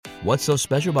What's so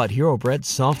special about Hero Bread's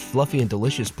soft, fluffy, and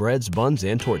delicious breads, buns,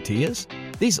 and tortillas?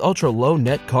 These ultra-low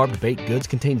net-carb baked goods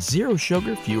contain zero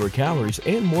sugar, fewer calories,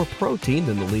 and more protein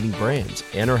than the leading brands,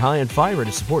 and are high in fiber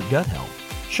to support gut health.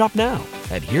 Shop now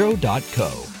at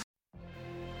Hero.co.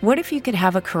 What if you could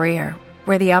have a career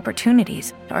where the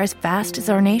opportunities are as vast as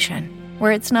our nation,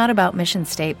 where it's not about mission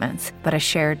statements, but a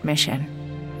shared mission?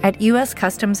 At U.S.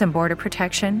 Customs and Border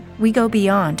Protection, we go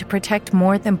beyond to protect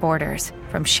more than borders.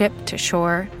 From ship to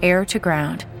shore, air to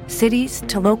ground, cities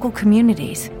to local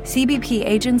communities, CBP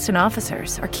agents and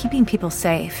officers are keeping people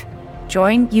safe.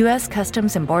 Join U.S.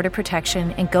 Customs and Border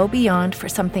Protection and go beyond for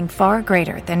something far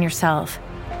greater than yourself.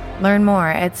 Learn more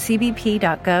at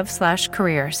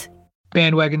cbp.gov/careers.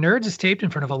 Bandwagon Nerds is taped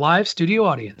in front of a live studio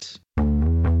audience.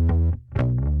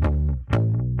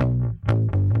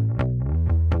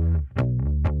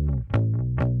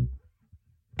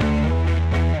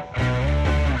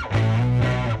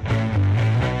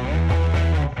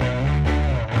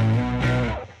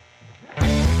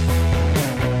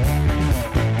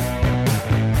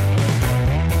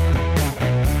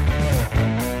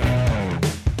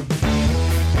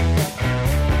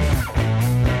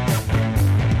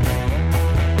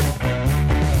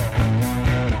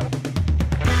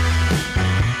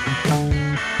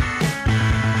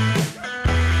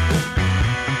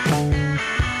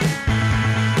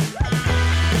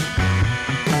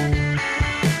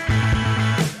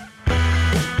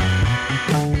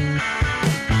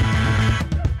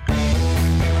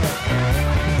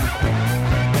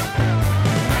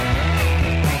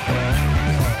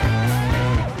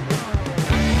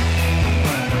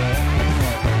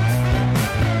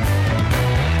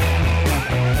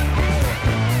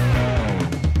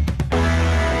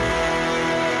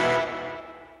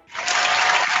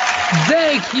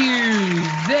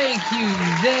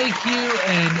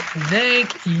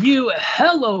 Thank you.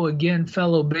 Hello again,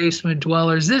 fellow basement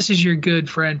dwellers. This is your good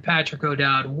friend Patrick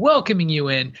O'Dowd welcoming you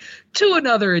in to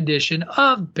another edition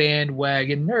of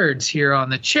Bandwagon Nerds here on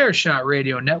the Chairshot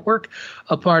Radio Network,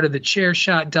 a part of the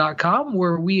Chairshot.com,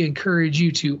 where we encourage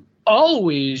you to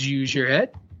always use your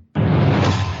head.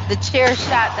 The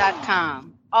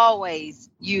Chairshot.com. Always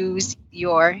use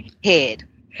your head.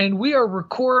 And we are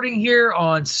recording here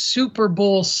on Super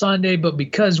Bowl Sunday, but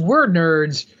because we're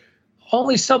nerds,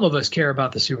 only some of us care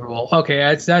about the Super Bowl. Okay,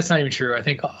 that's not even true. I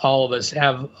think all of us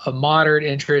have a moderate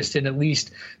interest in at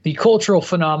least the cultural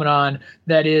phenomenon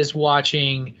that is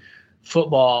watching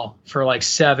football for like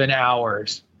 7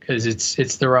 hours, because it's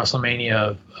the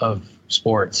WrestleMania of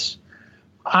sports.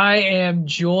 I am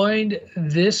joined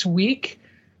this week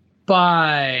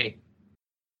by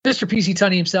Mr. PC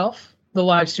Tunney himself, the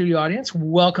live studio audience.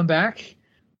 Welcome back.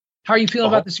 How are you feeling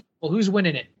about the Super Bowl? Who's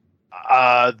winning it?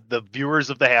 The viewers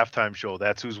of the halftime show.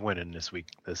 That's who's winning this week,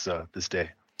 this day.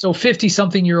 So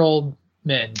 50-something-year-old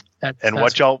men.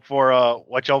 Watch out for a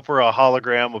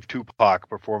hologram of Tupac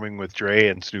performing with Dre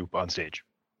and Snoop on stage.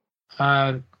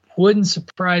 Wouldn't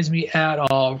surprise me at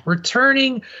all.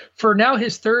 Returning for now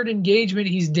his third engagement.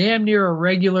 He's damn near a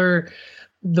regular.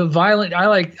 The violent.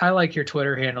 I like your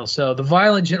Twitter handle. So the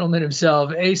violent gentleman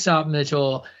himself, Aesop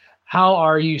Mitchell. How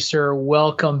are you, sir?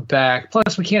 Welcome back.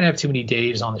 Plus, we can't have too many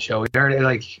Daves on the show.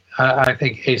 I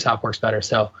think Aesop works better.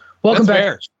 So, welcome back.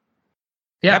 Fair.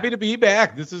 Yeah, happy to be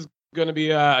back. This is going to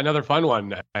be another fun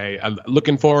one. I'm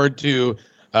looking forward to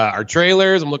our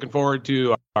trailers. I'm looking forward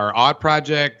to our Aught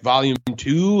project, Volume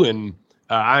 2, and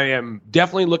I am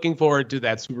definitely looking forward to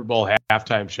that Super Bowl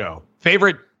halftime show.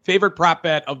 Favorite prop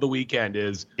bet of the weekend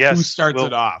is who starts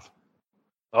it off.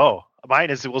 Oh, mine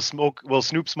is will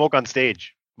Snoop smoke on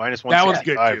stage? -165. That one's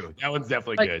good too. That one's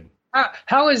definitely good.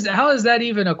 How is that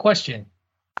even a question?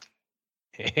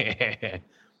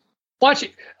 Watch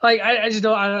it. I just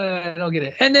don't get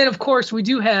it. And then of course we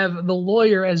do have the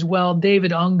lawyer as well,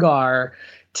 David Ungar,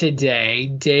 today.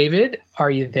 David, are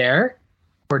you there?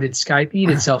 Or did Skype eat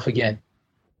itself again?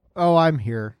 Oh, I'm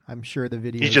here. I'm sure the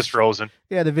video. He's just frozen.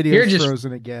 Yeah, the video is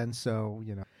frozen again. So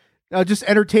just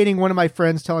entertaining one of my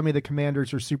friends telling me the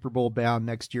Commanders are Super Bowl bound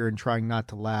next year and trying not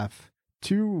to laugh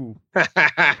too much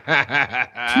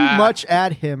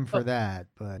at him for that.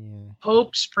 But yeah.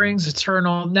 Hope springs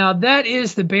eternal. Now that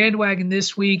is the bandwagon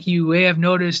this week. You may have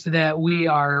noticed that we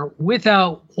are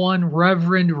without one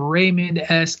Reverend Raymond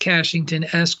S. Cashington,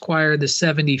 Esquire, the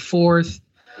 74th.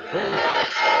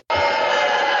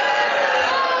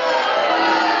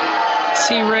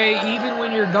 See, Ray, even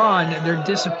when you're gone, they're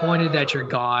disappointed that you're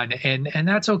gone, and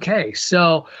that's okay.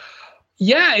 So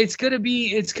yeah, it's gonna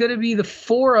be the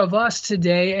four of us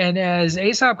today, and as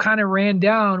Aesop kind of ran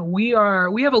down, we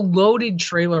have a loaded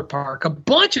trailer park, a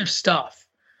bunch of stuff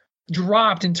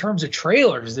dropped in terms of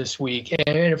trailers this week,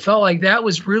 and it felt like that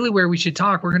was really where we should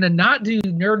talk. We're going to not do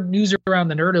nerd news around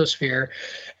the nerdosphere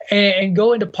and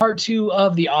go into part 2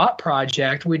 of the Aught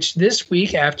project, which this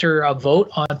week, after a vote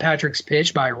on Patrick's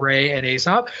pitch by Ray and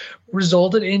Aesop,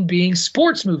 resulted in being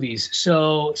sports movies.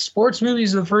 So sports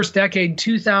movies of the first decade,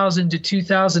 2000 to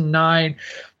 2009.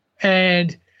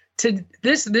 And to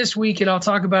this week, and I'll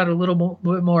talk about it a little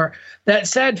bit more, that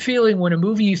sad feeling when a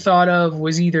movie you thought of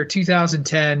was either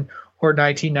 2010 or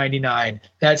 1999.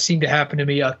 That seemed to happen to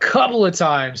me a couple of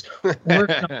times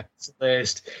working on this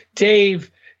list.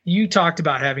 Dave, you talked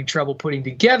about having trouble putting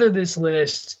together this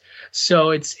list,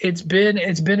 so it's been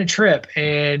a trip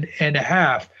and a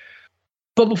half.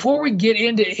 But before we get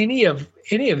into any of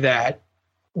that,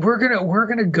 we're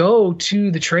gonna go to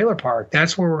the trailer park.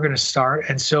 That's where we're gonna start,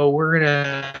 and so we're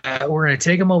gonna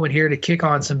take a moment here to kick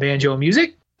on some banjo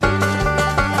music.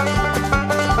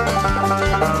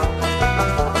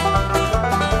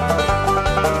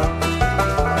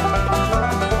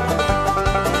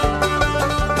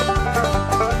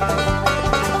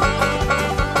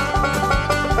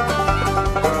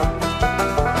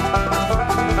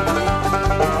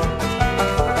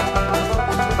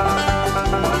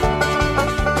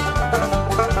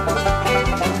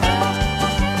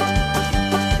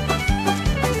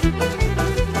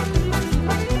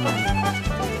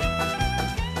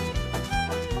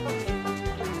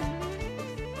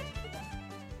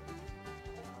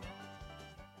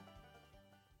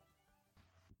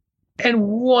 And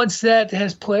once that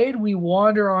has played, we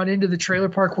wander on into the trailer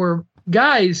park where,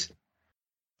 guys,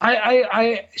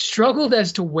 I struggled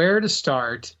as to where to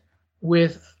start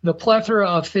with the plethora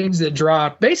of things that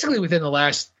dropped basically within the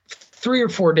last 3 or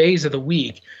 4 days of the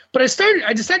week. But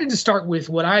I decided to start with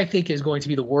what I think is going to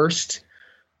be the worst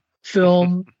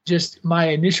film. Just my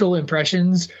initial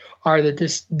impressions are that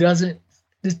this doesn't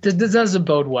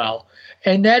bode well.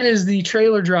 And that is the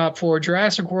trailer drop for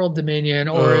Jurassic World Dominion,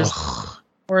 or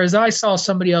as I saw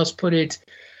somebody else put it,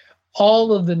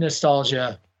 all of the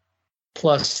nostalgia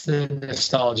plus the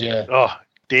nostalgia. Oh,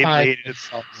 Dave hated it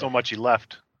so much he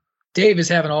left. Dave is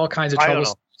having all kinds of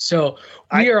trouble. So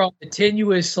we are on the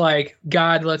tenuous, like,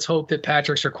 God, let's hope that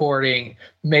Patrick's recording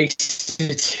makes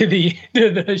it to the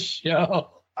end of the show.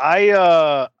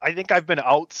 I think I've been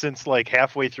out since like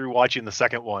halfway through watching the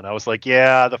second one. I was like,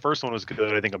 yeah, the first one was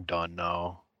good. I think I'm done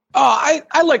now. Oh,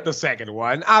 I like the second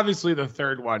one. Obviously, the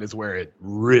third one is where it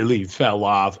really fell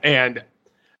off. And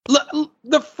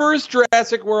the first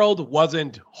Jurassic World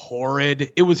wasn't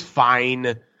horrid. It was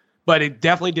fine, but it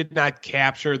definitely did not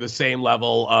capture the same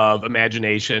level of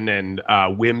imagination and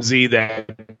whimsy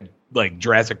that like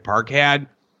Jurassic Park had.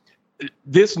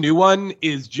 This new one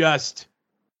is just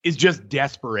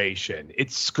desperation.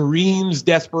 It screams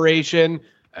desperation.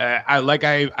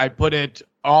 I put it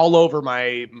all over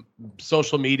my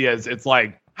social medias. It's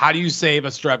like, how do you save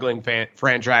a struggling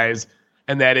franchise?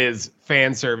 And that is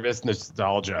fan service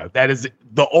nostalgia. That is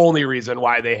the only reason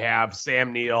why they have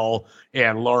Sam Neill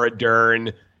and Laura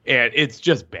Dern, and it's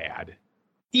just bad.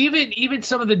 Even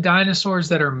some of the dinosaurs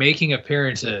that are making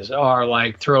appearances are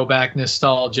like throwback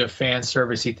nostalgia, fan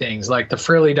servicey things, like the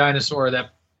frilly dinosaur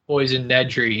that poisoned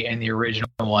Nedry in the original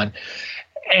one.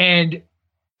 And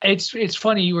it's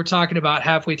funny, you were talking about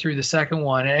halfway through the second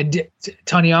one, and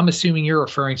Tony, I'm assuming you're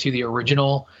referring to the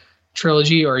original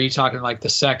trilogy, or are you talking like the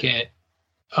second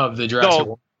of the Jurassic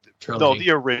World trilogy? No,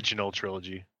 the original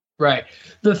trilogy. Right.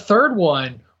 The third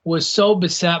one was so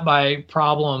beset by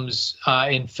problems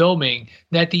in filming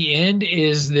that the end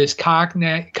is this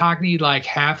cockney like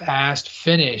half-assed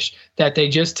finish that they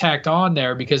just tacked on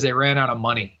there because they ran out of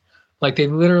money. Like, they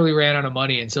literally ran out of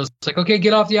money, and so it's like, okay,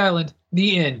 get off the island.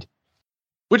 The end.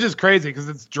 Which is crazy because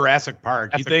it's Jurassic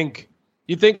Park. You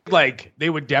think like they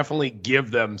would definitely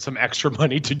give them some extra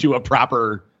money to do a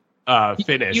proper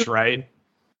finish, right?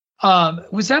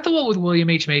 Was that the one with William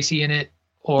H. Macy in it?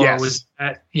 Or yes. Was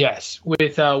that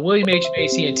with William H.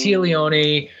 Macy and Tia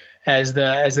Leone as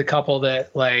the couple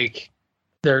that like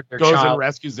their goes child and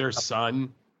rescues their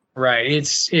son. Right.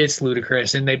 It's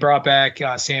ludicrous. And they brought back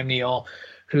Sam Neill,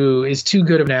 who is too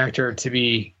good of an actor to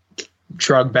be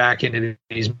drugged back into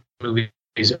these movies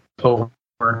over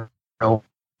and over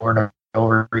and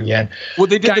over again. Well,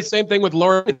 they did the same thing with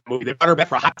Laura in the movie. They brought her back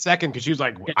for a hot second because she was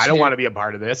like, I don't want to be a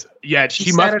part of this. Yeah,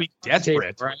 she must be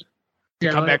desperate right?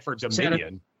 to come back for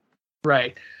Dominion.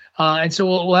 Right. And so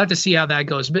we'll have to see how that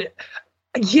goes. But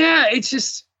yeah, it's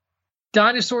just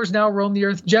dinosaurs now roam the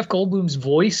earth. Jeff Goldblum's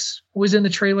voice was in the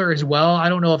trailer as well. I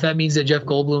don't know if that means that Jeff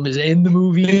Goldblum is in the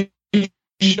movie. We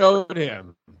showed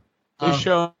him. We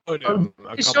showed him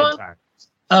a couple times.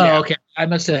 Oh, yeah. Okay. I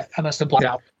must have blocked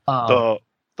out.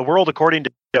 The world according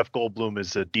to Jeff Goldblum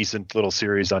is a decent little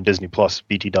series on Disney Plus,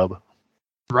 BT Dub.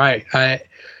 Right. I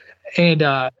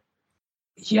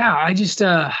just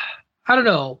I don't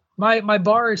know. My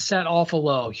bar is set awful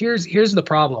low. Here's the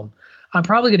problem. I'm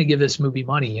probably going to give this movie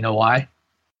money. You know why?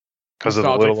 Because of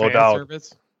the Little O'Dowd.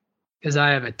 Because I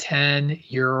have a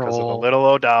 10-year-old. Because of the Little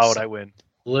O'Dowd, I win.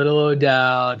 Little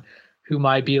O'Dowd, who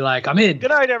might be like, I'm in.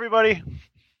 Good night, everybody.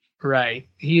 Right.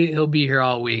 He'll be here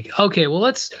all week. Okay, well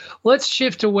let's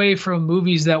shift away from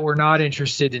movies that we're not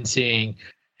interested in seeing,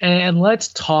 and let's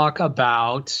talk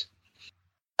about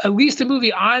at least a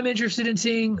movie I'm interested in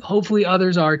seeing. Hopefully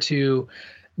others are too.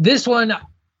 This one,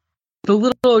 the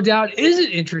Little O'Dowd isn't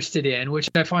interested in, which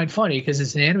I find funny because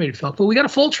it's an animated film. But we got a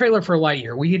full trailer for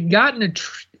Lightyear. We'd gotten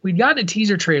a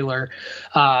teaser trailer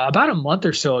about a month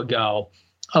or so ago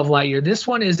of Lightyear. This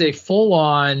one is a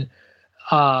full-on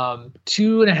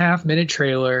 2.5 minute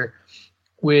trailer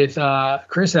with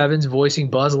Chris Evans voicing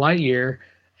Buzz Lightyear,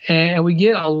 and we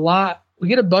get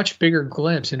a much bigger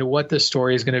glimpse into what this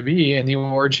story is going to be and the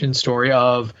origin story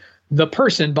of the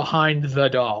person behind the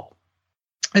doll.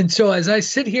 And so as I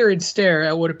sit here and stare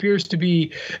at what appears to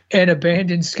be an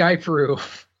abandoned Skype room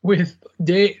with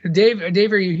Dave,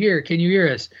 are you here? Can you hear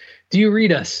us? Do you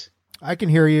read us? I can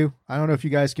hear you. I don't know if you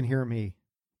guys can hear me,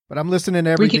 but I'm listening to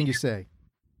everything you say.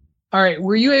 All right.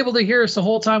 Were you able to hear us the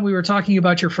whole time we were talking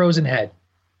about your frozen head?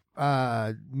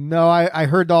 No, I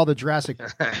heard all the Jurassic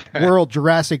World,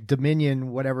 Jurassic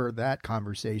Dominion, whatever that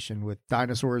conversation with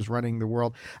dinosaurs running the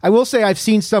world. I will say I've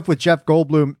seen stuff with Jeff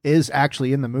Goldblum is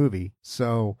actually in the movie.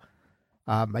 So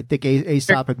I think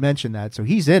Aesop had mentioned that. So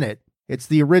he's in it. It's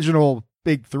the original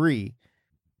big three.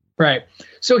 Right.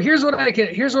 So here's what I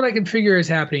can figure is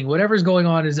happening. Whatever's going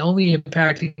on is only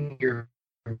impacting your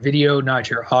video, not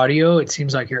your audio. It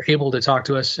seems like you're able to talk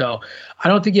to us, so I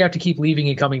don't think you have to keep leaving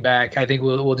and coming back. I think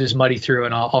we'll just muddy through,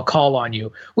 and I'll call on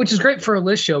you, which is great for a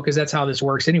list show because that's how this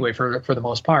works anyway for the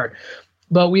most part.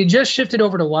 But we just shifted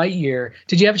over to Lightyear.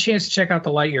 Did you have a chance to check out the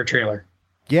Lightyear trailer?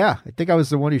 Yeah, I think I was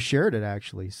the one who shared it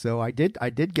actually. So I did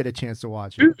get a chance to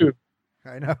watch it. Ooh.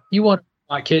 I know. You want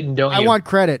my kitten, don't you? I want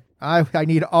credit. I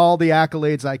need all the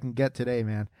accolades I can get today,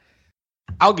 man.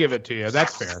 I'll give it to you.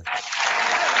 That's fair.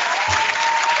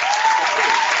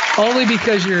 Only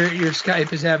because your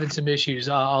Skype is having some issues.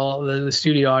 The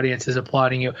studio audience is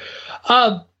applauding you.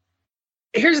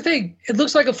 Here's the thing. It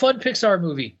looks like a fun Pixar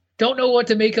movie. Don't know what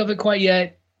to make of it quite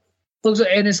yet.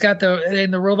 And it's got the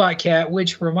robot cat,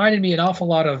 which reminded me an awful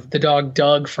lot of the dog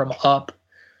Doug from Up.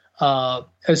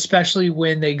 Especially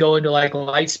when they go into like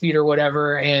Lightspeed or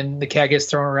whatever, and the cat gets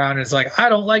thrown around and it's like, I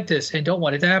don't like this and don't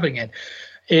want it to happen again.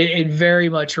 It very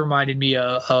much reminded me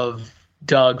of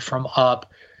Doug from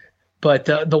Up. But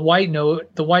the white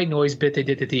noise bit they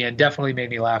did at the end definitely made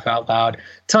me laugh out loud.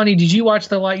 Tony, did you watch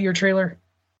the Lightyear trailer?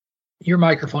 Your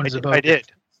microphone is above. I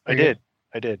did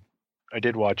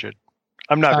watch it.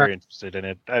 I'm not very interested in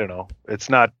it. I don't know. It's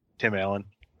not Tim Allen.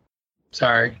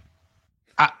 Sorry.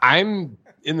 I'm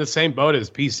in the same boat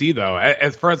as PC though.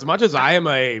 As much as I am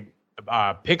a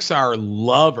Pixar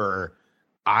lover,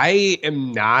 I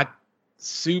am not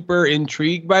super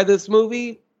intrigued by this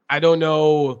movie. I don't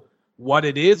know what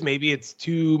it is. Maybe it's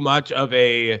too much of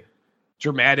a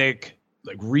dramatic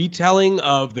like retelling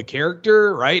of the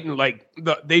character, right? And like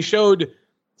they showed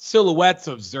silhouettes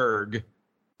of Zurg,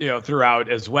 throughout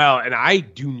as well. And I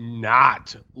do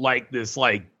not like this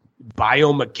like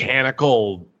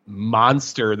biomechanical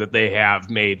monster that they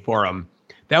have made for him.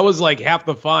 That was like half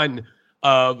the fun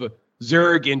of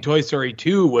Zurg in Toy Story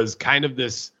 2 was kind of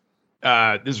this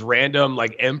random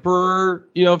like emperor,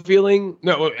 feeling.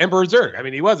 No, Emperor Zurg. I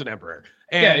mean, he was an emperor,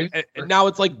 and now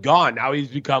it's like gone. Now he's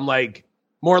become like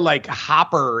more like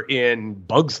Hopper in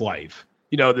Bug's Life.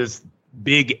 This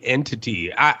big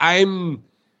entity. I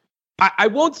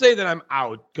won't say that I'm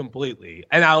out completely,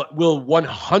 and I will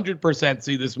 100%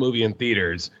 see this movie in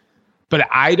theaters, but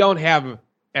I don't have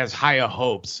as high of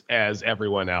hopes as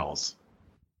everyone else.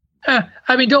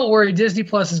 I mean, don't worry. Disney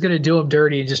Plus is going to do them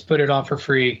dirty and just put it on for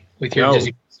free with your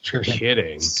Disney subscription.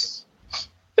 Kidding.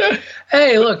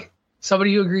 Hey, look,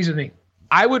 somebody who agrees with me.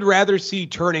 I would rather see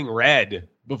Turning Red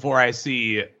before I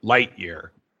see Lightyear.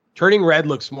 Turning Red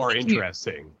looks more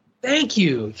interesting. Thank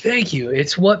you.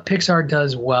 It's what Pixar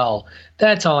does well.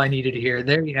 That's all I needed to hear.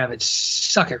 There you have it.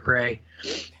 Suck it, Ray.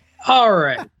 All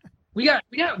right. We got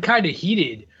kind of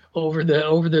heated over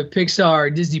the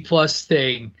Pixar Disney Plus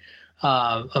thing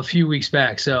a few weeks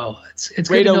back. So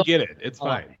it's Ray don't get it. It's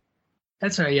fine.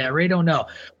 That's right. Yeah, Ray don't know.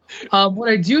 What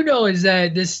I do know is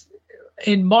that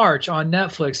in March on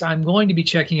Netflix, I'm going to be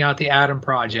checking out the Adam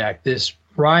Project, this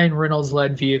Ryan Reynolds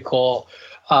led vehicle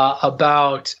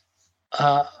about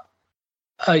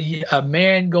a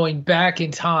man going back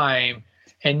in time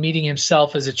and meeting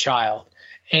himself as a child,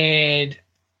 and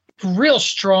real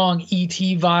strong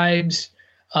E.T. vibes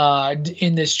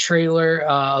in this trailer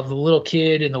of the little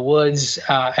kid in the woods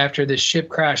after this ship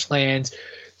crash lands.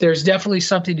 There's definitely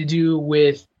something to do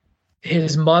with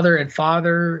his mother and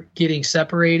father getting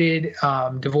separated,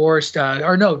 divorced,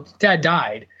 or no, dad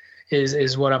died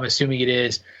is what I'm assuming it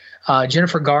is.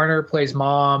 Jennifer Garner plays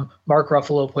mom. Mark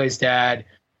Ruffalo plays dad.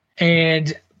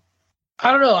 And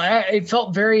I don't know, it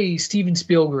felt very Steven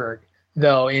Spielberg,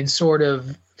 though, in sort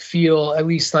of feel, at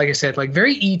least, like I said, like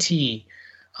very E.T.,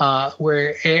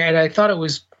 and I thought it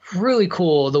was really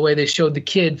cool the way they showed the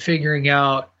kid figuring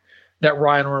out that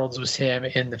Ryan Reynolds was him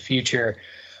in the future.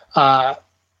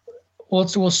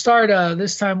 We'll start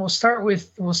this time. We'll start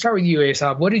with you,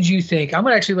 Aesop. What did you think? I'm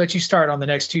gonna actually let you start on the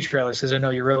next two trailers because I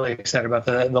know you're really excited about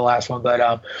the last one.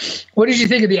 But what did you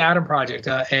think of the Adam Project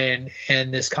and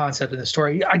this concept and the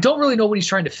story? I don't really know what he's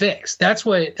trying to fix. That's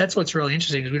what's really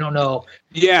interesting because we don't know.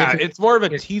 Yeah, it's more of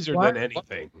a teaser than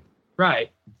anything.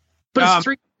 Right, but it's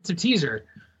 3 minutes of teaser.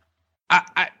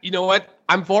 I you know what?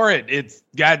 I'm for it. It's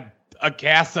got a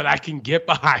cast that I can get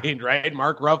behind. Right,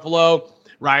 Mark Ruffalo,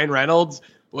 Ryan Reynolds.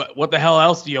 What the hell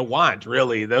else do you want,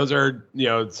 really? Those are,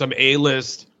 some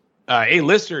A-listers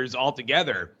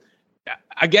altogether.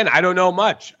 Again, I don't know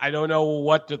much. I don't know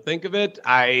what to think of it.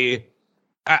 I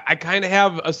kind of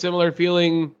have a similar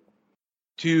feeling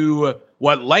to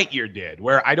what Lightyear did,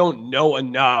 where I don't know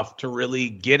enough to really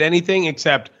get anything,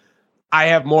 except I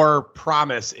have more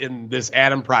promise in this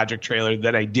Adam Project trailer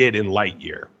than I did in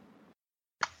Lightyear.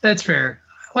 That's fair.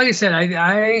 Like I said,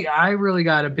 I really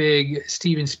got a big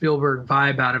Steven Spielberg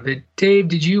vibe out of it.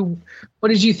 Dave, what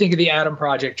did you think of the Adam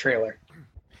Project trailer?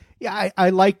 Yeah, I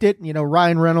liked it.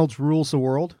 Ryan Reynolds rules the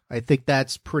world. I think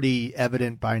that's pretty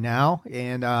evident by now.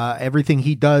 And everything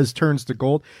he does turns to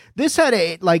gold. This had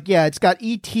it's got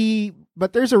E.T.,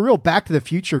 but there's a real Back to the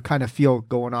Future kind of feel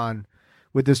going on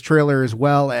with this trailer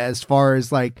as far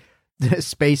as like the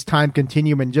space-time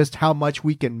continuum and just how much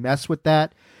we can mess with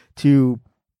that to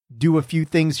do a few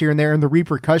things here and there and the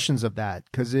repercussions of that.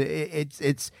 Cause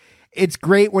it's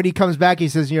great when he comes back, he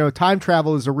says, time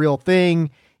travel is a real thing.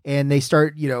 And they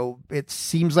start, it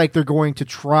seems like they're going to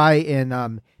try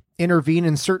and intervene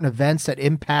in certain events that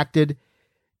impacted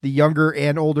the younger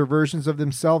and older versions of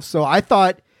themselves. So I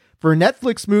thought for a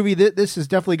Netflix movie, this has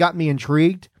definitely got me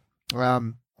intrigued.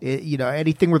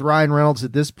 Anything with Ryan Reynolds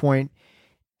at this point,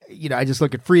 I just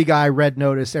look at Free Guy, Red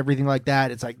Notice, everything like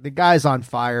that. It's like the guy's on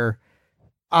fire.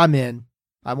 I'm in.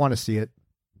 I want to see it.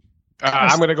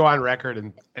 I'm going to go on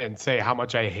record and say how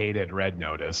much I hated Red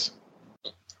Notice.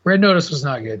 Red Notice was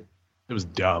not good. It was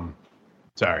dumb.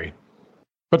 Sorry.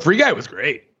 But Free Guy was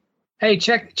great. Hey,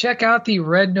 check out the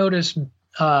Red Notice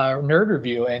nerd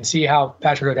review and see how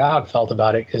Patrick O'Dowd felt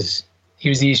about it, because he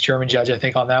was the East German judge, I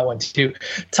think, on that one too.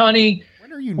 Tony,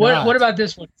 what about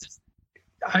this one?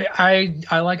 I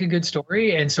like a good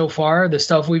story, and so far the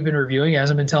stuff we've been reviewing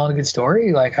hasn't been telling a good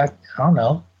story. Like I don't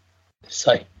know. It's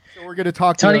like, so we're going to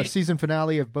talk to the season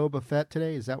finale of Boba Fett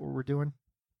today. Is that what we're doing?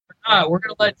 We're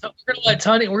gonna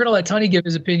let Tony give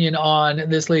his opinion on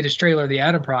this latest trailer, The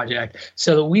Adam Project,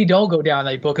 so that we don't go down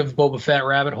the Book of Boba Fett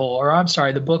rabbit hole, or I'm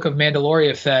sorry, the Book of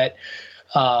Mandalorian Fett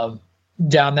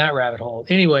down that rabbit hole.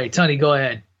 Anyway, Tony, go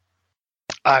ahead.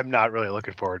 I'm not really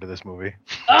looking forward to this movie.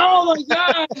 Oh my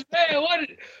gosh, man!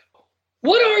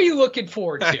 What are you looking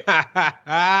forward to?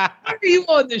 Why are you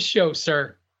on this show,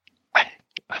 sir?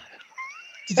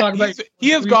 To talk about he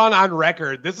has gone on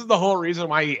record. This is the whole reason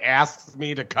why he asks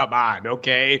me to come on.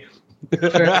 Okay.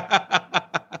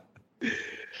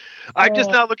 I'm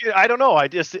just not looking. I don't know.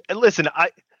 Listen.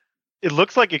 It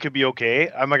looks like it could be okay.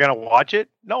 Am I going to watch it?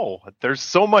 No. There's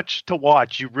so much to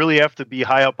watch. You really have to be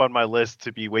high up on my list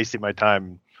to be wasting my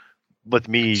time with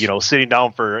me, sitting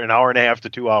down for an hour and a half to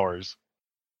 2 hours.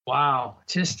 Wow.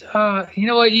 Just, you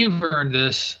know what? You've earned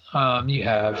this. You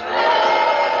have.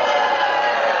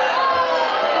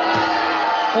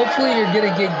 Hopefully you're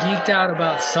going to get geeked out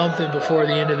about something before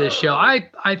the end of this show.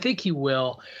 I think you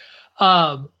will.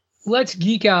 Let's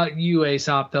geek out you,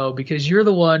 Aesop, though, because you're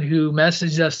the one who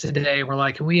messaged us today. We're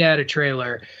like, can we add a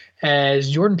trailer? As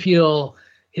Jordan Peele,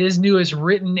 his newest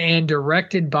written and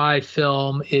directed by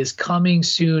film is coming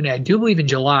soon. I do believe in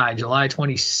July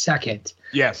 22nd.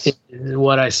 Yes. Is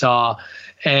what I saw.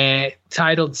 And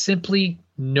titled simply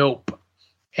Nope.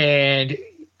 And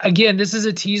again, this is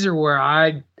a teaser where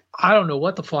I don't know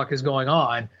what the fuck is going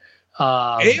on.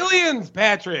 Aliens,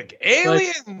 Patrick.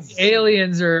 Aliens.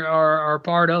 Aliens are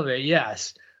part of it,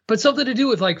 yes. But something to do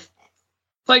with like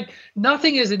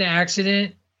nothing is an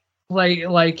accident.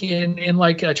 Like in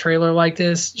like a trailer like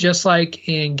this, just like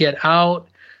in Get Out,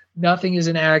 Nothing is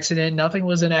an accident. Nothing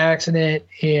was an accident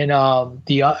in not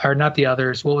the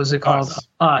others. What was it called?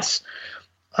 Us.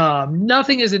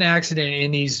 Nothing is an accident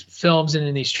in these films and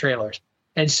in these trailers.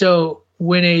 And so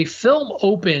when a film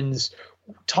opens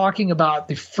talking about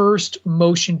the first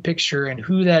motion picture and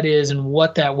who that is and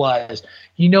what that was,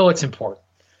 it's important.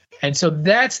 And so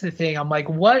that's the thing. I'm like,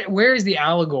 where is the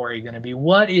allegory going to be?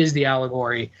 What is the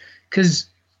allegory? Because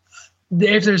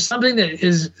if there's something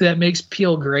that makes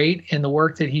Peele great in the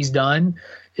work that he's done,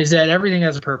 is that everything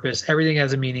has a purpose, everything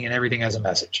has a meaning, and everything has a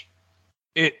message.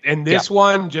 This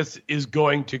one just is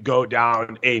going to go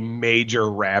down a major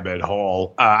rabbit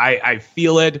hole. I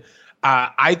feel it.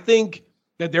 I think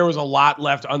that there was a lot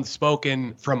left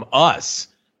unspoken from us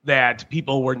that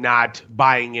people were not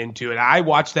buying into. And I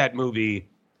watched that movie,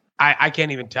 I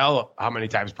can't even tell how many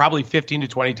times, probably 15 to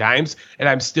 20 times. And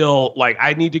I'm still like,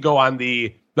 I need to go on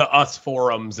the Us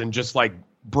forums and just like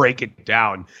break it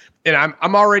down. And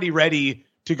I'm already ready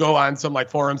to go on some like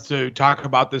forums to talk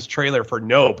about this trailer for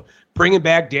Nope, bringing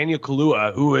back Daniel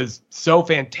Kaluuya, who is so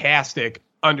fantastic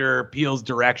under Peele's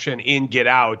direction in Get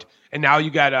Out. And now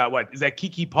you got, what is that?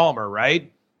 Keke Palmer,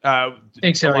 right? I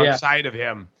think so, alongside of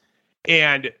him.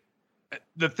 And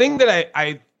the thing that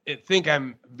I think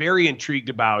I'm very intrigued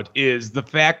about is the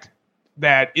fact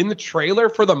that in the trailer,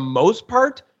 for the most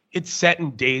part, it's set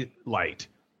in daylight.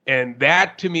 And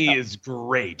that to me is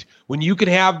great. When you could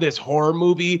have this horror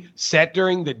movie set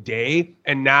during the day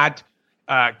and not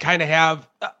kind of have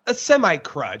a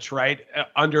semi-crutch, right?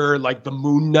 Under like the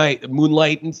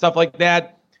moonlight and stuff like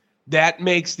that. That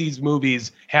makes these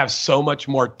movies have so much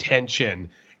more tension.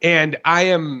 And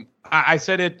I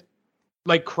said it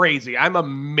like crazy. I'm a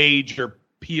major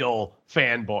Peele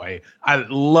fanboy. I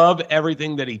love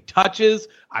everything that he touches.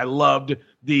 I loved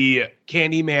the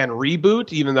Candyman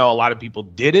reboot, even though a lot of people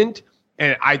didn't.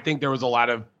 And I think there was a lot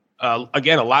of,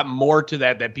 again, a lot more to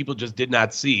that people just did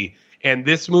not see. And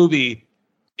this movie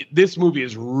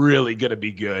is really going to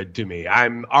be good to me.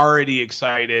 I'm already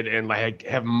excited and like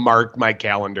have marked my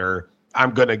calendar.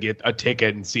 I'm going to get a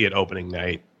ticket and see it opening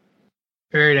night.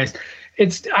 Very nice.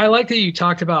 I like that you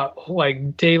talked about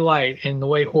like daylight and the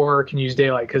way horror can use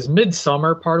daylight, because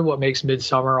Midsummer, part of what makes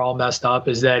Midsummer all messed up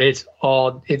is that it's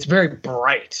very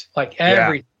bright. Like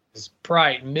everything is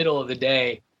bright, middle of the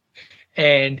day.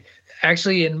 And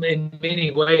actually in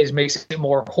many ways makes it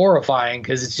more horrifying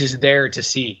because it's just there to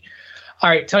see. All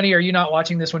right, Tony, are you not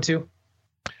watching this one too?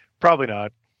 Probably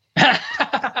not. Damn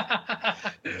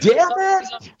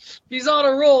it! He's on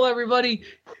a roll, everybody.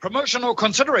 Promotional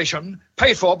consideration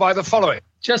paid for by the following.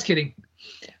 Just kidding.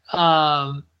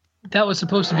 That was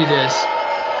supposed to be this.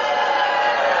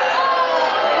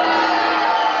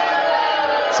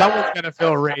 Someone's gonna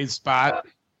fill Ray's spot.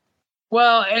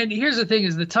 Well, and here's the thing: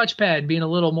 is the touchpad being a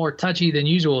little more touchy than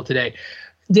usual today.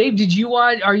 Dave, did you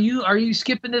watch? Are you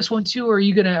skipping this one too, or are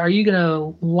you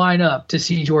gonna line up to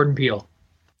see Jordan Peele?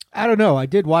 I don't know. I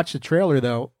did watch the trailer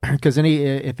though, because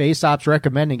if Aesop's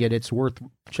recommending it, it's worth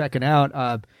checking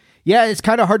out. Yeah, it's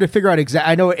kind of hard to figure out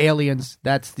exactly. I know aliens.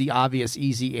 That's the obvious,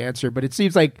 easy answer, but it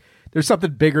seems like there's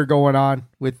something bigger going on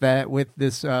with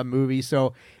this movie.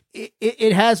 So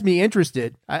it has me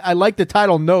interested. I like the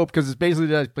title Nope, because it's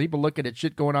basically people looking at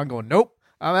shit going on, going, nope,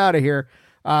 I'm out of here.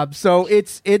 So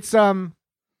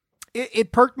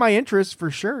it perked my interest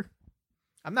for sure.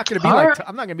 I'm not gonna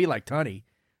be like Tunney.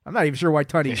 I'm not even sure why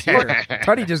Tunney's here.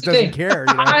 Tunney just doesn't care.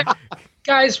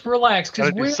 Guys, relax,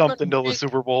 because we're something till the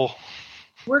Super Bowl.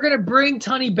 We're gonna bring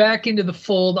Tunney back into the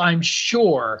fold, I'm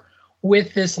sure,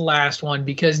 with this last one,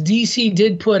 because DC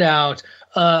did put out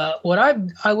what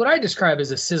I describe as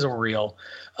a sizzle reel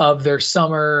of their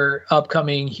summer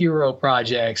upcoming hero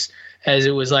projects, as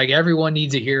it was like Everyone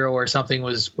Needs a Hero or something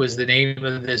was the name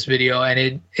of this video,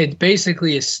 and it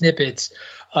basically is snippets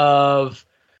of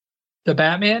the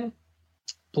Batman,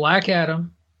 Black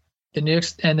Adam, the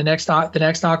next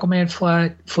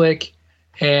Aquaman flick,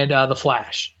 and the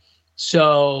Flash.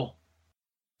 So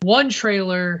one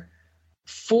trailer,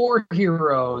 4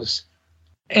 heroes,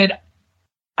 and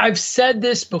I've said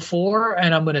this before,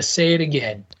 and I'm going to say it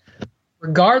again.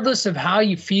 Regardless of how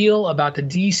you feel about the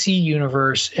DC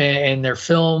universe and their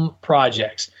film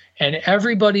projects, and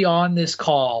everybody on this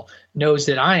call knows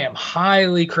that I am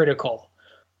highly critical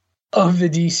of the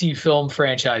DC film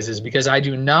franchises, because I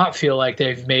do not feel like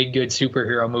they've made good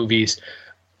superhero movies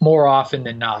more often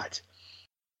than not.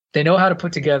 They know how to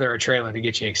put together a trailer to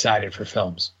get you excited for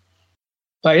films.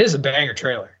 Like, this is a banger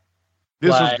trailer.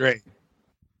 This was great.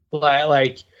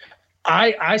 Like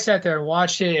I sat there and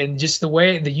watched it, and just the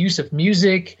use of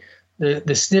music,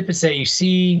 the snippets that you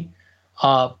see,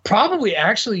 probably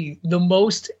actually the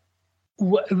most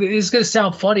It's gonna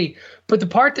sound funny, but the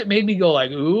part that made me go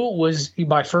like ooh was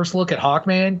my first look at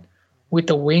Hawkman with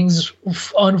the wings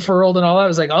unfurled and all that. I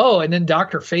was like, oh, and then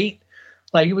Dr. Fate,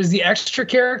 like it was the extra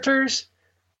characters.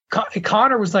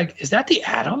 Connor was like, is that the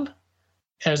Atom?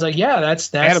 And I was like, yeah,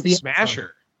 that's Atom the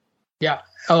Smasher. Yeah.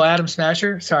 Oh, Atom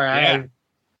Smasher. Sorry, Yeah.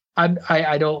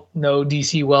 I don't know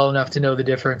DC well enough to know the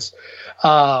difference.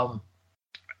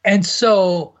 And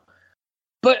so,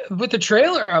 but with the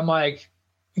trailer, I'm like,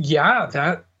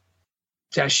 yeah,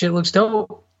 that shit looks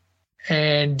dope.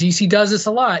 And DC does this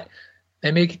a lot.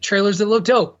 They make trailers that look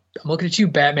dope. I'm looking at you,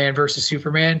 Batman versus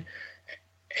Superman,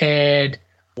 and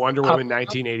Wonder Woman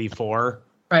 1984.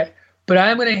 Right. But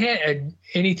I'm going to hand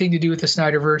anything to do with the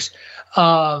Snyderverse.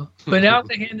 But now I'm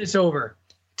going to hand this over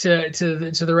to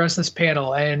the rest of this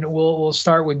panel, and we'll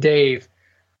start with Dave.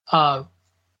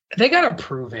 They got to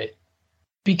prove it,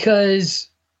 because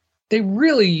they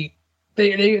really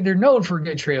they're known for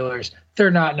good trailers.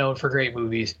 They're not known for great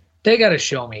movies. They got to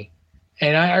show me,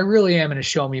 and I really am in a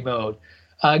show me mode.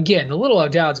 Again, The Little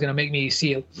O'Dowd is going to make me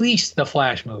see at least the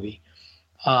Flash movie.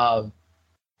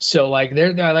 So like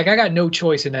they're like, I got no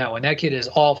choice in that one. That kid is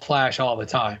all Flash all the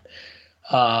time.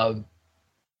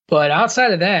 But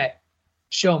outside of that,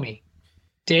 show me.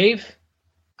 Dave,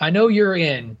 I know you're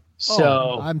in.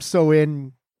 So I'm so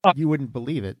in, you wouldn't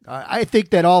believe it. I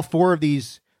think that all four of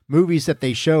these movies that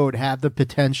they showed have the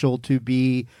potential to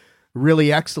be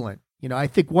really excellent. You know, I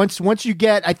think once you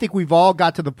get, I think we've all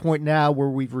got to the point now where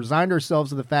we've resigned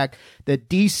ourselves to the fact that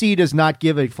DC does not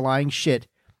give a flying shit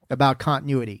about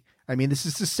continuity. I mean, this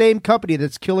is the same company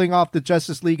that's killing off the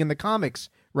Justice League in the comics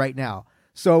right now.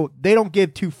 So they don't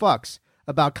give two fucks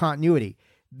about continuity.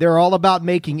 They're all about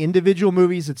making individual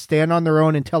movies that stand on their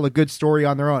own and tell a good story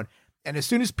on their own. And as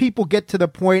soon as people get to the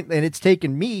point, and it's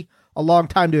taken me a long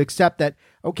time to accept that,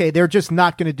 okay, they're just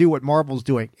not going to do what Marvel's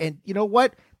doing. And you know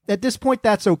what? At this point,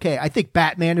 that's okay. I think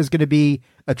Batman is going to be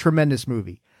a tremendous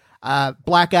movie.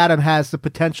 Black Adam has the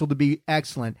potential to be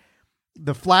excellent.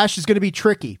 The Flash is going to be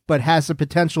tricky, but has the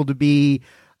potential to be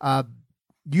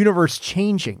universe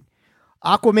changing.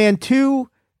 Aquaman 2,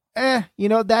 you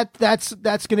know, that's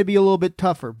going to be a little bit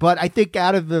tougher. But I think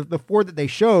out of the four that they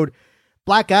showed,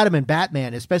 Black Adam and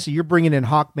Batman, especially, you're bringing in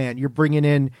Hawkman, you're bringing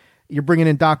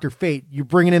in Dr. Fate, you're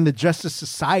bringing in the Justice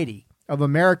Society of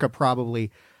America,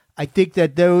 probably. I think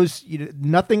that those,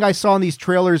 nothing I saw in these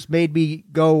trailers made me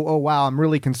go, oh, wow, I'm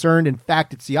really concerned. In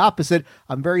fact, it's the opposite.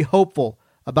 I'm very hopeful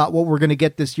about what we're going to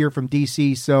get this year from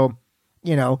DC. So,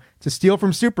 to steal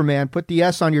from Superman, put the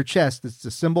S on your chest. It's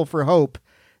a symbol for hope.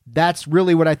 That's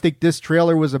really what I think this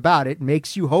trailer was about. It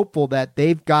makes you hopeful that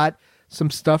they've got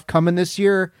some stuff coming this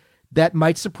year that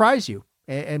might surprise you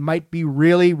and might be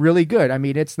really, really good. I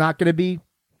mean, it's not going to be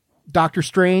Doctor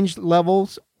Strange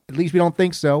levels. At least we don't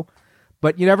think so.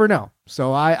 But you never know.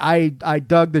 So I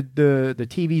dug the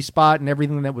TV spot and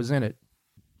everything that was in it.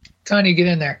 Tony, get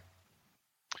in there.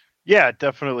 Yeah,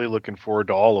 definitely looking forward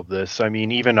to all of this. I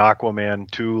mean, even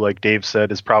Aquaman 2, like Dave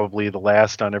said, is probably the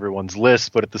last on everyone's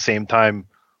list. But at the same time,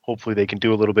 hopefully they can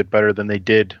do a little bit better than they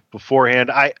did beforehand.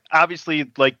 I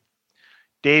obviously, like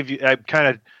Dave, I kind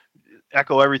of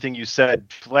echo everything you said.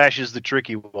 Flash is the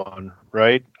tricky one,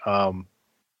 right?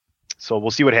 So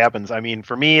we'll see what happens. I mean,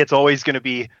 for me, it's always going to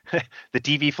be the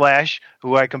TV Flash,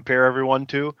 who I compare everyone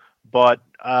to. But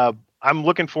I'm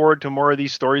looking forward to more of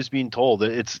these stories being told.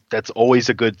 That's always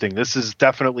a good thing. This is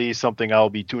definitely something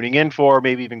I'll be tuning in for,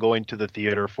 maybe even going to the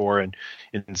theater for, and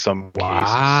in some cases.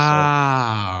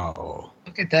 Wow!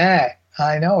 Look at that.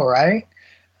 I know, right?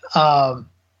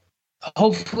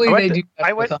 Hopefully they do.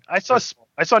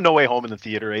 I saw No Way Home in the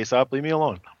theater. Aesop, leave me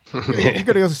alone. You're going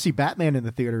to go see Batman in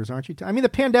the theaters, aren't you? I mean, the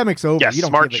pandemic's over. Yes,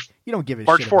 you don't give a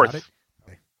March shit 4th. about it.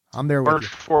 I'm there with March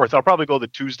 4th. I'll probably go the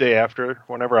Tuesday after,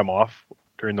 whenever I'm off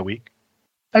during the week.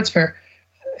 That's fair.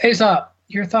 Aesop,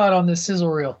 your thought on this sizzle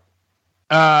reel?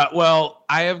 Well,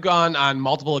 I have gone on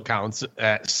multiple accounts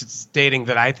stating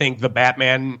that I think the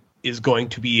Batman is going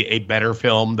to be a better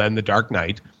film than The Dark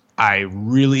Knight. I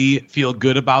really feel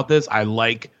good about this. I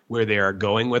like where they are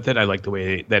going with it. I like the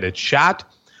way that it's shot.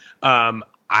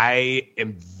 I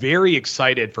am very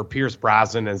excited for Pierce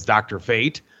Brosnan as Dr.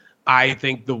 Fate. I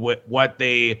think what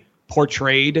they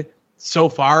portrayed so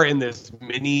far in this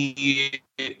mini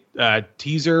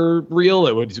teaser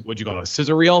reel, would you call it a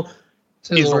scissor reel,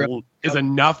 is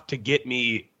enough to get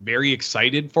me very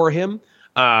excited for him.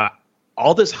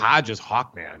 Aldous Hodge as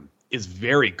Hawkman is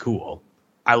very cool.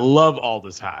 I love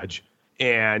Aldous Hodge,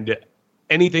 and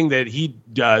anything that he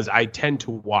does, I tend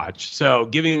to watch. So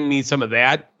giving me some of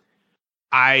that,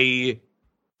 I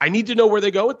need to know where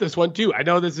they go with this one too. I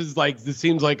know this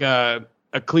seems like a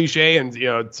cliche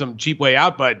and some cheap way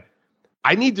out, but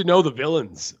I need to know the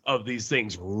villains of these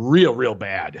things real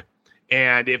bad.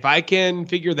 And if I can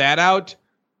figure that out,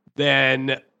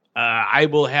 then I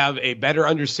will have a better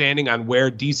understanding on where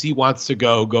DC wants to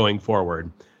go going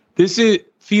forward.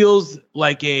 Feels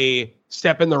like a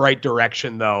step in the right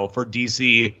direction, though, for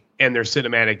DC and their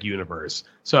cinematic universe.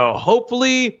 So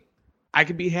hopefully I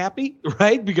can be happy,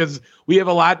 right? Because we have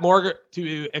a lot more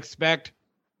to expect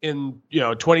in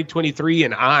 2023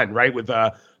 and on, right? With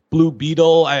Blue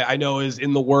Beetle, I know is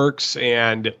in the works,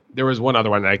 and there was one other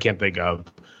one that I can't think of.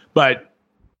 But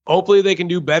hopefully they can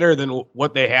do better than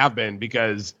what they have been,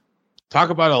 because talk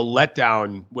about a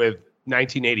letdown with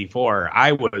 1984.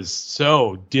 I was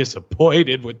so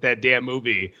disappointed with that damn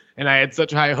movie, and I had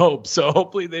such high hopes. So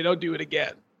hopefully they don't do it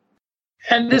again.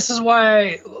 And this is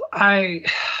why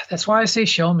that's why I say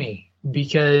show me,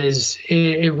 because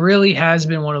it really has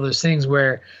been one of those things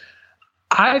where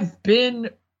I've been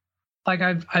like,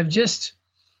 I've just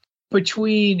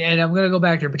between, and I'm going to go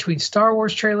back there, between Star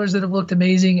Wars trailers that have looked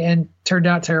amazing and turned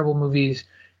out terrible movies,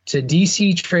 to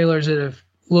DC trailers that have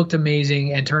looked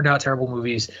amazing and turned out terrible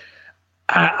movies.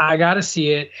 I got to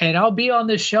see it, and I'll be on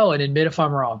this show and admit if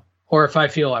I'm wrong or if I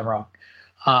feel I'm wrong.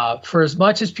 For as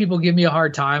much as people give me a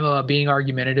hard time about being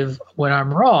argumentative when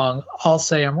I'm wrong, I'll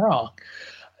say I'm wrong.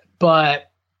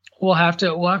 But we'll have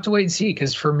to wait and see,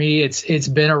 because for me, it's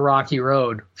been a rocky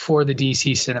road for the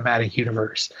DC cinematic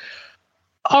universe.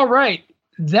 All right,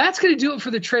 that's going to do it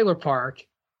for the trailer park.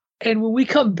 And when we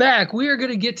come back, we are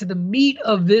going to get to the meat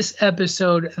of this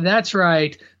episode. That's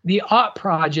right, the Aught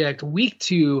Project, Week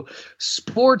 2,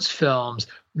 sports films.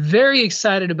 Very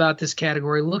excited about this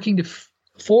category. Looking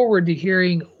forward to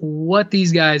hearing what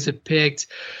these guys have picked.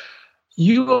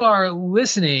 You are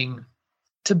listening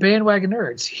to Bandwagon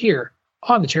Nerds here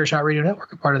on the Chairshot Radio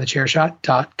Network, a part of the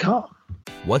Chairshot.com.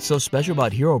 What's so special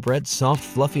about Hero Bread's soft,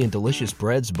 fluffy, and delicious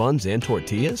breads, buns, and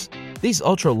tortillas? These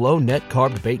ultra-low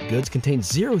net-carb baked goods contain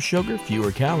zero sugar,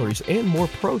 fewer calories, and more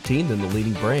protein than the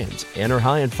leading brands, and are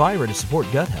high in fiber to support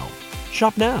gut health.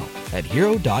 Shop now at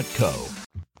hero.co.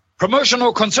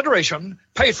 Promotional consideration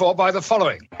paid for by the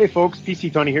following. Hey folks,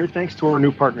 PC Tony here. Thanks to our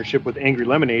new partnership with Angry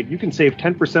Lemonade, you can save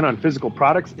 10% on physical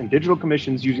products and digital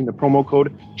commissions using the promo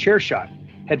code ChairShot.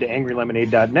 Head to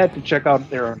angrylemonade.net to check out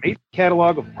their amazing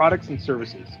catalog of products and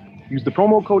services. Use the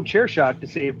promo code ChairShot to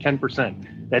save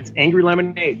 10%. That's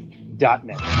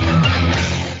angrylemonade.net.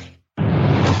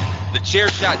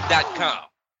 TheChairShot.com.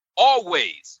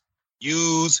 Always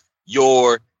use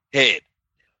your head.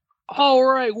 All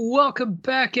right, welcome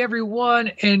back,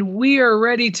 everyone, and we are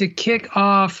ready to kick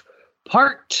off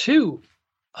part 2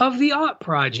 of the Aught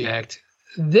Project.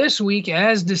 This week,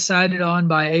 as decided on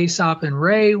by Aesop and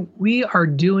Ray, we are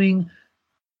doing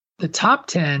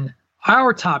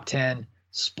our top 10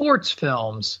 sports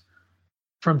films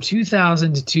from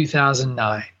 2000 to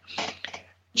 2009.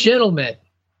 Gentlemen,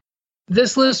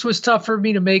 this list was tough for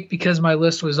me to make because my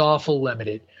list was awful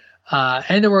limited.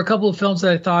 And there were a couple of films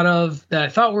that I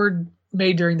thought were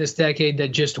made during this decade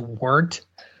that just weren't.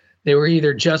 They were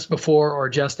either just before or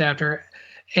just after.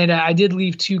 And I did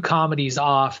leave 2 comedies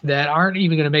off that aren't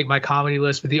even going to make my comedy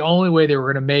list, but the only way they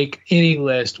were going to make any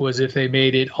list was if they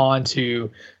made it onto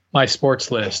my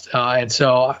sports list. And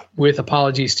so, with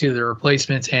apologies to the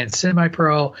replacements and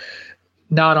semi-pro,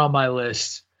 not on my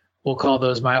list. We'll call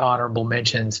those my honorable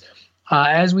mentions.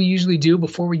 As we usually do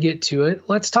before we get to it,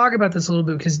 let's talk about this a little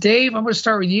bit, because Dave, I'm going to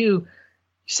start with you. You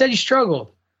said you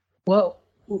struggled. Well,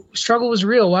 struggle was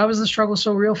real. Why was the struggle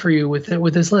so real for you with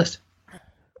this list?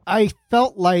 I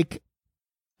felt like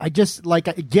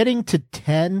getting to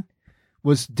 10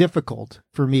 was difficult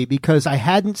for me because I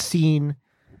hadn't seen,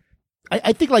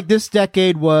 I think like this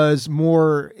decade was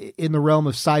more in the realm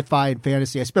of sci-fi and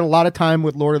fantasy. I spent a lot of time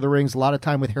with Lord of the Rings, a lot of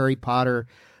time with Harry Potter,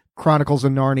 Chronicles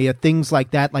of Narnia, things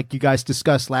like that, like you guys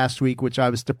discussed last week, which I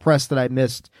was depressed that I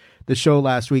missed the show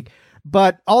last week.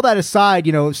 But all that aside,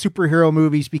 superhero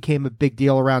movies became a big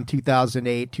deal around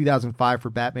 2008, 2005 for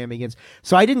Batman Begins.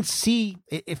 So I didn't see,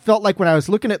 it felt like when I was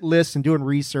looking at lists and doing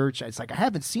research, it's like, I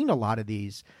haven't seen a lot of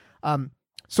these.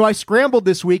 So I scrambled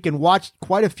this week and watched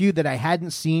quite a few that I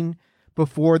hadn't seen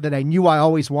before that I knew I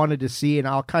always wanted to see. And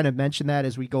I'll kind of mention that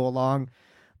as we go along.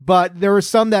 But there were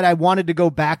some that I wanted to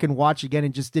go back and watch again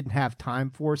and just didn't have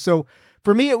time for. So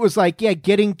for me, it was like,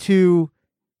 getting to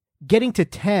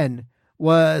 10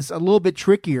 was a little bit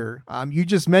trickier. You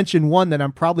just mentioned one that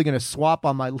I'm probably going to swap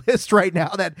on my list right now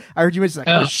that I heard you mention. Like,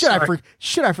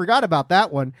 I forgot about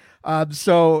that one.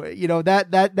 So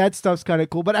that stuff's kind of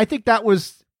cool. But I think that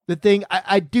was the thing.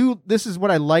 This is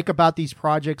what I like about these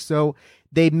projects. So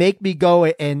they make me go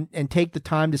and take the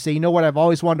time to say, you know what, I've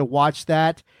always wanted to watch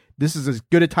that. This is as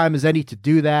good a time as any to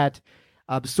do that.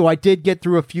 So I did get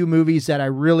through a few movies that I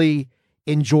really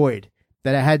enjoyed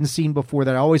that I hadn't seen before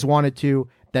that I always wanted to,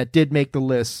 that did make the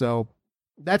list. So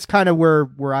that's kind of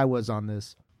where I was on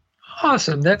this.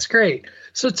 Awesome. That's great.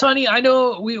 So Tony, I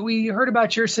know we heard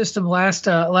about your system last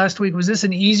week. Was this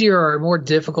an easier or a more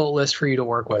difficult list for you to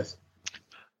work with?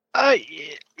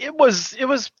 It was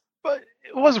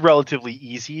relatively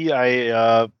easy.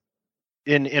 I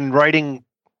in writing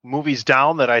movies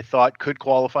down that I thought could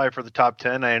qualify for the top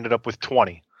 10, I ended up with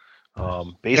 20. I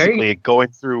basically go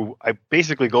through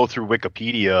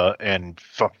Wikipedia and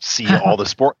see all the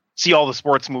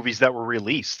sports movies that were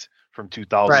released from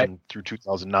 2000 through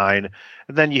 2009,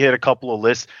 and then you hit a couple of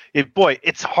lists.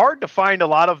 It's hard to find a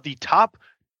lot of the top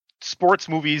sports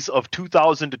movies of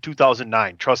 2000 to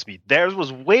 2009. Trust me, theirs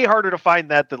was way harder to find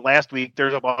that than last week.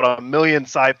 There's about 1 million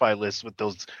sci-fi lists with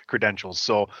those credentials.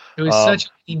 So it was such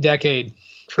a decade.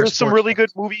 There's some really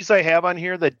good movies I have on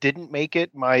here that didn't make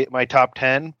it my top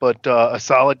 10, but a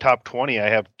solid top 20. I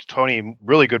have 20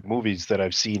 really good movies that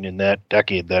I've seen in that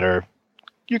decade that are,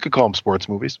 you could call them sports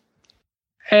movies.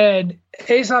 And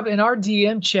Aesop, in our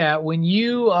DM chat, when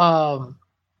you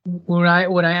when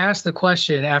I asked the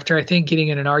question after I think getting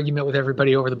in an argument with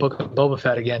everybody over the book of Boba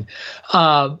Fett again,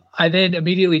 I then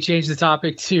immediately changed the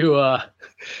topic to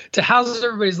how's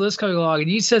everybody's list coming along?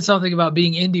 And you said something about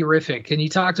being indie-rific. Can you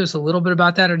talk to us a little bit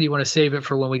about that, or do you want to save it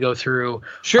for when we go through?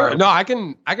 Sure. No, I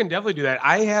can definitely do that.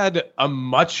 I had a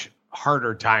much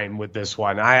harder time with this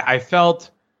one. I felt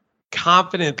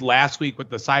confident last week with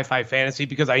the sci-fi fantasy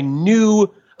because I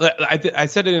knew, I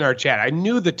said it in our chat, I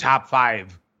knew the top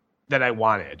 5 that I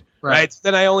wanted. Right. So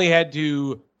then I only had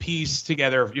to piece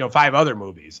together, 5 other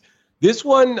movies. This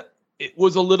one, it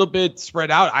was a little bit spread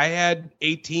out. I had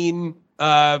 18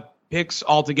 picks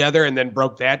altogether and then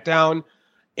broke that down.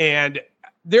 And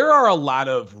there are a lot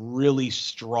of really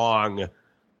strong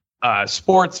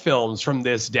sports films from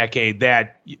this decade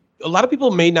that a lot of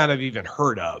people may not have even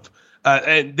heard of.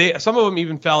 And some of them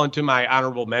even fell into my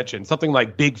honorable mention. Something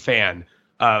like Big Fan.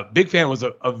 Big Fan was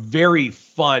a very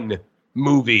fun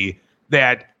movie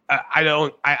that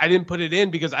I didn't put it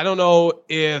in because I don't know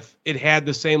if it had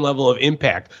the same level of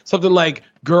impact. Something like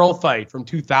Girl Fight from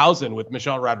 2000 with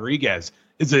Michelle Rodriguez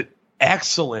is an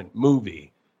excellent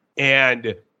movie.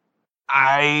 And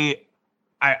I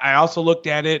also looked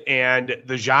at it and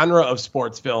the genre of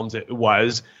sports films it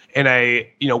was, and I,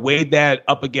 weighed that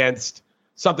up against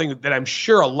something that I'm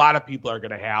sure a lot of people are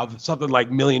going to have, something like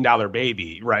 $1 Million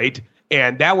Baby, right?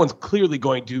 And that one's clearly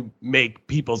going to make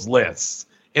people's lists.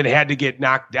 It had to get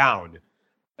knocked down.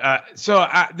 So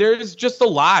there's just a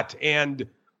lot. And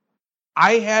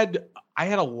I had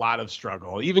a lot of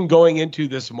struggle, even going into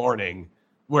this morning,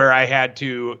 where I had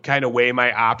to kind of weigh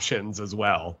my options as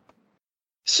well.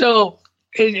 So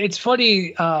it's funny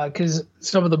because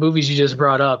some of the movies you just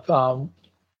brought up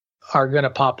are going to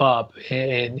pop up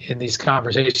in these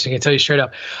conversations. I can tell you straight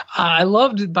up. I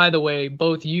loved, by the way,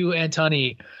 both you and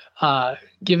Tony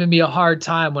giving me a hard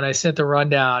time when I sent the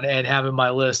rundown and having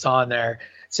my list on there.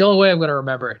 It's the only way I'm going to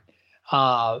remember it.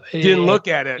 Didn't look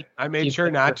at it. I made sure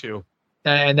not to.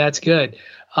 And that's good.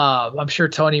 I'm sure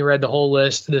Tony read the whole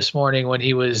list this morning when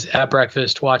he was at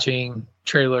breakfast watching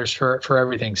trailers for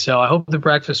everything. So I hope the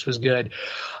breakfast was good.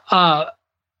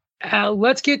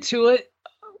 Let's get to it.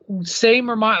 Same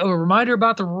reminder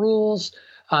about the rules.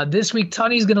 This week,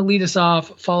 Tony's going to lead us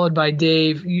off, followed by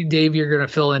Dave. Dave, you're going to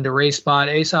fill into race spot.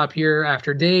 Aesop here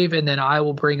after Dave, and then I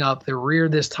will bring up the rear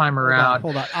this time around.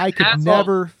 Hold on. I could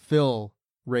never fill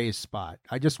Ray's spot.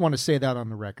 I just want to say that on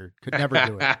the record. Could never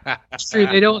do it. It's true.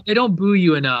 They don't boo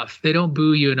you enough. They don't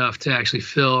boo you enough to actually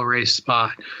fill Ray's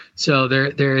spot. So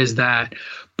there is that.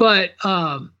 But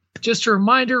just a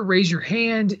reminder, raise your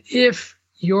hand if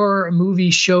your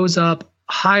movie shows up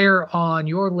higher on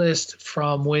your list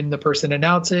from when the person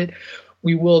announced it.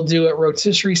 We will do it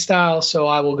rotisserie style, so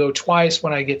I will go twice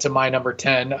when I get to my number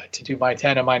 10 to do my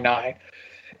 10 and my 9.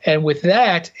 And with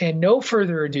that, and no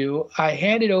further ado, I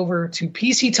hand it over to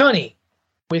PC Tunney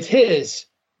with his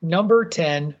number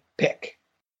 10 pick.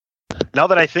 Now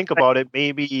that I think about it,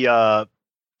 maybe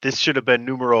this should have been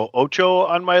numero ocho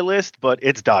on my list, but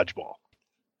it's Dodgeball.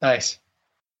 Nice.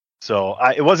 So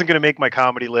it wasn't going to make my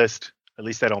comedy list. At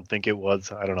least I don't think it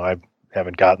was. I don't know. I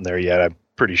haven't gotten there yet. I'm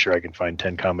pretty sure I can find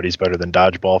 10 comedies better than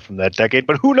Dodgeball from that decade,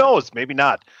 but who knows? Maybe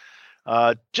not.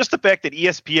 Just the fact that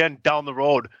ESPN down the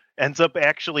road ends up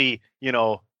actually,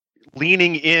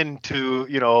 leaning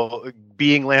into,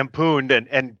 being lampooned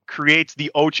and creates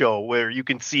the Ocho, where you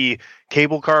can see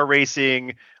cable car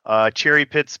racing, cherry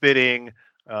pit spitting,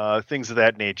 things of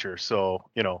that nature. So,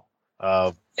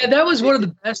 Yeah, that was one of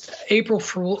the best April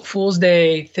Fool's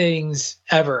Day things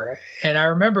ever. And I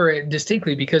remember it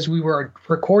distinctly because we were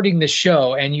recording the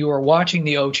show and you were watching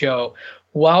the Ocho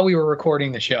while we were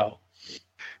recording the show.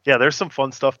 Yeah, there's some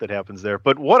fun stuff that happens there.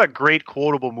 But what a great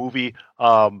quotable movie.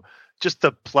 Just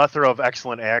the plethora of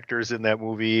excellent actors in that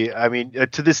movie. I mean,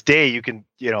 to this day, you can,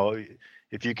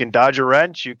 if you can dodge a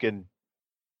wrench, you can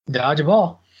dodge a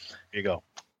ball. There you go.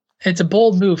 It's a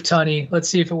bold move, Tunney. Let's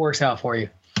see if it works out for you.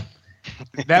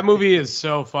 That movie is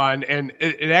so fun, and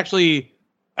it actually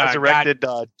resurrected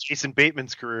Jason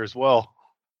Bateman's career as well.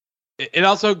 It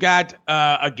also got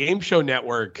a game show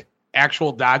network,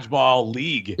 actual dodgeball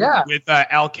league, with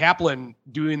Al Kaplan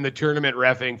doing the tournament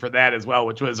reffing for that as well,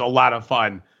 which was a lot of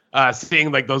fun.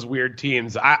 Seeing like those weird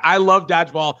teams. I love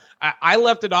dodgeball. I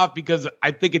left it off because I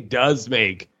think it does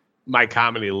make my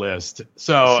comedy list.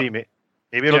 So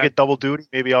maybe it'll get double duty.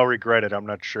 Maybe I'll regret it. I'm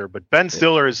not sure. But Ben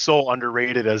Stiller is so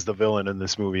underrated as the villain in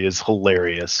this movie. Is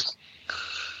hilarious.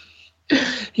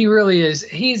 He really is.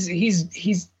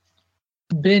 He's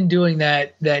been doing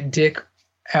that dick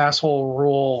asshole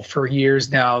role for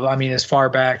years now. I mean, as far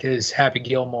back as Happy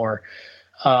Gilmore.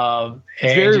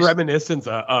 It's very reminiscent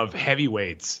of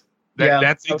Heavyweights.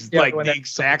 That's the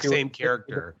exact same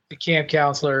character. The camp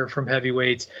counselor from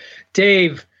Heavyweights.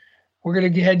 Dave, we're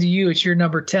going to head to you. It's your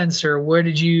number 10, sir. What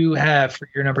did you have for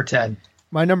your number 10?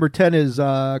 My number 10 is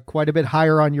quite a bit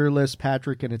higher on your list,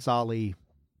 Patrick, and it's Ali.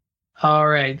 All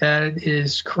right. That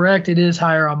is correct. It is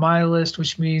higher on my list,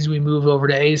 which means we move over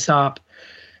to Aesop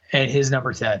and his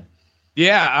number 10.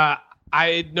 Yeah,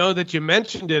 I know that you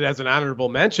mentioned it as an honorable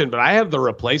mention, but I have The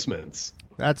Replacements.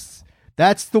 That's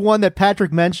the one that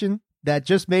Patrick mentioned that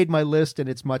just made my list, and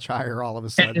it's much higher all of a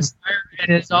sudden. And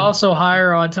it's also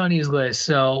higher on Tony's list.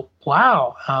 So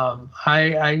wow,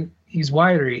 he's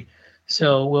wiry.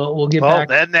 So we'll get back.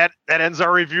 Well, then that ends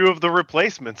our review of The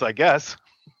Replacements, I guess.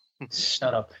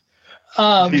 Shut up.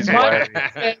 He's wiry.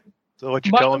 So what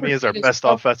you're telling me is our best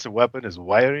offensive weapon is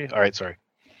wiry? All right, sorry.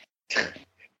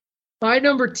 My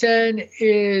number 10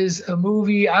 is a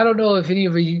movie. I don't know if any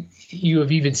of you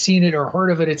have even seen it or heard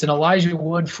of it. It's an Elijah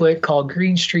Wood flick called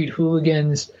Green Street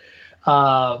Hooligans.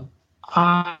 Back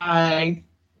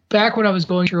when I was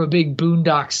going through a big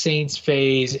Boondock Saints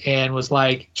phase and was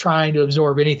like trying to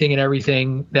absorb anything and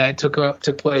everything that took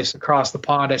place across the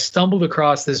pond, I stumbled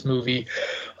across this movie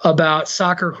about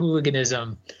soccer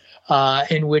hooliganism,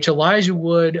 in which Elijah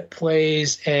Wood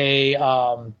plays a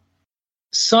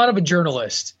son of a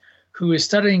journalist who is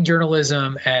studying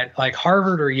journalism at like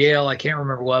Harvard or Yale, I can't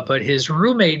remember what, but his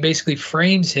roommate basically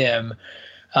frames him.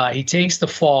 He takes the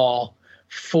fall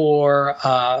for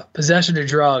possession of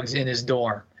drugs in his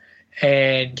dorm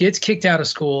and gets kicked out of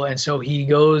school. And so he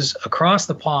goes across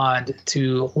the pond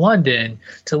to London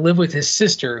to live with his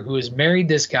sister, who has married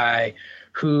this guy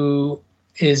who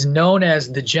is known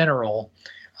as the General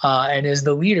and is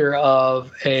the leader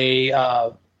of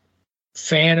a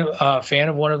fan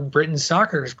of one of Britain's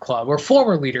soccer club, or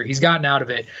former leader. He's gotten out of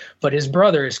it, but his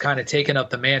brother has kind of taken up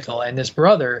the mantle, and this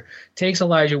brother takes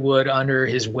Elijah Wood under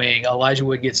his wing. Elijah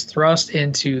Wood gets thrust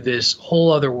into this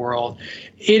whole other world.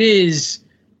 It is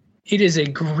a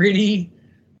gritty,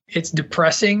 it's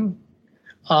depressing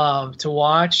to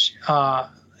watch,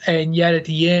 and yet at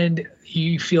the end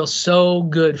you feel so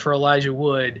good for Elijah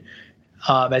Wood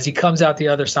as he comes out the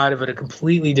other side of it a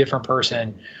completely different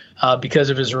person. Because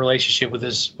of his relationship with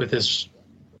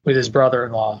his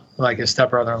brother-in-law, like his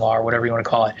stepbrother-in-law or whatever you want to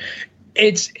call it.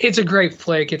 It's a great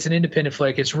flick. It's an independent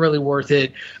flick. It's really worth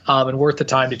it and worth the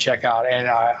time to check out. And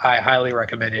I highly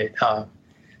recommend it.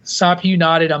 Sop, you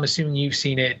nodded. I'm assuming you've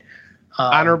seen it.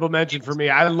 Honorable mention for me.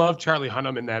 I love Charlie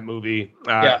Hunnam in that movie.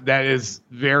 That is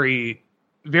very,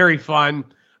 very fun.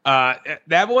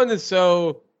 That one is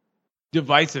so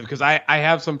divisive because I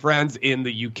have some friends in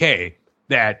the UK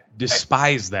that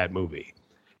despise that movie.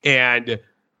 And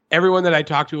everyone that I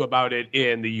talk to about it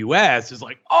in the US is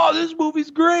like, oh, this movie's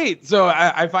great. So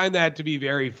I find that to be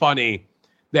very funny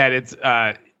that it's,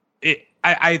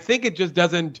 I think it just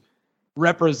doesn't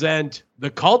represent the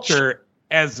culture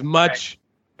as much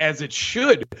as it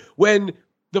should. When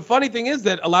the funny thing is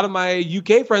that a lot of my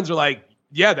UK friends are like,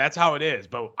 yeah, that's how it is,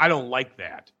 but I don't like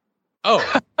that.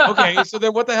 Oh, okay. So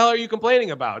then what the hell are you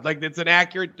complaining about? Like, it's an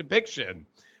accurate depiction.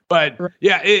 But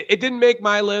yeah, it didn't make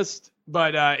my list,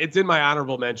 but it's in my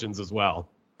honorable mentions as well.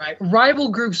 Right. Rival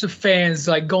groups of fans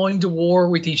like going to war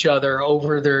with each other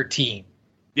over their team.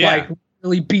 Yeah. Like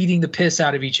really beating the piss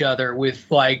out of each other with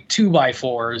like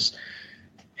 2x4s.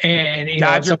 And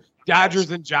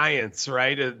Dodgers and Giants,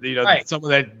 right?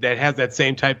 Someone that has that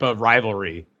same type of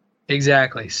rivalry.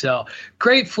 Exactly. So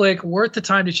great flick, worth the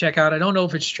time to check out. I don't know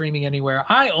if it's streaming anywhere.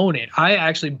 I own it. I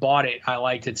actually bought it. I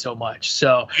liked it so much.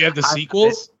 So you have the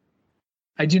sequels?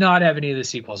 I do not have any of the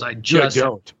sequels. I just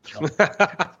don't.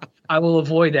 I will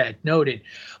avoid that. Noted.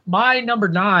 My number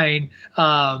 9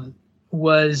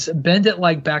 was Bend It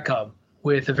Like Beckham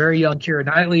with a very young Keira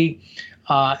Knightley,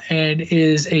 and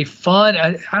is a fun.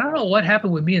 I don't know what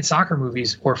happened with me in soccer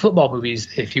movies or football movies,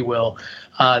 if you will,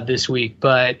 this week,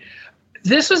 but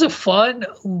this was a fun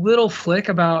little flick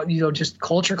about, just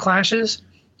culture clashes,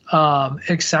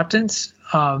 acceptance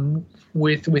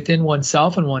within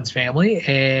oneself and one's family,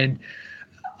 and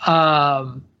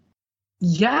it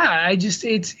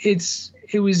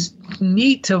was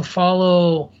neat to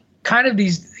follow kind of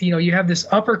these. You have this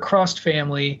upper crust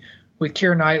family with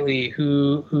Keira Knightley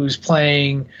who's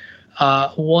playing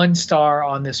one star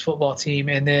on this football team,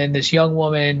 and then this young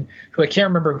woman who I can't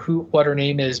remember what her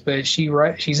name is, but she's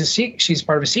part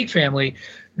of a Sikh family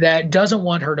that doesn't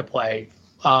want her to play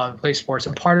sports,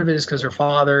 and part of it is because her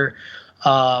father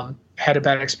had a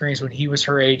bad experience when he was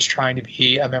her age trying to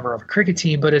be a member of a cricket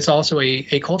team, but it's also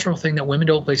a cultural thing that women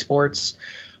don't play sports,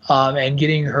 and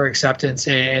getting her acceptance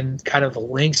and kind of the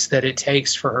links that it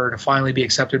takes for her to finally be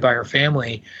accepted by her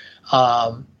family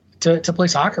to play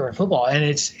soccer and football. And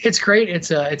it's great.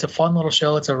 It's a fun little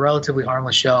show. It's a relatively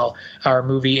harmless show or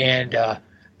movie, and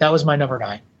that was my number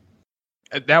 9.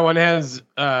 That one has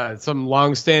some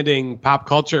long-standing pop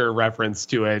culture reference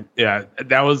to it. Yeah,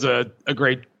 that was a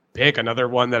great pick. Another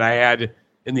one that I had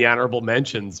in the honorable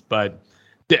mentions, but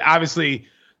obviously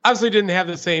didn't have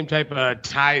the same type of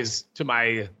ties to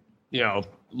my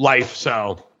life.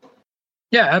 So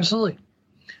yeah, absolutely.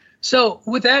 So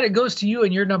with that, it goes to you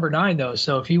and your number 9, though.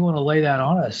 So if you want to lay that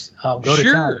on us, go to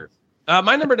town.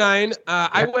 My number 9,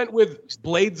 I went with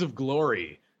Blades of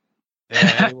Glory.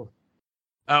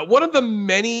 One of the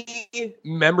many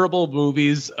memorable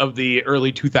movies of the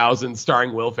early 2000s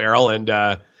starring Will Ferrell,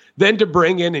 and then to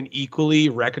bring in an equally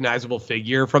recognizable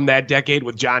figure from that decade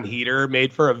with John Heder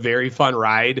made for a very fun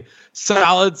ride.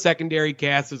 Solid secondary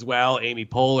cast as well. Amy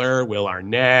Poehler, Will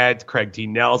Arnett, Craig T.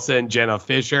 Nelson, Jenna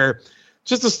Fisher.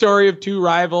 Just a story of 2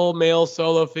 rival male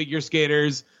solo figure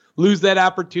skaters lose that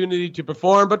opportunity to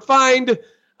perform, but find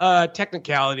a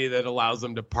technicality that allows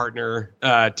them to partner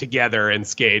together and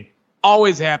skate.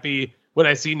 Always happy when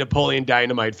I see Napoleon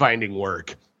Dynamite finding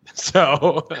work.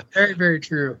 So very, very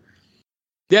true.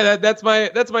 Yeah, that's my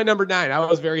number 9. I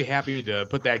was very happy to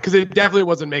put that because it definitely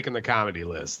wasn't making the comedy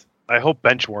list. I hope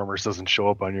Benchwarmers doesn't show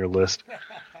up on your list.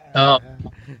 Oh,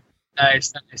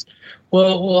 nice.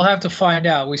 Well, we'll have to find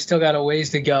out. We still got a ways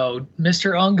to go.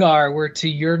 Mr. Ungar, we're to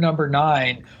your number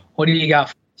 9. What do you got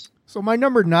for us? So my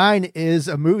number 9 is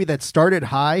a movie that started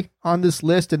high on this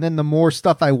list, and then the more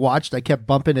stuff I watched, I kept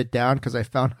bumping it down because I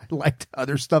found I liked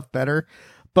other stuff better.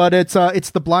 But it's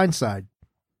The Blind Side.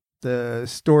 The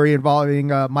story involving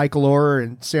Michael Oher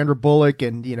and Sandra Bullock,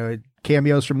 and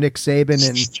cameos from Nick Saban,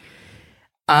 and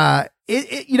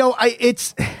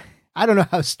I don't know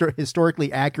how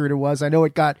historically accurate it was. I know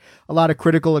it got a lot of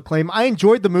critical acclaim. I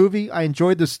enjoyed the movie. I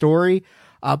enjoyed the story.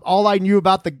 All I knew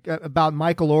about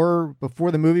Michael Oher before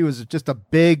the movie was just a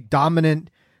big, dominant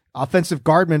offensive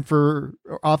guard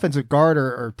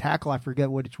or tackle. I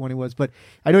forget which one he was, but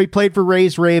I know he played for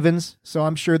Ray's Ravens. So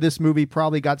I'm sure this movie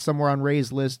probably got somewhere on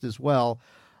Ray's list as well.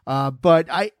 But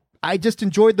I just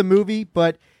enjoyed the movie,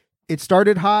 but it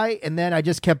started high and then I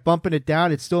just kept bumping it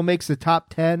down. It still makes the top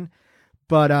 10,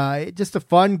 but just a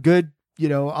fun, good,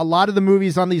 a lot of the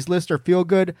movies on these lists are feel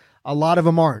good. A lot of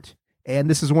them aren't. And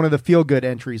this is one of the feel good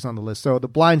entries on the list. So The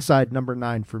Blind Side, number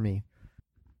 9 for me.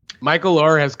 Michael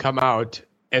Oher has come out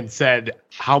and said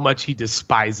how much he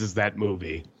despises that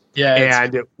movie. Yeah.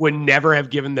 And would never have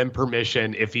given them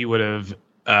permission if he would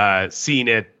have seen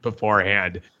it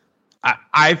beforehand.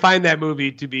 I find that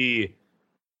movie to be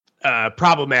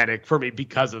problematic for me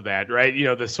because of that, right?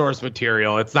 The source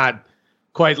material. It's not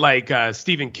quite like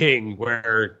Stephen King,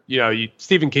 where,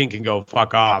 Stephen King can go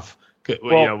fuck off,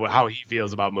 how he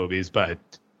feels about movies. But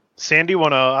Sandy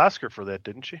won an Oscar for that,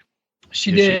 didn't she?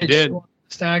 She did. She won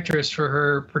Best Actress for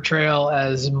her portrayal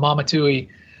as Mama Tooie.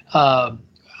 I'll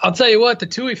tell you what, the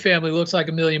Tooie family looks like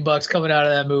 $1 million coming out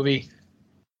of that movie.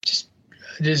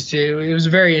 It was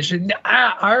very interesting.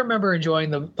 I remember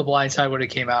enjoying the Blind Side when it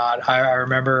came out. I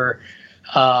remember,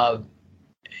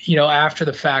 after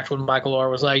the fact when Michael Oher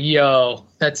was like, "Yo,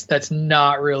 that's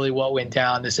not really what went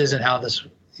down. This isn't how this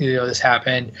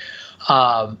happened."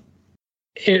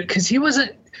 Because he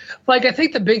wasn't. Like, I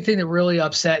think the big thing that really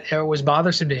upset or was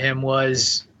bothersome to him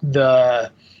was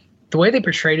the way they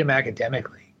portrayed him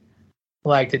academically.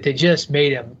 Like, that they just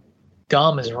made him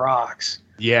dumb as rocks.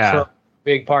 Yeah. For a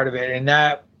big part of it. And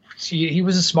that he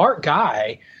was a smart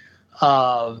guy,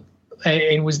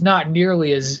 and was not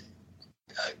nearly as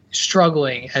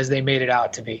struggling as they made it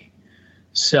out to be.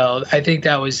 So I think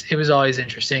it was always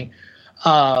interesting.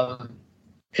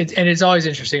 It's always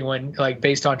interesting when, like,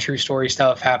 based on true story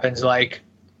stuff happens, like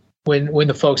when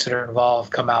the folks that are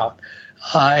involved come out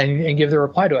and give the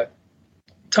reply to it.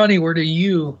 Tony, where do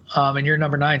you and you're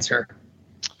number 9, sir?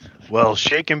 Well,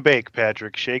 shake and bake,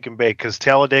 Patrick. Shake and bake, because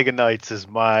Talladega Nights is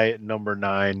my number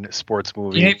 9 sports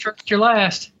movie. You ain't first, you're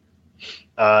last.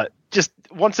 Just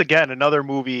once again, another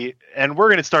movie, and we're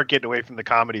going to start getting away from the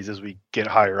comedies as we get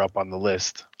higher up on the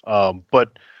list.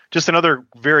 But just another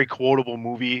very quotable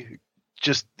movie.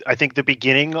 Just, I think, the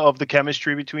beginning of the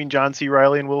chemistry between John C.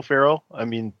 Reilly and Will Ferrell. I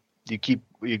mean, you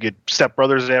get Step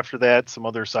Brothers after that, some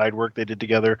other side work they did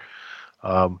together.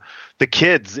 The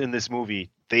kids in this movie,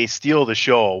 they steal the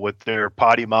show with their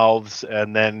potty mouths,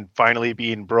 and then finally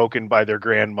being broken by their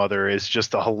grandmother is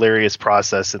just a hilarious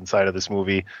process inside of this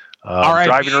movie.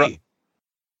 Driving around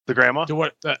the grandma. To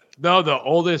what? No, the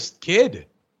oldest kid.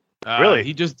 Really?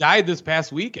 He just died this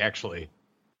past week, actually.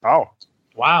 Oh,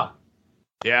 wow.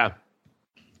 Yeah.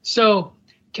 So,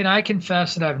 can I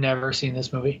confess that I've never seen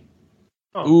this movie?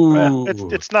 Ooh.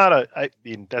 It's not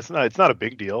a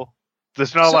big deal.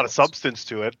 There's not a lot of substance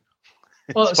to it.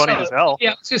 It's funny as hell.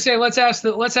 Yeah, I was gonna say, let's ask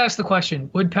the question: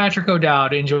 would Patrick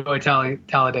O'Dowd enjoy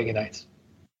Talladega Nights?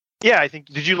 Yeah, I think.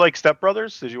 Did you like Step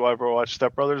Brothers? Did you ever watch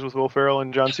Step Brothers with Will Ferrell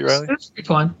and John C. Reilly? It was pretty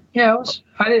fun. Yeah, it was.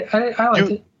 I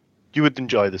liked it. You would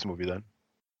enjoy this movie then.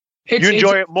 You'd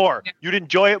enjoy it more. Yeah. You'd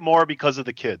enjoy it more because of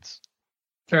the kids.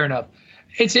 Fair enough.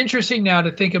 It's interesting now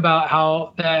to think about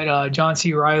how that John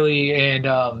C. Reilly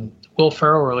and Will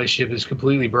Ferrell relationship is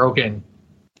completely broken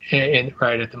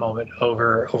right at the moment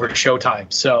over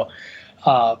Showtime. So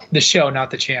the show,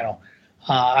 not the channel.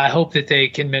 I hope that they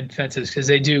can mend fences, because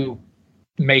they do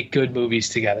make good movies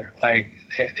together. Like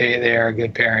they are a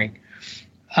good pairing.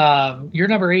 You're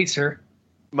number 8, sir.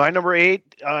 My number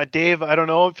 8, Dave. I don't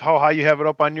know how high you have it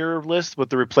up on your list, but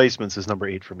The Replacements is number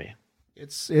 8 for me.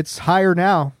 It's higher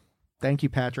now. Thank you,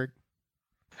 Patrick.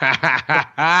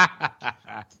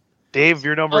 Dave,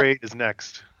 your number 8 is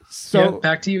next. So yeah,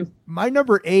 back to you. My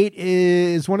number 8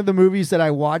 is one of the movies that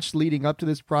I watched leading up to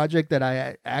this project that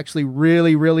I actually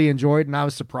really, really enjoyed, and I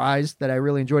was surprised that I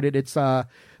really enjoyed it. It's The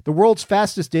World's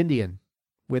Fastest Indian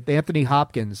with Anthony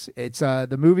Hopkins. It's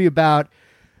the movie about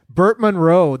Burt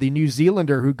Munro, the New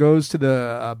Zealander who goes to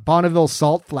the Bonneville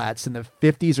Salt Flats in the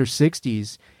 50s or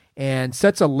 60s and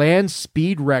sets a land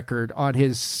speed record on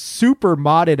his super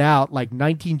modded out, like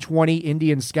 1920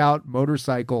 Indian Scout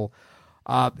motorcycle.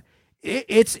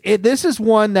 This is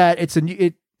one that it's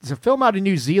a film out of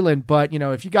New Zealand, but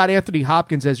if you got Anthony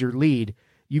Hopkins as your lead,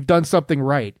 you've done something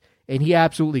right, and he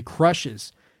absolutely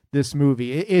crushes this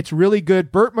movie. It's really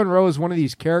good. Burt Munro is one of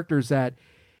these characters that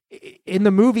in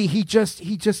the movie he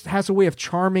just has a way of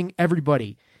charming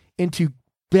everybody into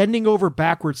bending over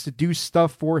backwards to do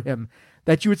stuff for him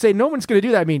that you would say no one's going to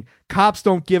do that. I mean, cops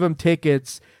don't give him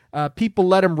tickets. People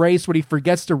let him race when he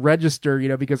forgets to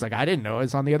register, because I didn't know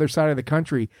it's on the other side of the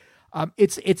country.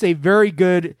 It's a very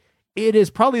good, it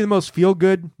is probably the most feel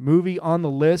good movie on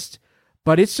the list,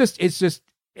 but it's just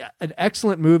an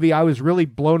excellent movie. I was really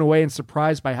blown away and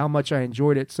surprised by how much I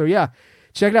enjoyed it. So yeah,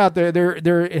 check it out. There,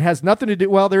 it has nothing to do.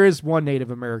 Well, there is one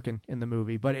Native American in the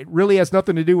movie, but it really has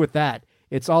nothing to do with that.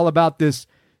 It's all about this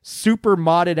super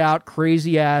modded out,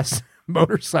 crazy ass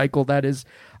motorcycle that is,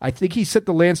 I think he set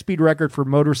the land speed record for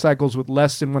motorcycles with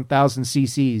less than 1,000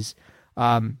 cc's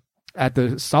at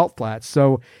the Salt Flats.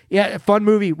 So yeah, fun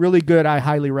movie, really good. I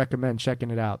highly recommend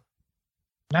checking it out.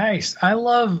 Nice. I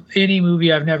love any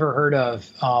movie I've never heard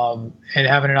of, and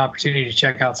having an opportunity to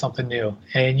check out something new.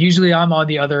 And usually I'm on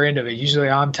the other end of it. Usually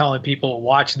I'm telling people,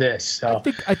 watch this. So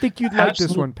I think you'd like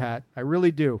this one, Pat. I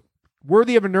really do.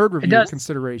 Worthy of a nerd review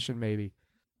consideration, maybe.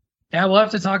 Yeah, we'll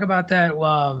have to talk about that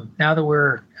now that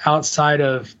we're outside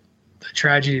of the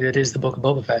tragedy that is the Book of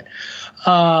Boba Fett.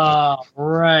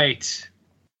 Right.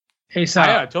 Hey,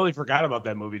 Sam. I totally forgot about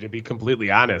that movie, to be completely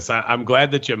honest. I'm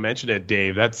glad that you mentioned it,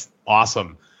 Dave. That's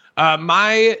awesome.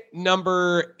 My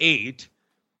number 8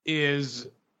 is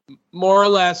more or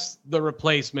less The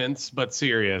Replacements, but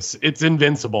serious. It's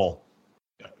Invincible.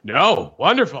 No,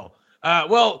 wonderful.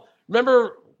 Well,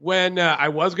 remember when I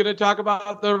was going to talk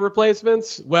about The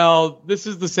Replacements? Well, this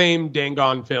is the same dang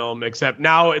on film, except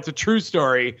now it's a true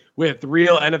story with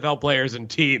real NFL players and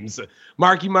teams.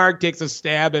 Marky Mark takes a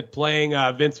stab at playing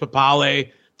Vince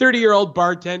Papale, 30-year-old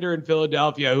bartender in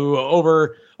Philadelphia who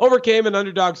overcame an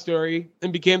underdog story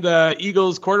and became the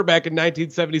Eagles quarterback in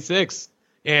 1976.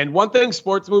 And one thing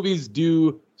sports movies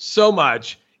do so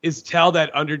much is tell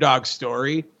that underdog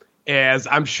story. as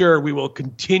I'm sure we will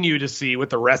continue to see with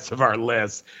the rest of our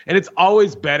list. And it's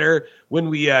always better when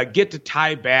we get to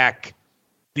tie back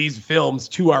these films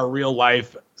to our real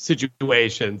life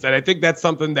situations. And I think that's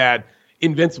something that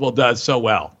Invincible does so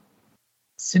well.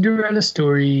 Cinderella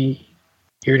story,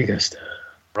 here to Gusta.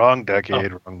 Wrong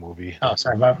decade, wrong movie. Oh,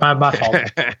 sorry, my fault.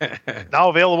 Now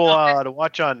available to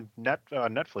watch on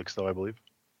Netflix, though, I believe.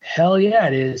 Hell yeah,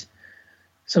 it is.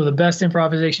 So the best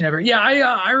improvisation ever. Yeah,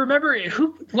 I remember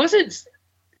who was it?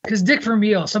 Because Dick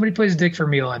Vermeil, somebody plays Dick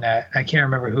Vermeil in that. I can't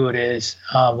remember who it is,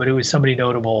 but it was somebody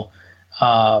notable,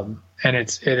 and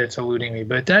it's eluding me.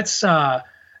 But that's I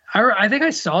think I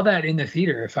saw that in the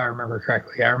theater, if I remember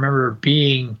correctly. I remember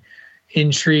being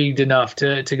intrigued enough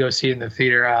to go see it in the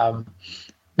theater.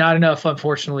 Not enough,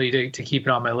 unfortunately, to keep it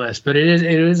on my list, but it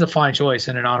is a fine choice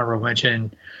and an honorable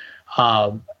mention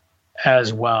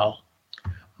as well.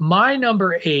 My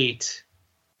number 8,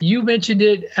 you mentioned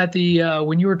it at the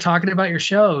when you were talking about your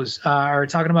shows or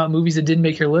talking about movies that didn't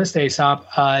make your list, Aesop,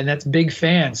 and that's Big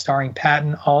Fan, starring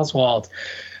Patton Oswalt.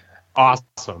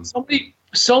 Awesome.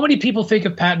 So many people think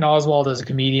of Patton Oswalt as a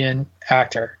comedian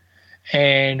actor,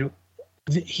 and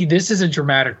this is a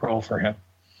dramatic role for him.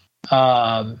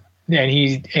 And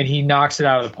he knocks it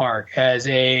out of the park as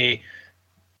an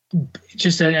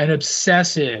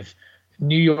obsessive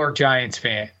New York Giants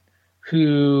fan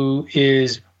who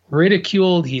is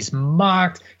ridiculed. He's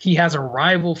mocked. He has a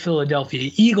rival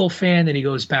Philadelphia Eagle fan that he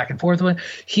goes back and forth with.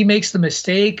 He makes the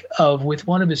mistake of, with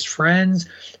one of his friends,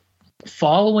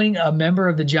 following a member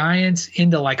of the Giants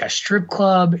into like a strip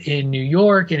club in New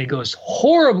York, and it goes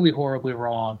horribly, horribly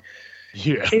wrong.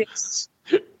 Yeah.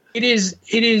 It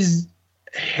is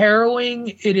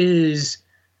harrowing. It's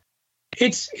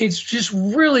just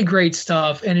really great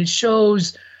stuff, and it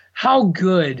shows how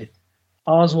good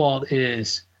Oswald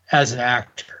is as an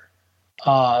actor,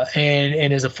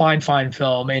 and is a fine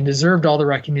film, and deserved all the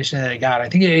recognition that it got. I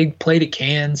think it played at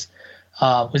Cannes,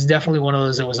 was definitely one of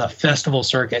those that was a festival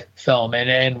circuit film,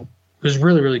 and was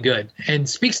really, really good, and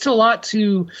speaks to a lot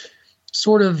to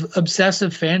sort of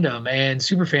obsessive fandom and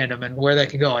super fandom and where that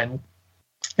can go, and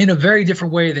in a very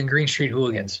different way than Green Street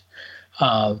Hooligans,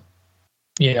 can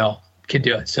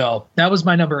do it. So that was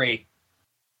my number 8.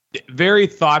 Very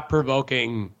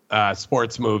thought-provoking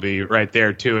sports movie right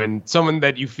there, too, and someone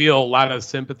that you feel a lot of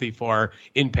sympathy for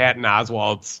in Patton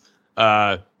Oswalt's,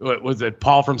 was it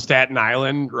Paul from Staten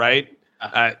Island, right?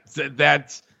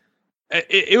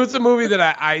 It was a movie that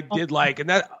I did like, and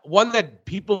that one that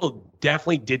people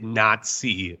definitely did not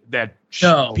see, that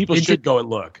people should go and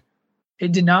look.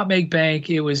 It did not make bank.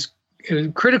 It was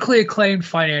critically acclaimed,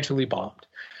 financially bombed.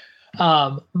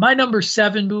 My number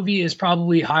 7 movie is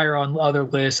probably higher on other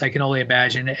lists, I can only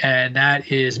imagine, and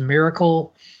that is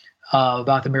Miracle,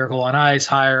 about the Miracle on Ice,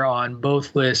 higher on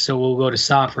both lists. So we'll go to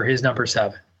Saab for his number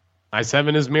 7. My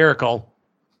 7 is Miracle.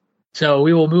 So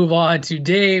we will move on to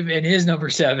Dave and his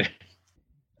number 7.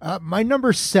 My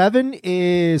number 7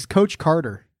 is Coach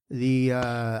Carter.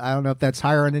 I don't know if that's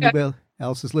higher on anybody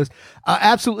else's list. I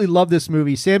absolutely love this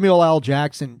movie. Samuel L.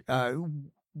 Jackson,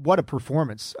 what a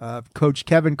performance. Coach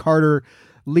Kevin Carter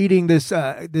leading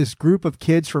this group of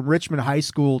kids from Richmond High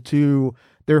School to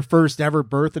their first ever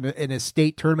berth in a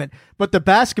state tournament. But the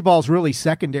basketball is really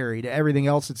secondary to everything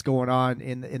else that's going on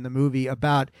in the movie,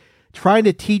 about trying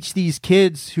to teach these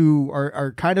kids who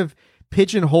are kind of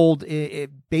pigeonholed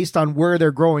based on where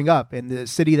they're growing up and the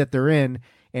city that they're in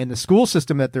and the school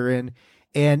system that they're in,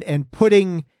 and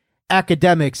putting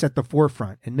academics at the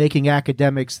forefront and making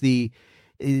academics and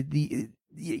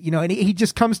he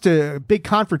just comes to a big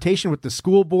confrontation with the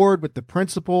school board, with the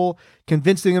principal,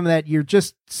 convincing them that you're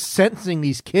just sentencing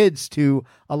these kids to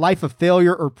a life of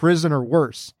failure or prison or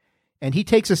worse. And he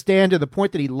takes a stand to the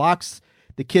point that he locks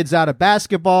the kids out of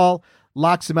basketball,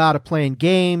 locks them out of playing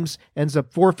games, ends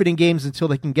up forfeiting games until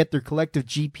they can get their collective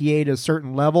GPA to a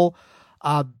certain level.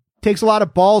 Takes a lot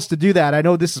of balls to do that. I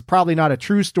know this is probably not a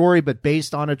true story, but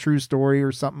based on a true story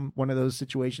or something, one of those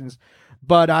situations.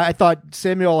 But I thought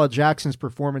Samuel L. Jackson's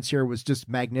performance here was just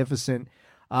magnificent.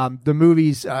 The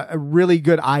movie's a really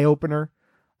good eye-opener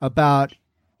about,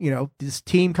 this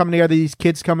team coming together, these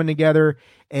kids coming together,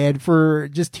 and for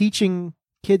just teaching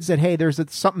kids that, hey, there's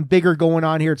something bigger going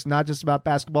on here. It's not just about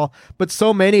basketball. But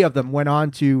so many of them went on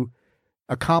to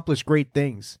accomplish great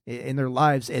things in their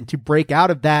lives, and to break out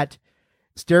of that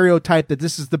stereotype that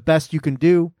this is the best you can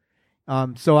do.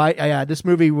 So this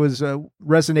movie was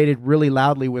resonated really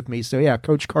loudly with me. So yeah,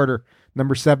 Coach Carter,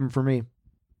 number 7 for me.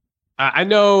 I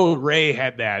know Ray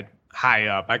had that high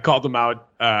up. I called him out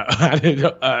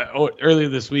earlier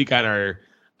this week on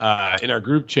in our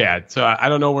group chat. So I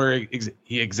don't know where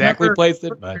he exactly placed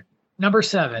it, but number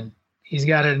 7. He's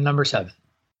got it at number 7.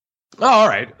 Oh, all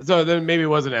right. So then maybe it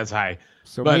wasn't as high.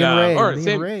 So but, me and Ray, or me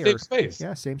same, and Ray same are, space.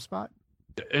 Yeah, same spot.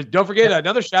 Don't forget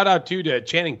another shout out to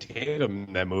Channing Tatum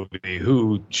in that movie,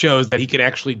 who shows that he can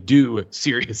actually do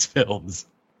serious films.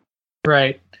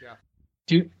 Right.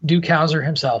 Yeah. Duke Hauser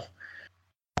himself.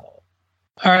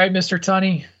 All right, Mr.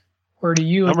 Tunney, where do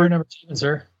you your number 7,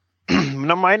 sir?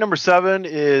 My number 7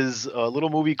 is a little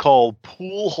movie called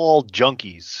Pool Hall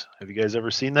Junkies. Have you guys ever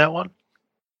seen that one?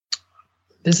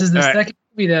 This is the second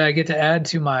movie that I get to add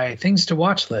to my things to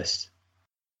watch list.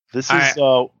 This is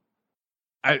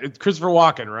it's Christopher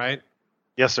Walken, right?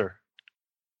 Yes, sir.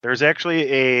 There's actually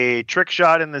a trick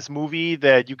shot in this movie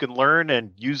that you can learn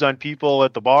and use on people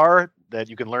at the bar that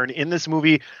you can learn in this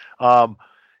movie.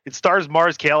 It stars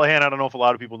Mars Callahan. I don't know if a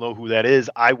lot of people know who that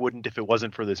is. I wouldn't if it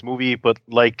wasn't for this movie. But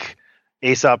like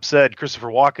Aesop said, Christopher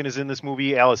Walken is in this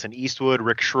movie. Allison Eastwood,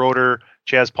 Rick Schroeder,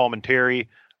 Chaz Palminteri.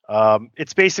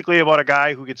 It's basically about a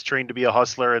guy who gets trained to be a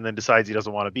hustler and then decides he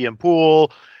doesn't want to be in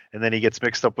pool. And then he gets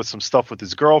mixed up with some stuff with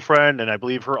his girlfriend. And I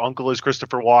believe her uncle is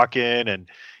Christopher Walken. And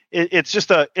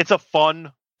it's a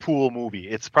fun pool movie.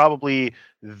 It's probably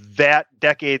that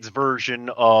decade's version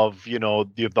of,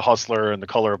 the Hustler and The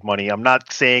Color of Money. I'm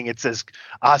not saying it's as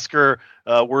Oscar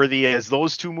worthy as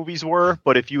those two movies were,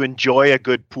 but if you enjoy a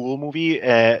good pool movie,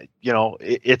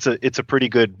 it's a pretty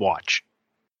good watch.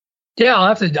 Yeah,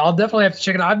 I'll definitely have to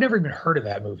check it out. I've never even heard of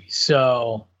that movie,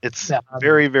 so it's a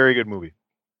very, very good movie.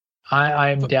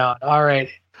 I'm down. All right.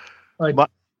 Go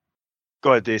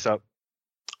ahead, Aesop.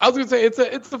 I was gonna say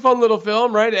it's a fun little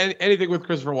film, right? And anything with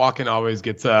Christopher Walken always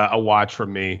gets a watch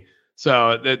from me.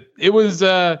 So that it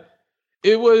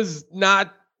was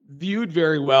not viewed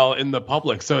very well in the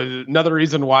public. So another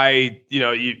reason why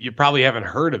you probably haven't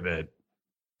heard of it.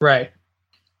 Right.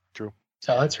 True.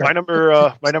 So that's right.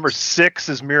 My number 6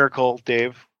 is Miracle,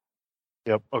 Dave.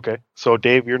 Yep. Okay. So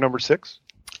Dave, your number 6.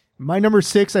 My number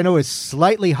 6, I know, is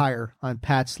slightly higher on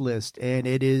Pat's list, and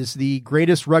it is the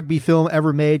greatest rugby film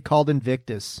ever made, called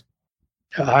Invictus.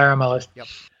 Higher on my list. Yep.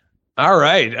 All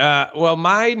right. Well,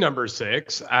 my number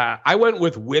 6, I went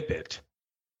with Whip It.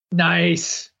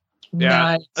 Nice.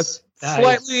 Yeah. Nice.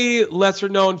 Slightly lesser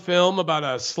known film about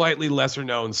a slightly lesser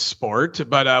known sport,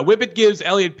 but Whip It gives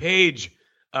Elliot Page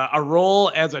a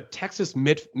role as a Texas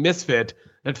misfit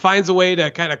that finds a way to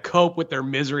kind of cope with their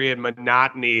misery and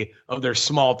monotony of their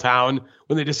small town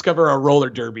when they discover a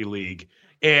roller derby league.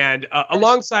 And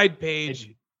alongside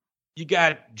Page, you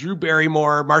got Drew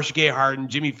Barrymore, Marcia Gay Harden,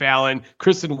 Jimmy Fallon,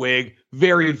 Kristen Wiig.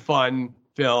 Very fun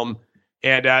film.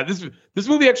 And this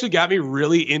movie actually got me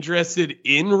really interested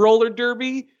in roller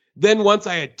derby. Then once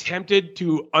I attempted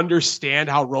to understand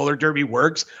how roller derby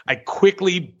works, I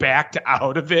quickly backed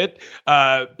out of it.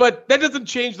 But that doesn't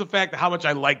change the fact how much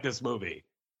I like this movie.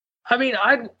 I mean,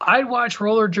 I'd watch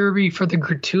roller derby for the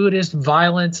gratuitous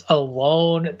violence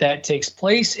alone that takes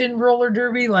place in roller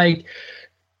derby.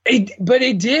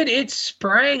 It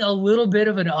sprang a little bit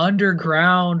of an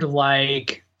underground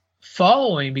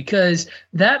following, because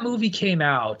that movie came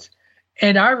out,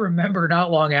 and I remember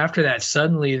not long after that,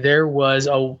 suddenly there was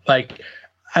I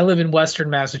live in Western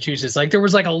Massachusetts. There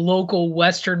was a local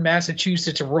Western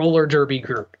Massachusetts roller derby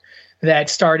group that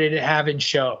started having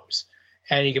shows.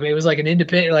 And it was an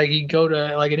independent, you go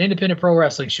to an independent pro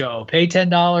wrestling show, pay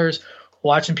 $10,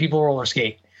 watching people roller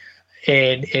skate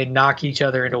and knock each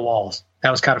other into walls.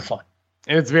 That was kind of fun.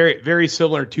 And it's very, very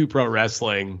similar to pro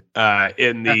wrestling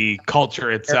in the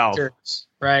culture itself.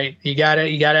 Right. You gotta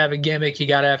have a gimmick. You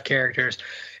gotta have characters.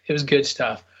 It was good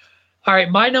stuff. All right.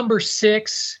 My number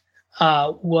 6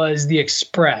 was The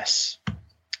Express.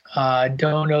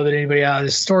 Don't know that anybody else.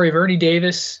 The story of Ernie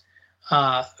Davis,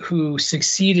 who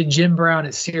succeeded Jim Brown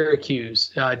at Syracuse.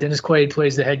 Dennis Quaid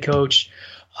plays the head coach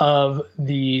of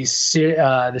the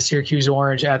Syracuse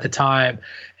Orange at the time.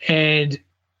 And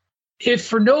if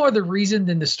for no other reason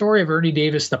than the story of Ernie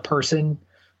Davis, the person,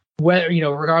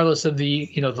 regardless of the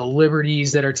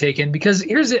liberties that are taken, because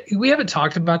we haven't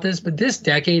talked about this, but this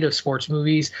decade of sports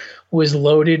movies was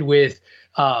loaded with,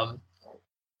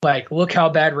 look how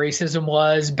bad racism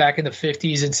was back in the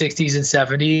 50s and 60s and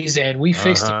 70s, and we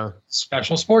fixed it.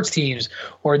 Special sports teams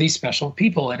or these special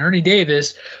people. And Ernie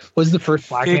Davis was the first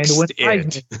black man to win the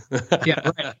Heisman.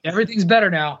 Yeah, right. Everything's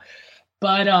better now.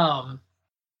 But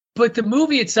the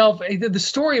movie itself, the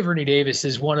story of Ernie Davis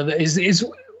is is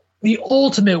the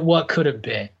ultimate what could have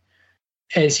been.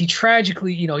 As he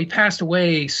tragically, he passed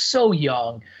away so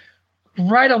young,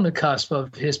 right on the cusp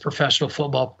of his professional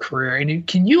football career. And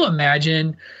can you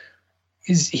imagine?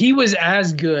 He was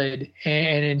as good,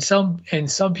 and in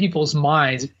some people's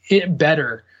minds,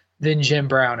 better than Jim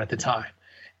Brown at the time.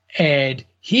 And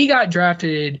he got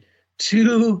drafted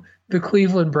to the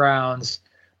Cleveland Browns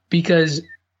because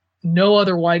no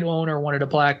other white owner wanted a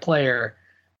black player,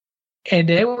 and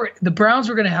the Browns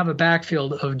were going to have a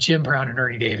backfield of Jim Brown and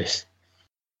Ernie Davis.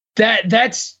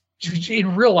 That's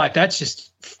in real life. That's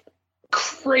just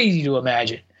crazy to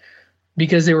imagine,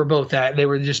 because they were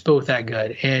just both that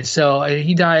good. And so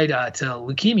he died to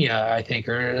leukemia, I think,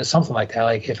 or something like that.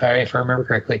 Like if I remember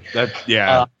correctly. I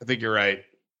think you're right.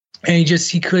 And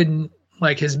he couldn't,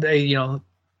 like, his,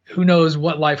 who knows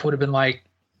what life would have been like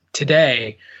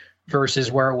today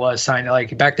versus where it was signed.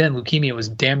 Like back then, leukemia was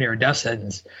damn near a death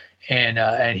sentence,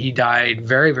 and he died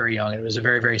very, very young. It was a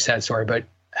very, very sad story, but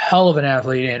hell of an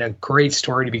athlete and a great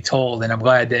story to be told. And I'm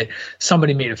glad that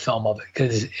somebody made a film of it,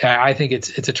 because I think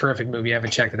it's a terrific movie. I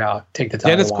haven't checked it out. Take the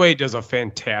time. Dennis Quaid does a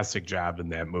fantastic job in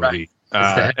that movie.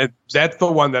 Right. That's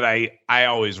the one that I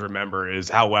always remember, is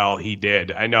how well he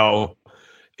did. I know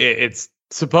it's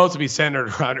supposed to be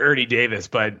centered around Ernie Davis,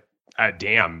 but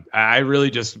damn, I really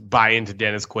just buy into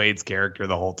Dennis Quaid's character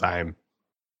the whole time.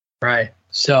 Right.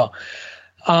 So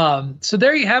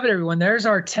there you have it, everyone. There's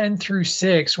our 10 through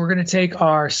 6. We're going to take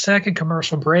our second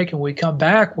commercial break, and when we come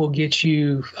back, we'll get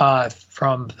you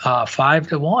from 5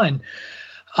 to 1.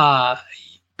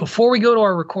 Before we go to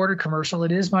our recorded commercial,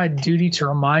 it is my duty to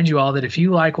remind you all that if you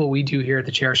like what we do here at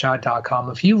thechairshot.com,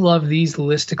 if you love these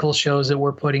listicle shows that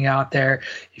we're putting out there,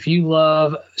 if you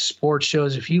love sports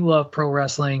shows, if you love pro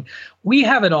wrestling, we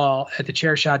have it all at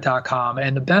thechairshot.com.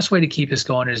 And the best way to keep us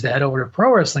going is to head over to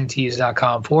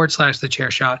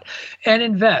prowrestlingtees.com/thechairshot and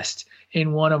invest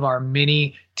in one of our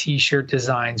mini t-shirt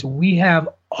designs. We have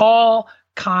all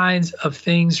kinds of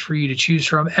things for you to choose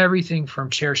from, everything from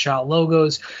chair shot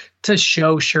logos to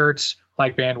show shirts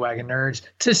like Bandwagon Nerds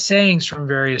to sayings from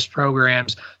various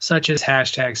programs such as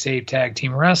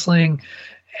 #SaveTagTeamWrestling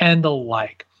and the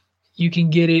like. You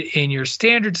can get it in your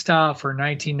standard style for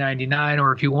 $19.99,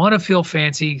 or if you want to feel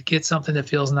fancy, get something that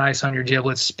feels nice on your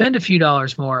giblets, spend a few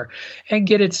dollars more and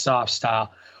get it soft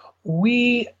style.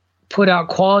 We put out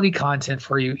quality content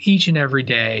for you each and every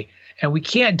day, and we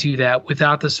can't do that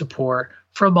without the support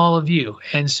from all of you.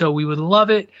 And so we would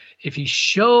love it if you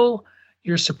show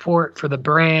your support for the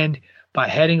brand by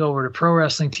heading over to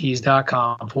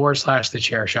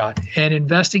prowrestlingtees.com/thechairshot and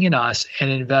investing in us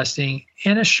and investing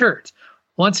in a shirt.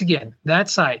 Once again, that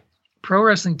site,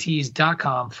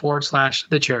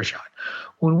 prowrestlingtees.com/thechairshot.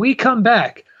 When we come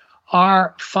back,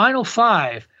 our final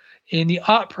 5 in the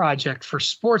Aught Project for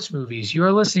sports movies.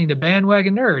 You're listening to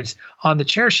Bandwagon Nerds on the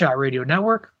Chairshot Radio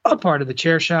Network, a part of the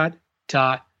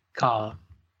Chairshot.com.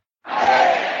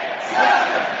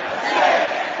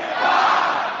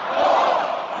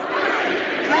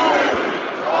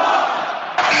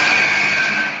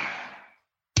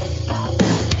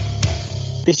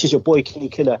 This is your boy Kenny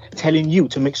Killer telling you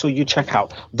to make sure you check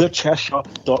out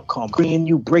thechairshot.com, bringing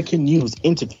you breaking news,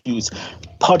 interviews,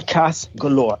 podcasts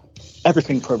galore,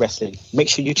 everything pro wrestling. Make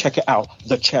sure you check it out,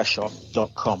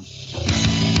 thechairshot.com.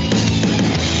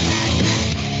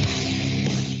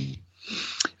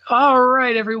 All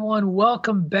right, everyone,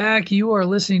 welcome back. You are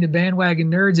listening to Bandwagon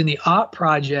Nerds in the Aught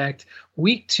Project.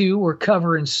 Week 2, we're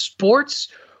covering sports.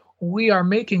 We are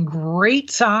making great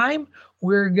time.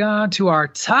 We're going to our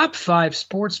top 5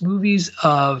 sports movies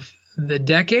of the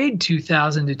decade,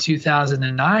 2000 to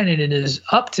 2009, and it is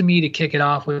up to me to kick it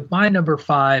off with my number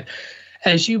 5.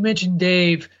 As you mentioned,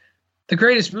 Dave, the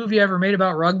greatest movie ever made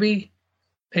about rugby,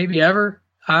 maybe ever,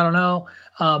 I don't know,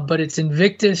 but it's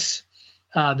Invictus,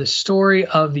 the story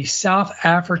of the South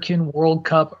African World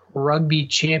Cup Rugby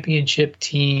Championship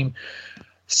team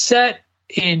set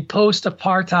in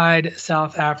post-apartheid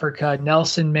South Africa.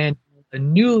 Nelson Mandela, the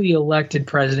newly elected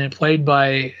president, played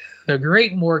by the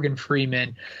great Morgan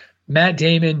Freeman, Matt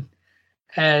Damon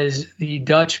as the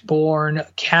Dutch-born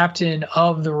captain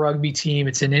of the rugby team.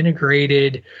 It's an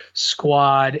integrated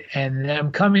squad, and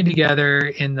them coming together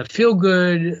in the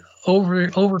feel-good,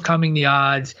 overcoming the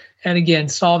odds, and again,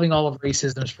 solving all of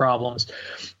racism's problems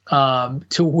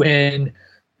to win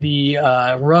the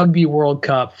Rugby World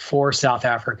Cup for South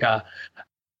Africa.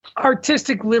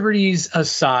 Artistic liberties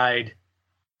aside,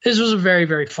 this was a very,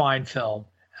 very fine film,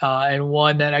 and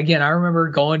one that, again, I remember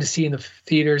going to see in the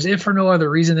theaters, if for no other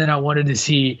reason than I wanted to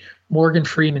see Morgan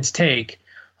Freeman's take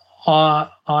on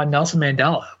Nelson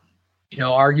Mandela. You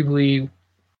know, arguably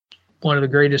one of the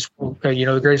greatest,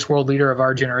 the greatest world leader of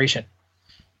our generation.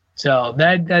 So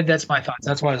that's my thoughts.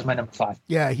 That's why it was my number 5.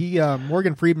 Yeah,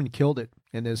 Morgan Freeman killed it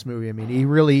in this movie. I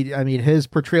mean, his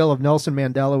portrayal of Nelson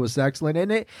Mandela was excellent.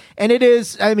 And it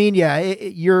is,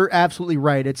 you're absolutely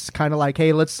right. It's kind of like,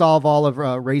 hey, let's solve all of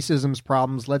racism's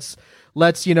problems. Let's,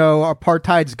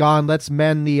 apartheid's gone. Let's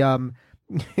mend the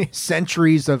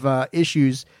centuries of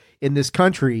issues in this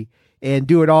country and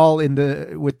do it all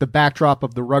with the backdrop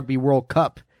of the Rugby World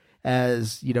Cup.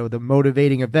 as, the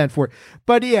motivating event for it.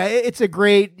 But yeah, it's a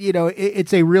great,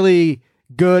 it's a really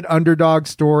good underdog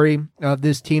story of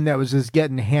this team that was just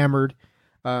getting hammered,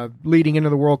 leading into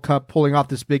the World Cup, pulling off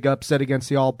this big upset against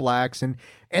the All Blacks. And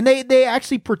they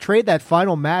actually portrayed that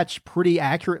final match pretty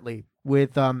accurately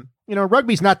with,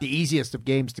 rugby's not the easiest of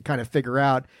games to kind of figure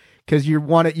out, because you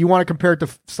want to compare it to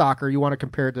soccer, you want to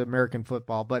compare it to American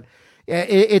football, but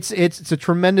it's a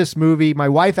tremendous movie. My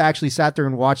wife actually sat there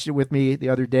and watched it with me the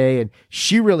other day, and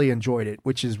she really enjoyed it,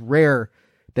 which is rare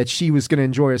that she was going to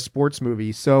enjoy a sports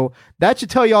movie. So that should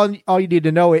tell you all you need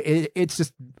to know. It's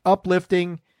just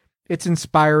uplifting, it's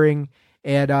inspiring,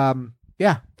 and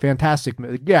fantastic.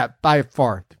 Yeah, by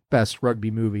far the best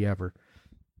rugby movie ever.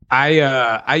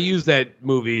 I use that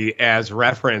movie as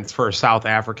reference for South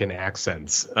African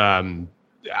accents.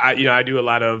 I do a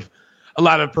lot of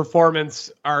performance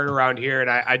art around here, and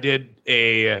I did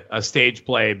a stage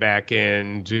play back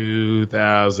in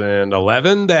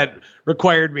 2011 that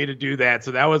required me to do that.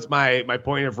 So that was my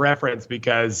point of reference,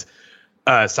 because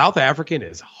South African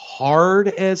is hard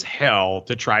as hell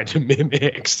to try to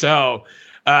mimic. So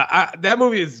that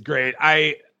movie is great.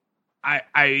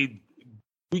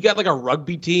 We got like a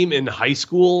rugby team in high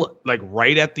school, like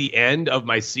right at the end of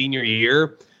my senior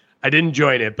year. I didn't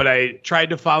join it, but I tried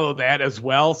to follow that as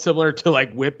well, similar to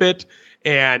like Whip It.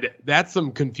 And that's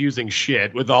some confusing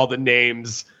shit with all the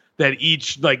names that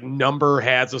each like number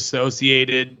has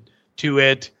associated to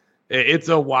it. It's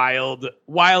a wild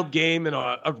game and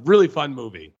a really fun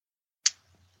movie.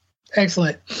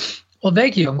 Excellent. Well,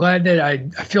 thank you. I'm glad that I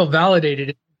feel validated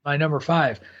in my number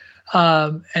 5.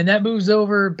 And that moves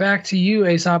over back to you,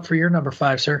 Aesop, for your number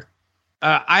 5, sir.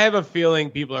 I have a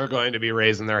feeling people are going to be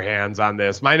raising their hands on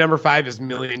this. My number 5 is $1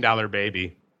 Million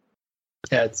Baby.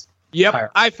 Yeah, it's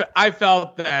yep. I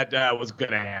felt that was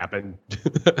going to happen.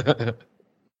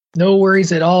 No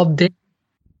worries at all.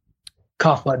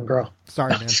 Cough button, bro.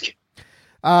 Sorry,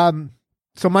 man.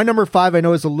 So my number 5, I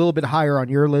know, is a little bit higher on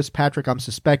your list, Patrick. I'm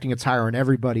suspecting it's higher on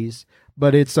everybody's,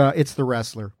 but it's The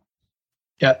Wrestler.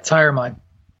 Yeah, it's higher on mine.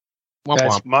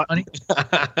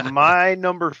 My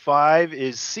number 5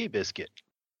 is Seabiscuit.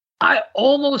 I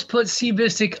almost put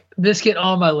Seabiscuit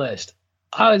on my list.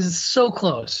 I was so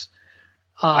close.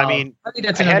 I think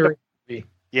that's an underrated movie.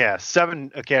 Yeah,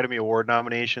 7 Academy Award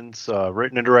nominations,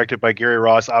 written and directed by Gary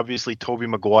Ross. Obviously, Tobey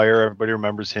Maguire, everybody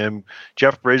remembers him.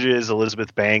 Jeff Bridges,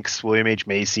 Elizabeth Banks, William H.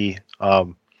 Macy.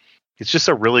 It's just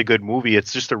a really good movie.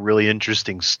 It's just a really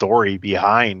interesting story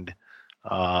behind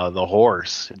the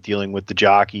horse, dealing with the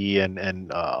jockey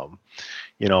and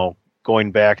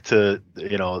going back to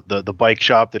the bike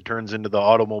shop that turns into the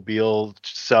automobile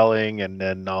selling, and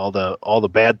then all the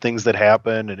bad things that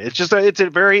happen. And it's a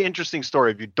very interesting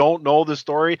story. If you don't know the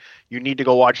story, you need to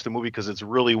go watch the movie because it's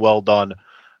really well done.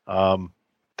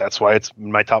 That's why it's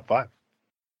in my top 5.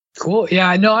 Cool.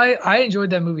 Yeah, no, I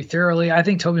enjoyed that movie thoroughly. I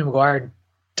think Tobey Maguire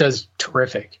does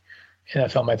terrific in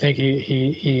that film. I think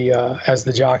he as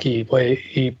the jockey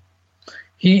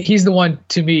he's the one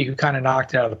to me who kind of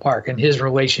knocked it out of the park, and his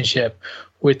relationship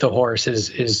with the horse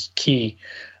is key.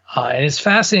 And it's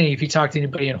fascinating if you talk to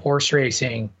anybody in horse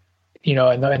racing,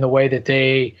 and the way that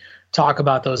they talk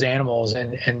about those animals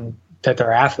and that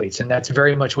they're athletes. And that's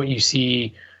very much what you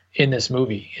see in this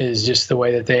movie, is just the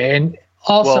way that they, and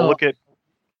also look at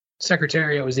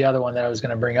Secretariat was the other one that I was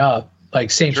going to bring up, like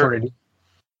same sort of.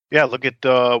 Yeah. Look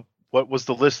at, what was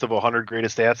the list of 100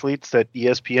 greatest athletes that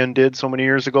ESPN did so many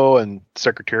years ago, and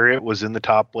Secretariat was in the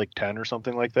top 10 or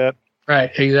something like that. Right,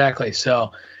 exactly.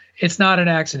 So it's not an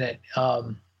accident.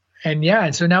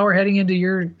 And so now we're heading into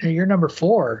your number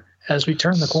 4 as we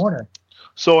turn the corner.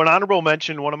 So one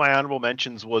of my honorable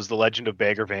mentions was The Legend of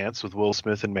Bagger Vance with Will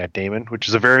Smith and Matt Damon, which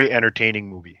is a very entertaining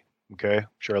movie. Okay,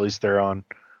 Charlize Theron.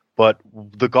 But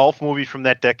the golf movie from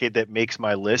that decade that makes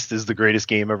my list is The Greatest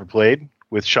Game Ever Played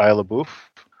with Shia LaBeouf.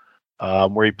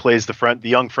 Where he plays the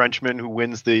young Frenchman who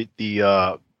wins the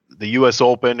U.S.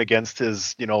 Open against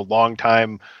his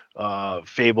longtime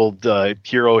fabled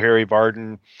hero Harry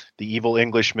Vardon, the evil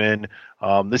Englishman.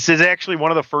 This is actually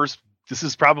this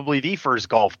is probably the first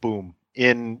golf boom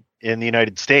in the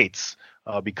United States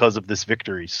because of this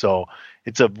victory. So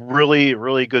it's a really,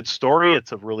 really good story.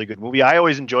 It's a really good movie. I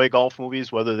always enjoy golf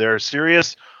movies, whether they're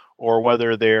serious or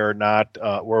whether they're not,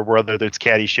 or whether it's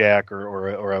Caddyshack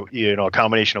or a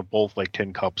combination of both, like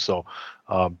Tin Cup. So,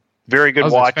 very good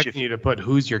watch. I was expecting you to put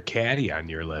Who's Your Caddy on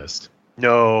your list.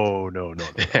 No.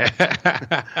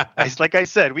 Like I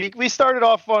said, we started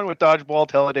off fun with Dodgeball,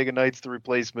 Talladega Nights, The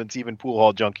Replacements, even Pool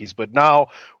Hall Junkies, but now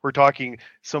we're talking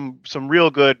some real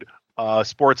good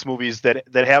sports movies that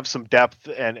have some depth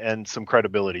and some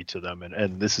credibility to them,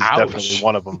 and this is definitely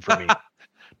one of them for me.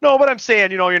 No, but I'm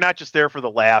saying, you're not just there for the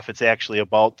laugh. It's actually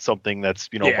about something that's,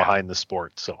 behind the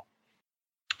sport. So.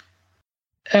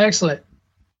 Excellent.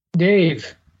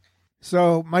 Dave.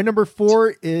 So my number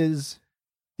 4 is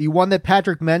the one that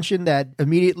Patrick mentioned that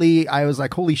immediately I was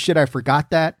like, holy shit, I forgot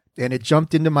that. And it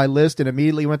jumped into my list and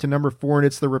immediately went to number 4, and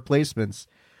it's The Replacements.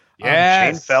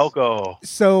 Shane Falco.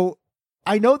 So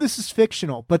I know this is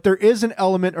fictional, but there is an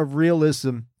element of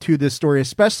realism to this story,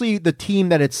 especially the team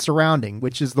that it's surrounding,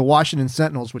 which is the Washington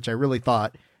Sentinels, which I really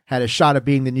thought had a shot at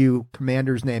being the new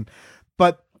Commander's name.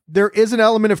 But there is an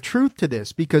element of truth to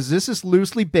this because this is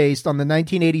loosely based on the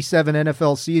 1987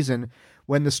 NFL season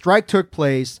when the strike took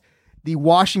place. The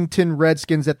Washington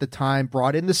Redskins at the time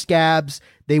brought in the Scabs.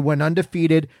 They went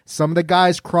undefeated. Some of the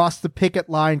guys crossed the picket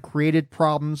line, created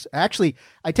problems. Actually,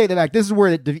 I take that back. This is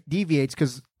where it deviates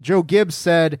because Joe Gibbs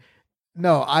said,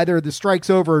 no, either the strike's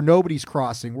over or nobody's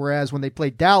crossing. Whereas when they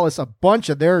played Dallas, a bunch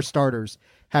of their starters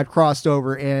had crossed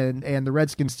over and the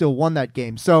Redskins still won that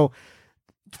game. So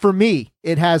for me,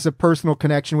 it has a personal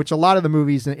connection, which a lot of the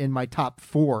movies in my top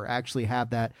 4 actually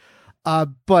have that.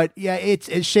 But yeah, it's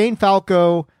Shane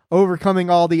Falco overcoming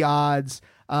all the odds.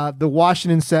 The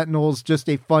Washington Sentinels, just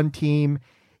a fun team.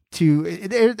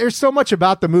 There's so much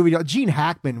about the movie. Gene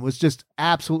Hackman was just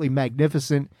absolutely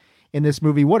magnificent in this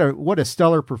movie. What a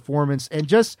stellar performance. And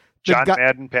just John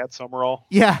Madden, Pat Summerall.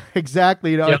 Yeah,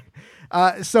 exactly. Yep.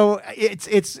 So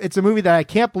it's a movie that I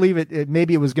can't believe it.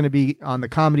 Maybe it was going to be on the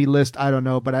comedy list. I don't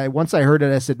know. But once I heard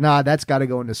it, I said, nah, that's got to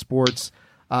go into sports.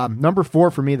 Number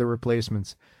 4 for me, The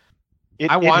Replacements.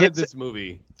 I wanted this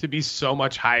movie to be so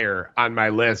much higher on my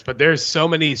list, but there's so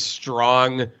many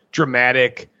strong,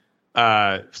 dramatic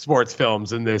sports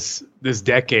films in this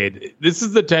decade. This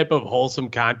is the type of wholesome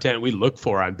content we look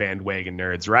for on Bandwagon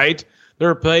Nerds, right? The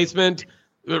Replacements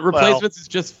is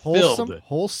just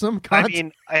wholesome content. I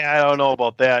mean, I don't know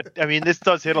about that. I mean, this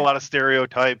does hit a lot of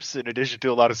stereotypes in addition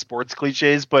to a lot of sports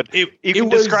cliches, but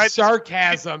it was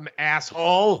sarcasm,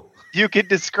 asshole. You could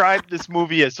describe this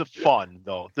movie as fun,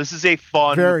 though. This is a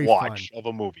fun watch of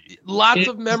a movie. Lots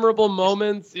of memorable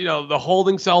moments. The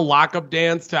holding cell lockup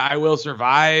dance to I Will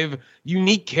Survive.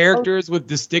 Unique characters with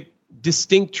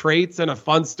distinct traits and a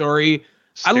fun story.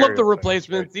 I love The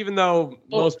Replacements, even though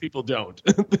most people don't.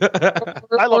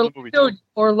 I love the movie too.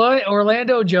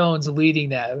 Orlando Jones leading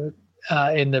that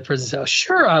in the prison cell.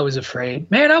 Sure, I was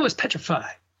afraid. Man, I was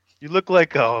petrified. You look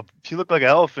like an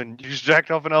elephant. You just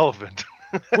jacked off an elephant.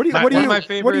 What are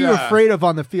you afraid of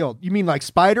on the field? You mean like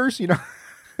spiders?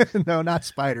 No, not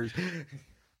spiders.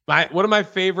 One of my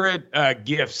favorite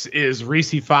gifs is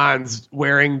Reese Fonz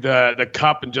wearing the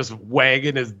cup and just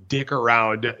wagging his dick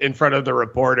around in front of the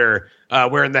reporter,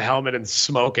 wearing the helmet and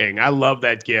smoking. I love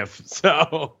that gif.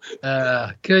 So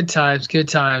good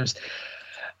times.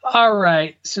 All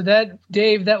right. So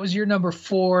Dave, that was your number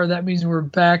 4. That means we're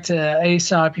back to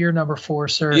Aesop. Your number 4,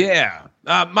 sir. Yeah.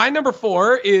 My number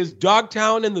 4 is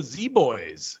Dogtown and the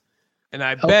Z-Boys. And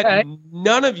I bet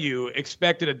none of you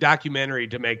expected a documentary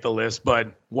to make the list,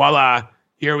 but voila,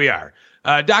 here we are.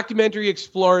 Documentary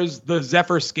explores the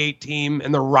Zephyr skate team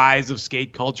and the rise of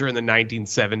skate culture in the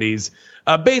 1970s.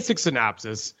 Basic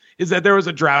synopsis is that there was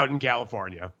a drought in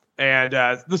California, and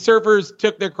the surfers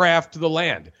took their craft to the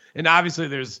land. And obviously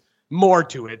there's more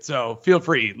to it, so feel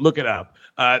free, look it up.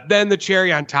 Then the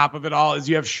cherry on top of it all is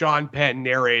you have Sean Penn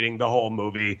narrating the whole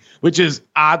movie, which is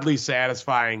oddly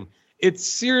satisfying. It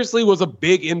seriously was a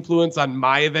big influence on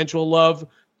my eventual love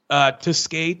to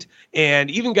skate,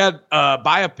 and even got a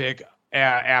biopic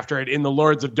after it in The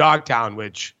Lords of Dogtown,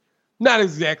 which not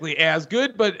exactly as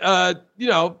good, but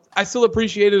I still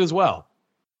appreciate it as well.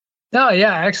 No,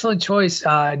 yeah, excellent choice.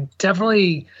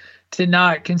 Definitely did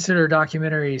not consider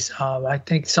documentaries. I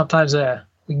think sometimes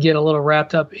we get a little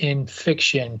wrapped up in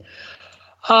fiction.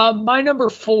 My number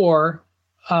 4,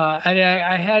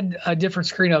 I had a different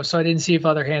screen up, so I didn't see if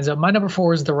other hands up. My number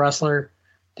 4 is The Wrestler.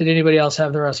 Did anybody else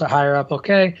have The Wrestler higher up?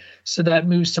 Okay, so that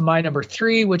moves to my number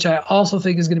 3, which I also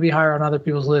think is going to be higher on other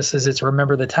people's lists, as it's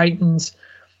Remember the Titans.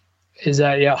 Is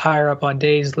that higher up on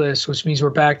Dave's list, which means we're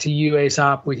back to you,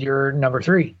 Aesop, with your number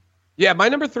 3. Yeah, my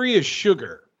number 3 is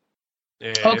Sugar.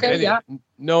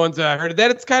 No one's heard of that.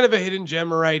 It's kind of a hidden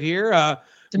gem right here.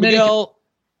 Miguel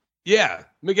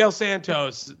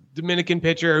Santos, Dominican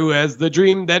pitcher who has the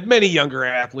dream that many younger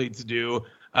athletes do,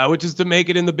 which is to make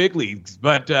it in the big leagues.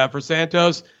 But for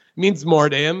Santos, it means more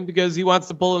to him because he wants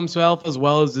to pull himself as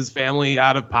well as his family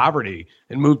out of poverty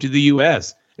and move to the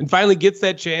U.S. and finally gets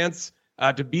that chance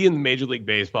to be in the Major League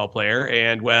Baseball player.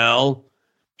 And, well,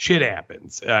 shit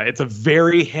happens. It's a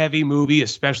very heavy movie,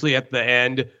 especially at the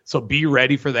end, so be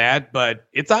ready for that. But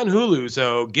it's on Hulu,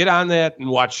 so get on that and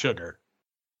watch Sugar.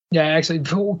 Yeah, actually,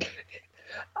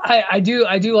 I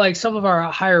do like some of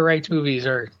our higher ranked movies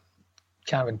are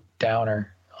kind of a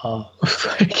downer.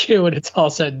 When it's all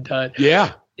said and done.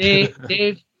 Yeah.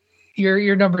 Dave,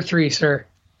 you're number 3, sir.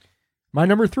 My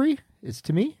number 3 is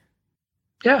to me.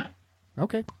 Yeah.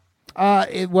 Okay.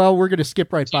 Well, we're going to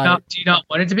skip right by it. Do you not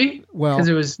want it to be? Well, because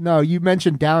it was. No, you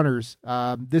mentioned downers.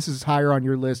 This is higher on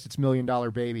your list. It's $1 Million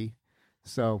Baby.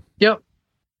 So. Yep.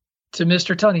 To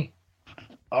Mr. Tunney.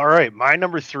 All right. My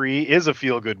number 3 is a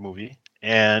feel-good movie.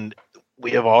 And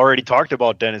we have already talked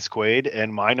about Dennis Quaid.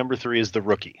 And my number 3 is The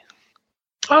Rookie.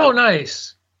 Oh,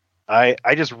 nice. I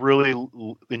just really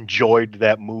enjoyed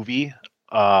that movie.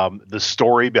 The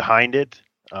story behind it.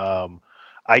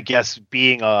 I guess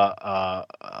being a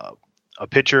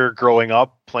pitcher growing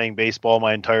up, playing baseball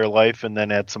my entire life, and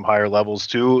then at some higher levels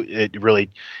too, it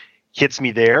really hits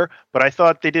me there. But I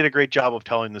thought they did a great job of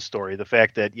telling the story. The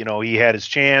fact that, he had his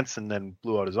chance and then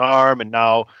blew out his arm, and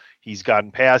now he's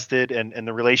gotten past it. And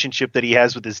the relationship that he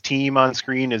has with his team on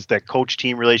screen is that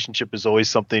coach-team relationship is always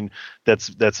something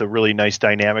that's a really nice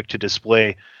dynamic to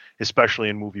display, especially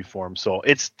in movie form. So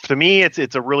to me,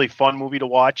 it's a really fun movie to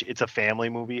watch. It's a family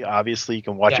movie. Obviously, you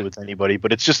can watch it with anybody,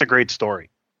 but it's just a great story.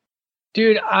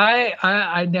 Dude,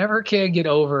 I never can get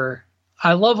over.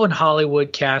 I love when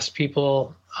Hollywood casts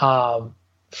people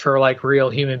for like real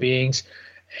human beings,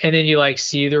 and then you like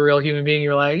see the real human being.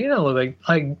 You're like,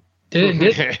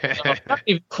 not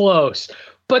even close.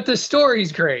 But the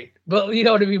story's great. But you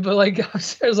know what I mean. But like, I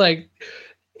was like,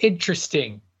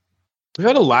 interesting. We've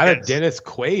had a lot of Dennis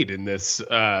Quaid in this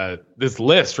this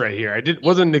list right here. I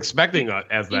wasn't expecting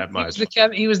as that much.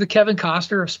 He was the Kevin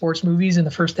Costner of sports movies in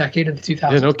the first decade of the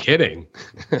 2000s. Yeah, no kidding.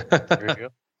 There you go.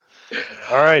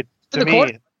 All right, to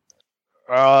me,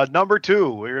 number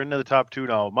 2. We're into the top 2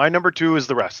 now. My number 2 is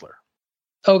The Wrestler.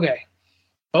 Okay.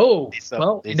 Oh,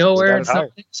 well, nowhere in some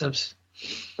mix-ups.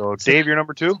 So, Dave, you're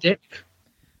number 2?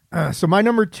 So my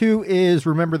number 2 is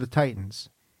Remember the Titans.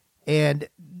 And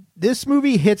this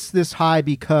movie hits this high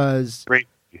because...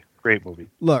 Great movie.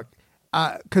 Look,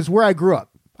 because where I grew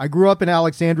up in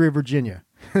Alexandria, Virginia,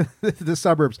 the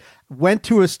suburbs. Went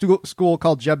to a school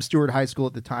called Jeb Stuart High School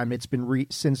at the time. It's been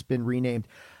since been renamed.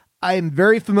 I am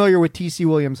very familiar with T.C.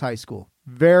 Williams High School.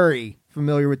 Very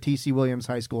familiar with T.C. Williams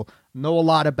High School. Know a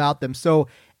lot about them. So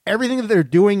everything that they're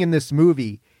doing in this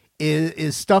movie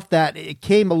is stuff that it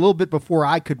came a little bit before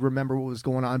I could remember what was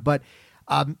going on. But,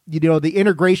 the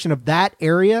integration of that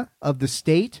area of the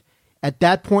state at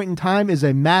that point in time is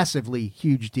a massively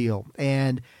huge deal.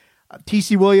 And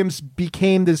T.C. Williams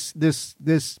became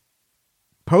this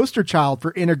poster child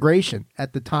for integration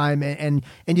at the time. And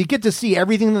you get to see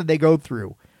everything that they go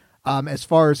through as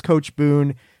far as Coach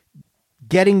Boone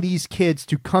getting these kids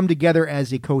to come together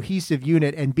as a cohesive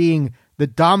unit and being the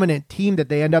dominant team that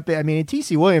they end up in. I mean,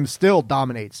 T.C. Williams still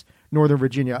dominates Northern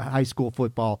Virginia high school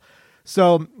football.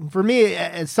 So for me,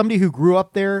 as somebody who grew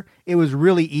up there, it was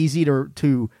really easy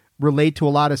to relate to a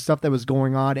lot of stuff that was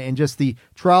going on and just the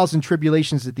trials and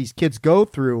tribulations that these kids go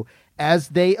through as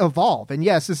they evolve. And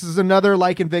yes, this is another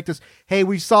like Invictus. Hey,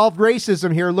 we solved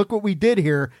racism here. Look what we did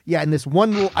here. Yeah, in this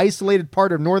one little isolated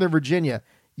part of Northern Virginia,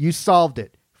 you solved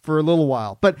it for a little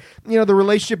while. But, the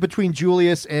relationship between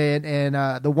Julius and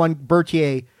the one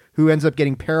Berthier who ends up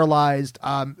getting paralyzed,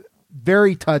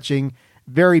 very touching,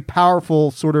 very powerful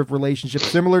sort of relationship,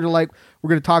 similar to like we're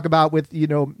going to talk about with,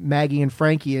 Maggie and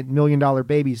Frankie and $1 Million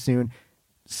Baby soon.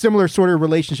 Similar sort of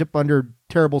relationship under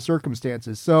terrible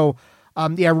circumstances. So,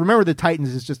 Remember the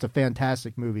Titans is just a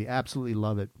fantastic movie. Absolutely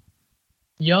love it.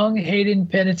 Young Hayden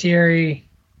Panettiere.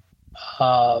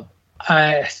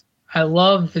 I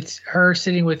love her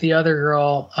sitting with the other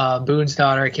girl, Boone's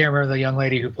daughter. I can't remember the young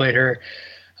lady who played her,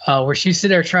 where she's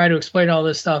sitting there trying to explain all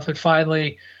this stuff. And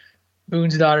finally,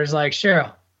 Boone's daughter's like,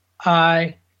 Cheryl,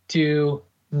 I do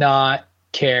not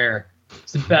care.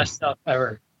 It's the best stuff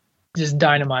ever. Just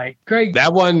dynamite. Great.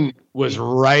 That one was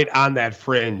right on that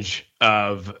fringe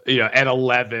of, at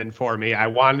 11 for me. I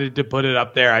wanted to put it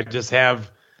up there. I just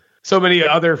have so many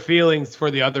other feelings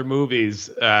for the other movies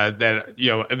that,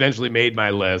 eventually made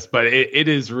my list. But it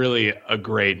is really a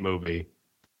great movie.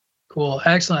 Cool.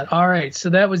 Excellent. All right. So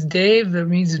that was Dave. That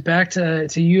means it's back to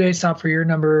you, Aesop, for your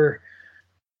number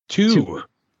 2.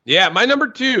 Yeah, my number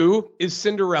 2 is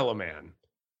Cinderella Man.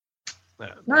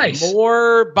 Nice.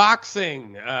 More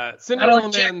boxing.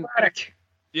 Cinderella Man.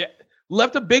 Yeah,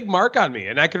 left a big mark on me.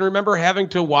 And I can remember having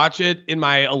to watch it in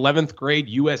my 11th grade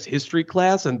U.S. history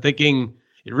class and thinking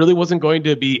it really wasn't going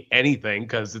to be anything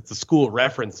because it's a school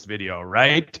reference video,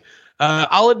 right?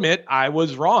 I'll admit I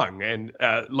was wrong. And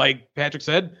like Patrick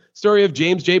said, story of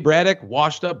James J. Braddock,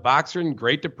 washed up boxer in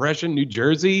Great Depression, New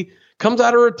Jersey, comes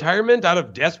out of retirement, out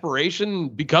of desperation,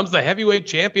 becomes the heavyweight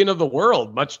champion of the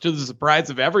world, much to the surprise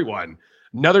of everyone.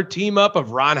 Another team up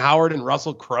of Ron Howard and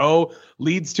Russell Crowe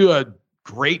leads to a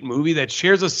great movie that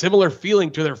shares a similar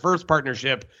feeling to their first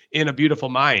partnership in A Beautiful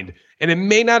Mind. And it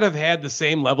may not have had the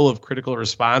same level of critical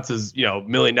response as, $1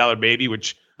 Million Baby,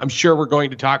 which I'm sure we're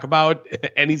going to talk about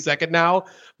any second now.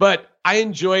 But I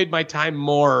enjoyed my time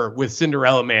more with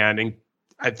Cinderella Man, and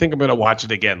I think I'm going to watch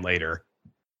it again later.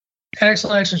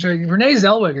 Excellent. Renee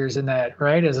Zellweger's in that,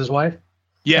 right, as his wife?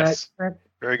 Yes.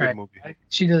 Very good movie.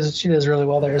 She does really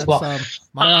well there as well.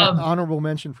 My honorable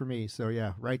mention for me. So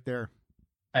yeah, right there.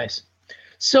 Nice.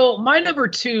 So my number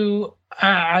 2,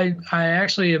 I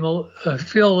actually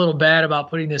feel a little bad about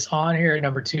putting this on here at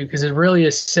number 2 because it really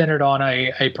is centered on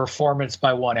a performance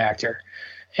by one actor,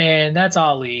 and that's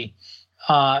Ali,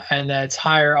 and that's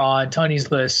higher on Tony's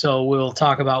list. So we'll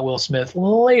talk about Will Smith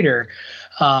later,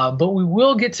 but we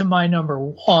will get to my number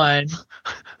 1.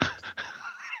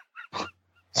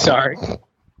 Sorry.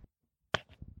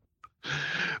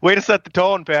 Way to set the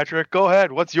tone, Patrick. Go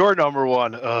ahead. What's your number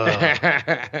 1?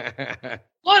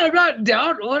 What? I'm not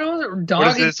down. What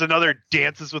is this? Another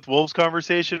Dances with Wolves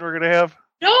conversation we're gonna have?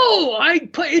 No,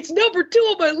 it's number 2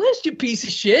 on my list. You piece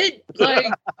of shit. Like,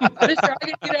 I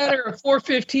gotta get out of here at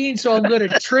 4:15, so I'm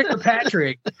gonna trigger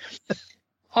Patrick.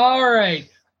 All right,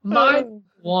 my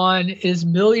 1 is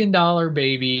 $1 Million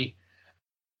Baby.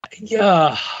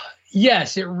 Yeah,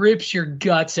 yes, it rips your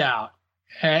guts out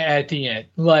at the end.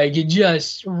 Like, it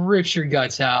just rips your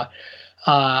guts out.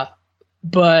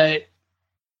 But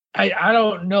I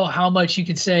don't know how much you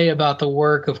could say about the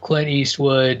work of Clint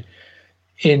Eastwood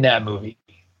in that movie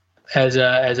as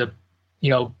a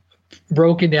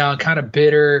broken down, kind of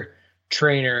bitter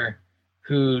trainer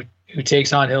who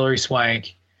takes on Hilary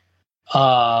Swank,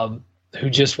 who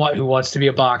wants to be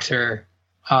a boxer,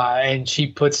 and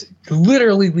she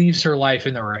literally leaves her life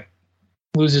in the ring,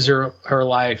 loses her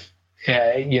life,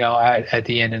 at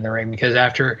the end in the ring, because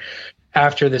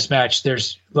after this match,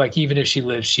 there's like, even if she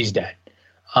lives, she's dead.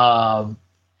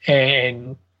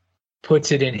 And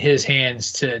puts it in his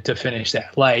hands to finish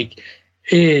that. Like,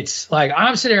 it's like,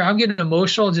 I'm sitting there, I'm getting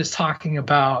emotional just talking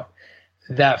about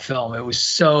that film. It was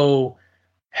so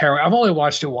harrowing. I've only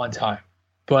watched it one time,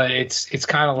 but it's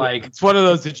kind of like, it's one of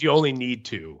those that you only need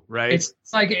to, right? It's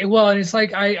like, well, and it's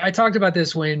like, I talked about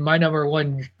this when my number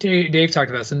 1, Dave talked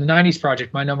about this in the 90s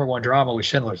project. My number 1 drama was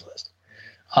Schindler's List.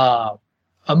 A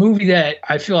movie that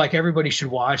I feel like everybody should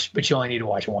watch, but you only need to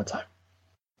watch it one time.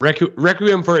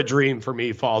 Requiem for a Dream for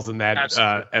me falls in that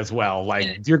as well.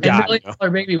 Like, dear God,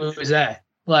 $1 Million Baby was that.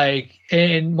 Like,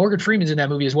 and Morgan Freeman's in that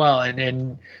movie as well,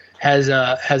 and has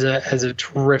a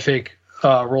terrific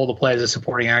role to play as a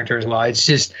supporting actor as well. It's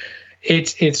just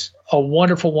it's a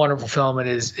wonderful, wonderful film. It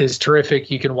is terrific.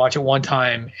 You can watch it one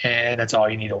time, and that's all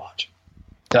you need to watch.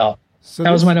 So that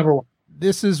was my number 1.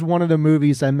 This is one of the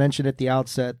movies I mentioned at the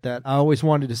outset that I always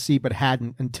wanted to see but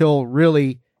hadn't until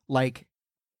really like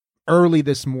early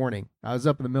this morning. I was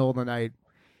up in the middle of the night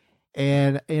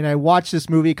and I watched this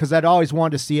movie because I'd always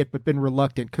wanted to see it but been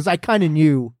reluctant because I kind of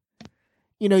knew,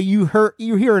 you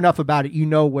hear enough about it,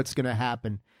 what's going to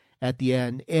happen at the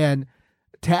end. And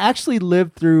to actually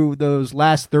live through those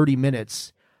last 30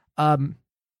 minutes,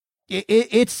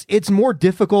 it's more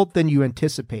difficult than you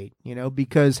anticipate,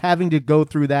 because having to go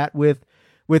through that with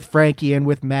Frankie and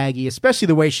with Maggie, especially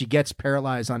the way she gets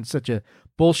paralyzed on such a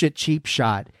bullshit cheap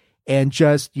shot. And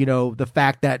just, the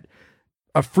fact that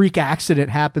a freak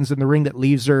accident happens in the ring that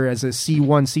leaves her as a C1,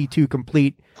 C2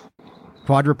 complete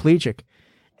quadriplegic.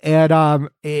 And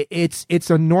it's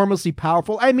enormously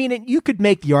powerful. I mean, you could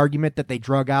make the argument that they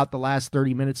drug out the last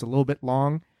 30 minutes a little bit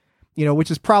long, which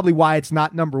is probably why it's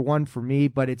not number 1 for me,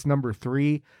 but it's number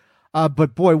 3.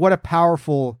 But boy, what a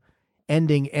powerful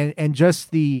ending. And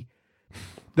just the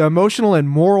emotional and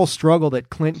moral struggle that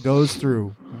Clint goes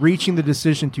through, reaching the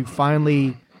decision to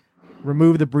finally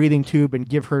remove the breathing tube and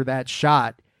give her that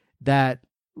shot that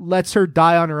lets her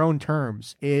die on her own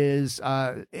terms is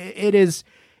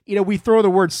we throw the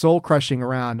word soul crushing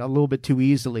around a little bit too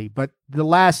easily, but the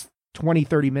last 20,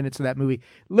 30 minutes of that movie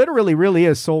literally really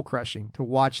is soul crushing to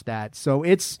watch that. So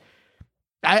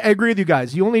I agree with you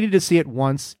guys. You only need to see it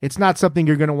once. It's not something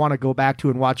you're going to want to go back to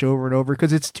and watch over and over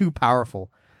because it's too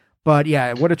powerful. But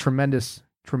yeah, what a tremendous,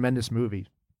 tremendous movie.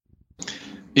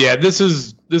 Yeah, this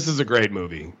is a great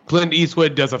movie. Clint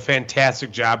Eastwood does a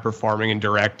fantastic job performing and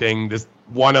directing. This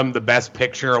won him the Best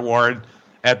Picture award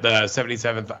at the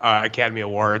 77th Academy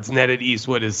Awards. Netted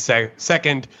Eastwood is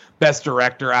second Best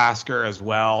Director Oscar as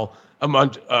well,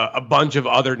 among a bunch of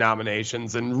other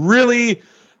nominations. And really,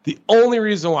 The only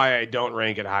reason why I don't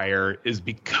rank it higher is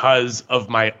because of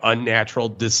my unnatural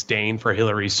disdain for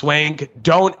Hilary Swank.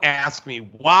 Don't ask me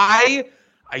why.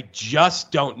 I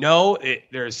just don't know.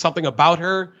 There's something about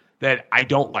her that I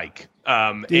don't like.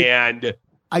 And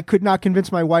I could not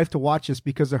convince my wife to watch this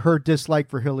because of her dislike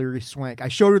for Hilary Swank. I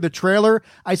showed her the trailer.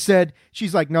 I said,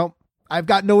 she's like, nope, I've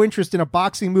got no interest in a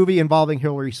boxing movie involving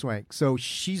Hilary Swank. So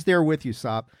she's there with you,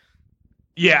 Sop.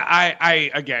 Yeah, I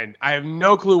have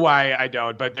no clue why I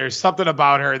don't, but there's something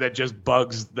about her that just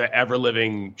bugs the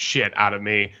ever-living shit out of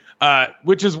me,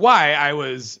 which is why I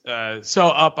was so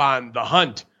up on The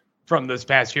Hunt from this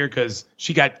past year, because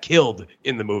she got killed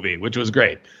in the movie, which was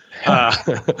great. All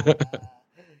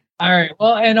right.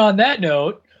 Well, and on that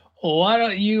note, why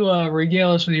don't you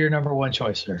regale us with your number one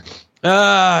choice, sir?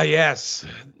 Yes.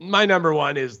 My number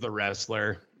one is The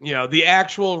Wrestler. You know, the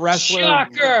actual wrestler.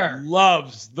 Shocker!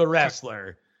 Loves The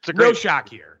Wrestler. No shock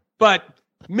here. But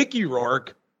Mickey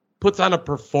Rourke puts on a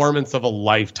performance of a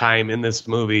lifetime in this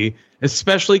movie,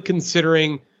 especially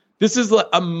considering this is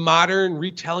a modern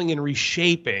retelling and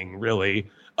reshaping, really,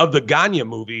 of the Ganya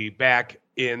movie back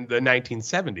in the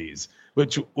 1970s,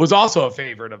 which was also a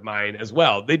favorite of mine as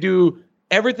well. They do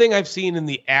everything I've seen in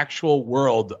the actual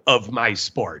world of my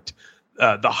sport.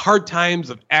 The hard times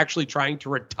of actually trying to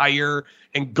retire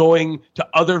and going to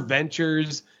other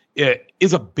ventures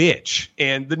is a bitch.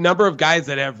 And the number of guys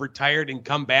that have retired and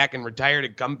come back and retired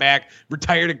and come back,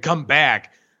 retired and come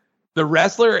back. The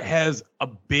Wrestler has a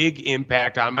big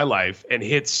impact on my life and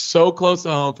hits so close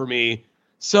to home for me.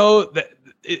 So that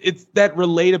it's that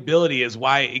relatability is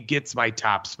why it gets my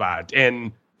top spot.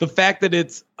 And the fact that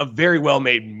it's a very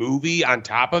well-made movie on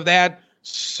top of that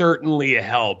certainly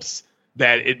helps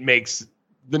that it makes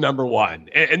the number one.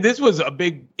 And this was a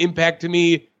big impact to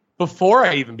me before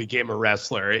I even became a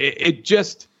wrestler.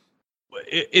 It's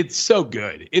so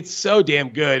good. It's so damn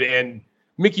good. And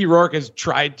Mickey Rourke has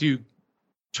tried to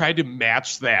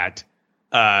match that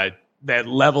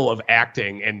level of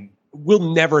acting and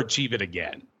will never achieve it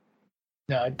again.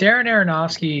 No, Darren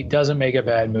Aronofsky doesn't make a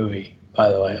bad movie, by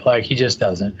the way. Like, he just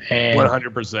doesn't. And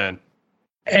 100%.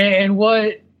 And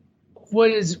what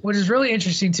is really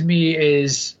interesting to me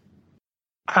is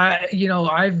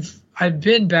I've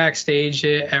been backstage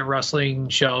at wrestling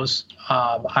shows.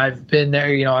 I've been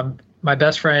there. My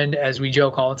best friend, as we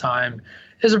joke all the time,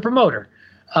 is a promoter.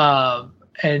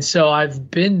 And so I've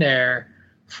been there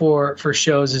for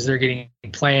shows as they're getting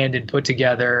planned and put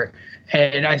together.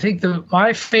 And I think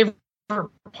my favorite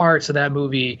parts of that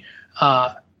movie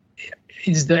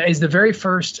is the very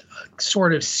first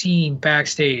sort of scene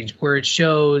backstage where it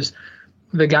shows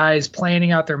the guys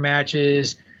planning out their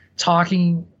matches,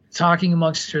 talking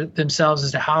amongst themselves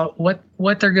as to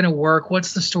what they're going to work,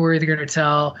 what's the story they're going to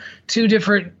tell. Two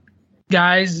different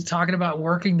guys talking about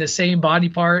working the same body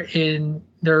part in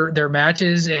their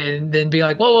matches, and then be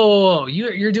like, whoa,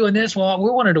 you're doing this. Well, we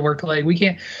wanted to work the leg. We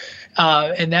can't.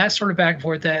 And that sort of back and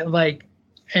forth that like,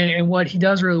 and what he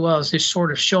does really well is just sort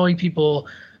of showing people,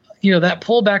 that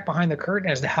pull back behind the curtain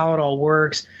as to how it all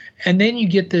works. And then you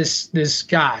get this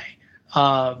guy,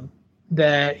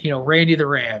 that, Randy the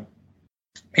Ram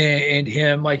and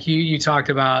him, like you talked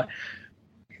about,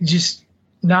 just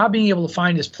not being able to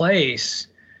find his place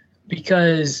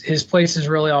because his place has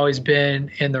really always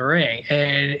been in the ring.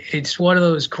 And it's one of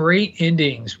those great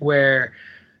endings where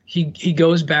he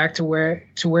goes back to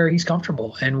where he's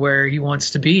comfortable and where he wants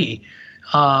to be,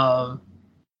 to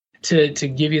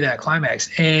give you that climax.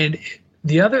 And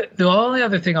the only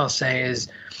other thing I'll say is,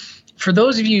 for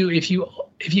those of you, if you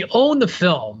own the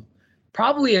film,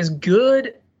 probably as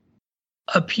good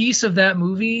a piece of that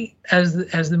movie as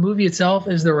the movie itself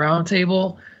is the round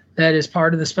table that is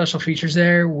part of the special features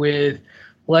there with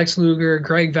Lex Luger,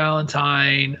 Greg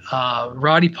Valentine,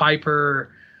 Roddy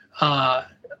Piper. I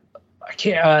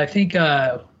can't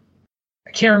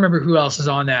remember who else is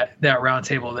on that round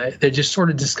table that just sort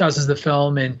of discusses the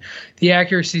film and the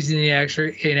accuracies and the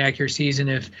inaccuracies. And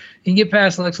if you can get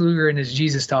past Lex Luger and his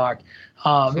Jesus talk,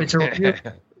 it's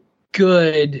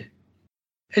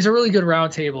a really good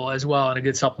round table as well, and a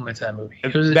good supplement to that movie.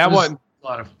 It was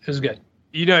good.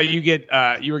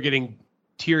 You were getting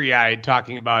teary-eyed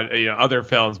talking about other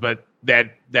films, but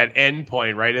that end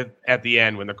point right at the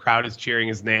end when the crowd is cheering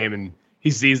his name and he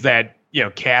sees that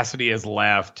Cassidy has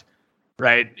left,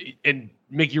 right? And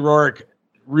Mickey Rourke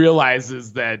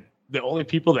realizes that the only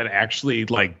people that actually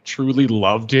like truly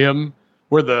loved him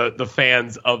were the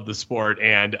fans of the sport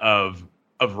and of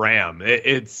Ram.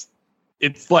 It's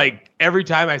like every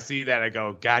time I see that I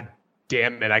go, God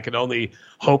damn it, I can only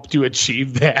hope to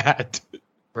achieve that.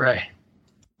 Right.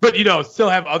 But still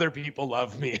have other people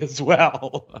love me as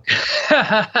well.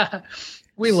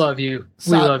 We love you.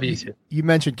 We love you too. You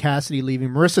mentioned Cassidy leaving.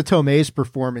 Marissa Tomei's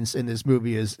performance in this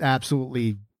movie is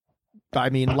absolutely,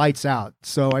 lights out.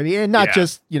 So, and not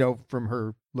just, from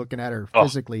her looking at her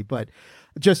physically, but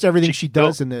just everything she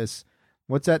does in this.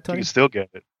 What's that, Tony? You can still get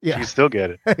it. Yeah. You can still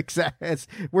get it. Exactly.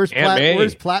 Where's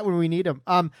Platt when we need him?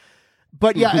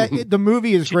 But yeah, the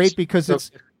movie is great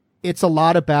because it's a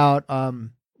lot about,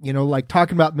 like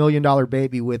talking about $1 Million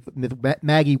Baby with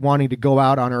Maggie wanting to go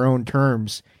out on her own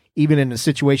terms, even in a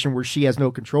situation where she has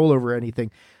no control over anything.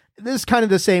 This is kind of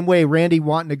the same way. Randy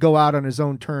wanting to go out on his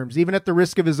own terms, even at the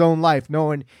risk of his own life,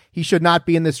 knowing he should not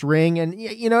be in this ring. And,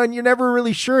 and you're never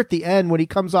really sure at the end when he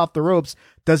comes off the ropes,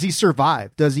 does he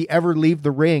survive? Does he ever leave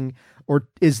the ring? Or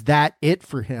is that it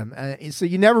for him? So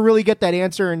you never really get that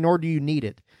answer, and nor do you need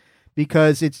it,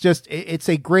 because it's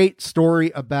a great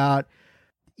story about,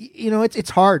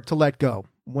 it's hard to let go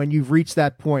when you've reached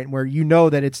that point where you know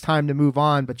that it's time to move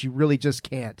on, but you really just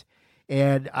can't.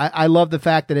 And I love the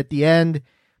fact that at the end,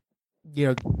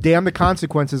 damn the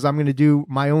consequences, I'm going to do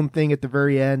my own thing at the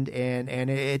very end. And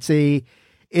it's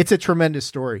a tremendous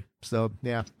story. So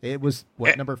yeah, it was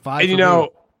number 5. And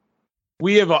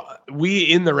we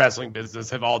in the wrestling business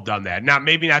have all done that. Now,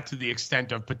 maybe not to the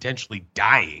extent of potentially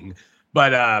dying,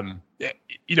 but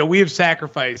we have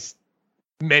sacrificed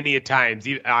many a times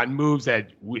on moves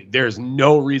that there's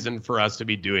no reason for us to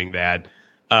be doing that.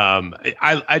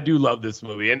 I do love this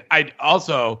movie, and I'd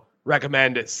also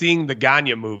recommend seeing the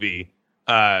Gagne movie,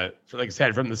 like I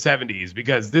said, from the 70s,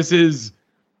 because this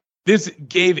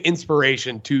gave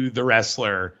inspiration to the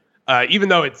wrestler, even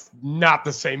though it's not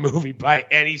the same movie by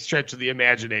any stretch of the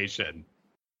imagination.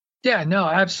 Yeah, no,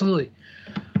 absolutely.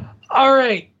 All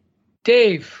right,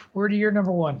 Dave, where do your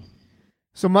number 1?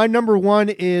 So my number 1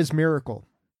 is Miracle.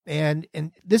 And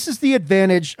this is the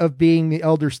advantage of being the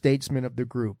elder statesman of the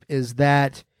group, is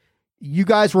that you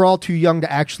guys were all too young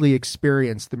to actually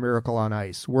experience the Miracle on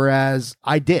Ice, whereas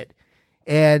I did.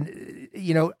 And,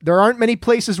 there aren't many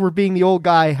places where being the old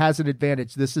guy has an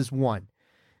advantage. This is one,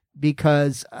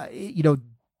 because,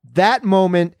 that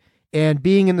moment and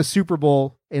being in the Super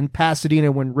Bowl in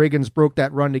Pasadena when Riggins broke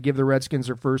that run to give the Redskins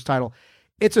their first title,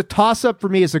 it's a toss-up for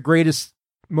me as the greatest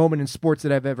moment in sports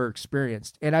that I've ever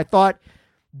experienced. And I thought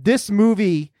this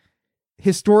movie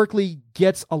historically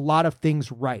gets a lot of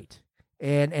things right.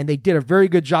 And they did a very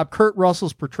good job. Kurt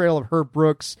Russell's portrayal of Herb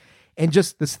Brooks and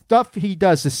just the stuff he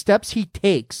does, the steps he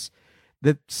takes,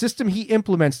 the system he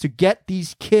implements to get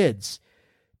these kids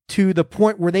to the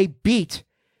point where they beat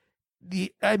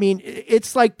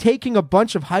it's like taking a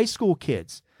bunch of high school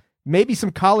kids, maybe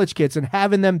some college kids, and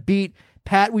having them beat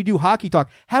we do hockey talk,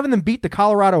 having them beat the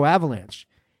Colorado Avalanche.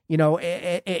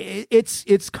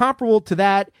 It's comparable to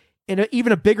that, and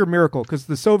even a bigger miracle, because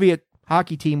the Soviet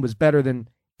hockey team was better than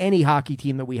any hockey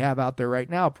team that we have out there right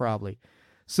now, probably.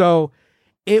 So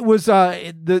it was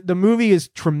the movie is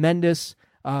tremendous.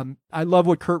 I love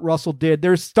what Kurt Russell did.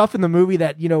 There's stuff in the movie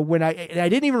that, when I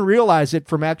didn't even realize it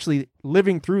from actually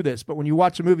living through this, but when you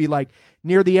watch a movie like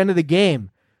near the end of the game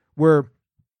where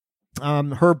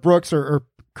Herb Brooks or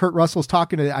Kurt Russell's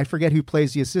talking to, I forget who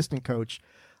plays the assistant coach,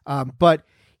 but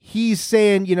he's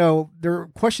saying, they're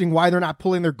questioning why they're not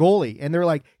pulling their goalie. And they're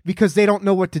like, because they don't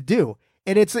know what to do.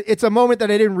 And it's a moment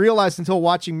that I didn't realize until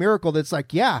watching Miracle. That's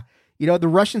like, yeah, the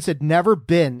Russians had never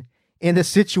been in a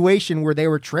situation where they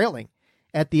were trailing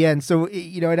at the end. So,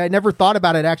 and I never thought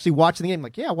about it actually watching the game.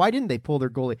 Like, yeah, why didn't they pull their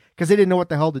goalie? Because they didn't know what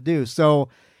the hell to do. So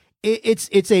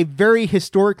it's a very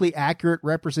historically accurate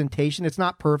representation. It's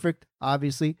not perfect,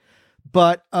 obviously,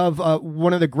 but of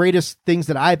one of the greatest things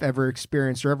that I've ever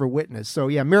experienced or ever witnessed. So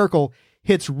yeah, Miracle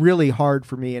hits really hard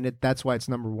for me, and that's why it's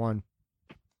number 1.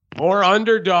 More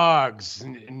underdogs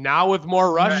now with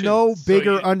more Russians. No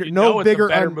bigger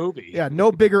movie. Yeah,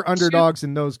 no bigger underdogs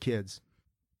than those kids.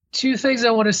 2 things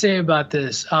I want to say about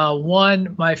this.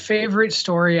 One, my favorite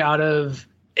story out of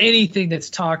anything that's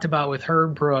talked about with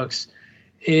Herb Brooks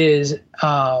is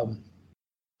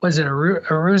was it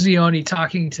Eruzione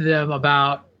talking to them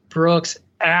about Brooks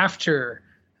after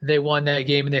they won that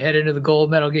game and they head into the gold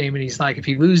medal game, and he's like, if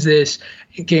you lose this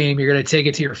game, you're going to take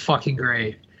it to your fucking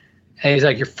grave. And he's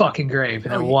like, your fucking grave,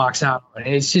 and then walks out. And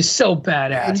it's just so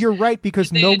badass. And you're right,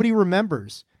 because nobody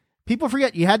remembers. People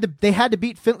forget they had to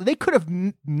beat Finland. They could have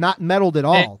not medaled at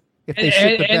all if they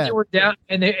shit the bed. They were down,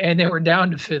 and they were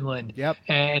down to Finland. Yep.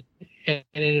 And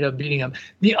ended up beating them.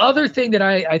 The other thing that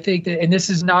I think that, and this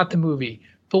is not the movie,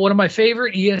 but one of my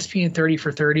favorite ESPN 30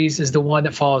 for 30s is the one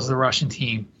that follows the Russian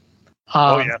team.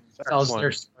 Tells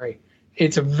their story.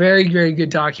 It's a very, very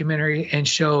good documentary and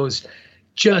shows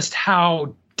just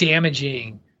how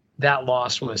damaging that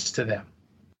loss was to them.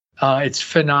 It's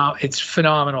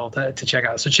phenomenal to check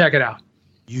out. So check it out.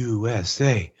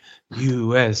 USA,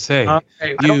 USA, I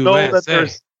don't know that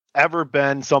there's ever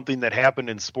been something that happened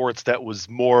in sports that was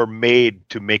more made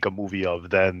to make a movie of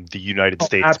than the United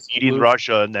States beating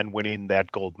Russia and then winning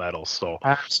that gold medal. So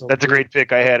that's a great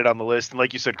pick. I had it on the list. And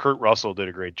like you said, Kurt Russell did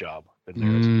a great job.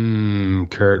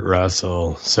 Kurt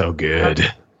Russell. So good.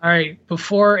 All right.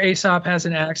 Before Aesop has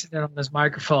an accident on his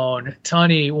microphone,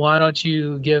 Tony, why don't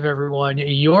you give everyone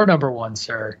your number one,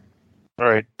 sir? All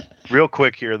right. Real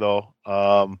quick here, though.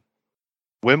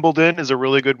 Wimbledon is a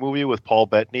really good movie with Paul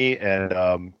Bettany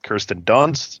and Kirsten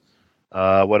Dunst.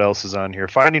 What else is on here?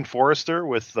 Finding Forrester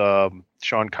with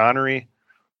Sean Connery.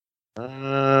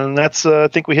 That's I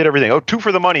think we hit everything. Oh, Two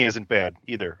for the Money isn't bad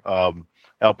either. Al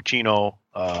Pacino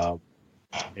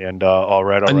and All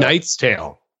Right. A Knight's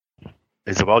Tale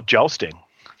is about jousting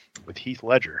with Heath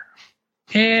Ledger.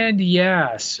 And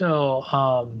yeah, so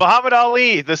Muhammad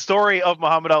Ali, the story of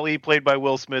Muhammad Ali played by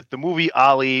Will Smith, the movie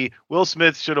Ali. Will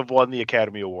Smith should have won the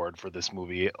Academy Award for this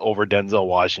movie over Denzel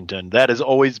Washington. That has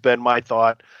always been my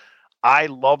thought. I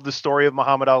love the story of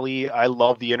Muhammad Ali. I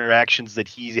love the interactions that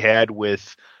he had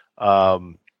with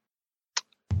Howard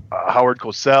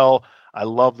Cosell. I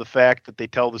love the fact that they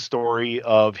tell the story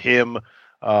of him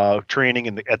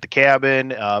training at the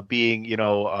cabin, being,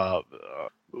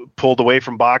 pulled away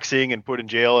from boxing and put in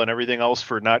jail and everything else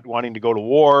for not wanting to go to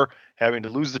war, having to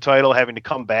lose the title, having to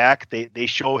come back. They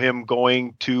show him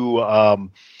going to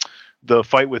the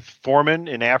fight with Foreman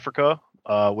in Africa,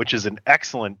 which is an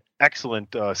excellent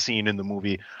scene in the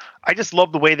movie. I just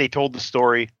love the way they told the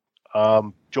story.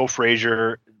 Joe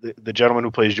Frazier, the gentleman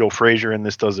who plays Joe Frazier in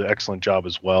this, does an excellent job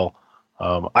as well.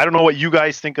 I don't know what you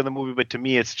guys think of the movie, but to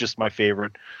me, it's just my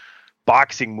favorite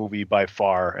boxing movie by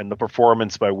far, and the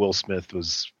performance by Will Smith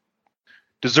was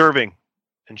deserving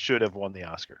and should have won the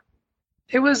Oscar.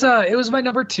 It was my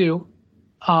number two.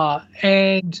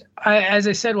 And as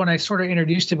I said, when I sort of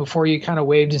introduced it before, you kind of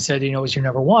waved and said, it was your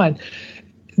number one.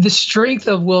 The strength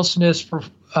of Will Smith's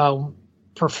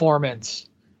performance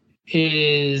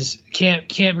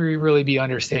can't really be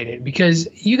understated,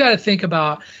 because you got to think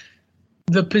about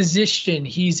the position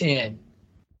he's in,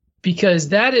 because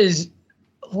that is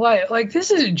like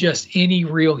this isn't just any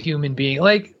real human being.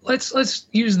 Like let's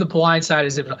use The Blind Side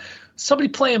as if somebody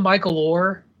playing Michael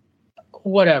Orr,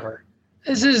 whatever.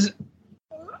 This is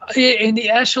in the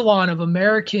echelon of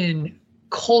American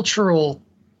cultural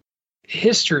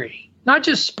history, not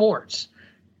just sports,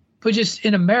 but just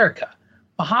in America.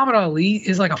 Muhammad Ali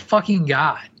is like a fucking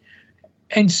god,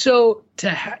 and so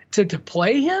to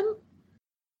play him,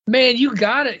 man, you're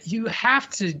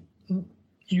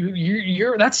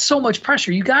that's so much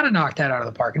pressure. You got to knock that out of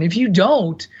the park. And if you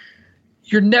don't,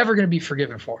 you're never going to be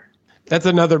forgiven for it. That's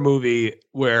another movie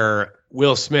where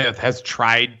Will Smith has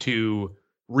tried to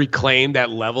reclaim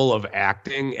that level of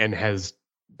acting and has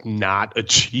not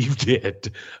achieved it.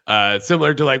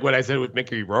 Similar to like what I said with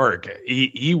Mickey Rourke.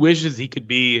 He wishes he could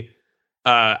be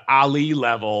Ali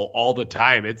level all the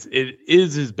time. It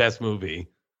is his best movie.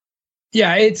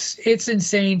 Yeah, it's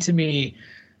insane to me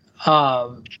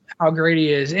how great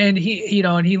he is, and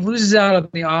he loses out on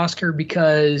the Oscar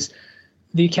because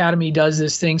the Academy does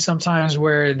this thing sometimes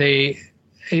where they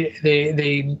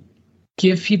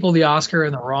give people the Oscar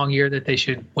in the wrong year that they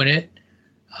should win it.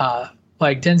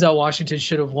 Like Denzel Washington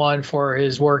should have won for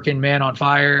his work in Man on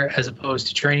Fire as opposed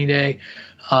to Training Day,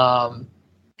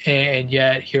 and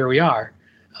yet here we are.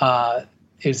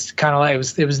 It's kind of like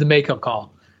it was the makeup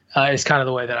call. It's kind of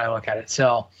the way that I look at it.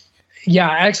 So.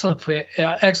 Yeah, excellent pick,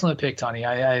 Tony.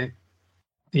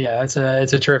 It's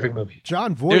a terrific movie.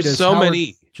 John Voight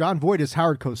is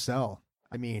Howard Cosell.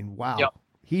 I mean, wow. Yep.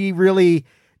 He really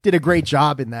did a great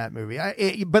job in that movie.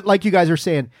 But like you guys are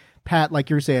saying, Pat,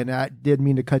 like you're saying, I didn't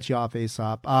mean to cut you off,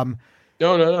 Aesop.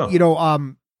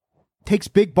 No. Takes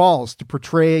big balls to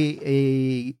portray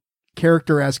a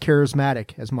character as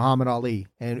charismatic as Muhammad Ali,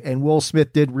 and Will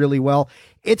Smith did really well.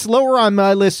 It's lower on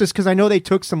my list just because I know they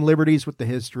took some liberties with the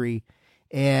history,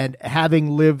 and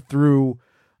having lived through,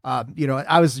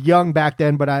 I was young back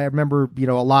then, but I remember,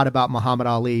 a lot about Muhammad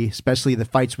Ali, especially the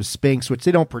fights with Spinks, which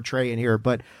they don't portray in here,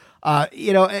 but,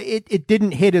 it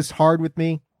didn't hit as hard with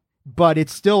me, but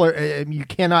it's still, you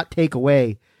cannot take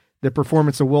away the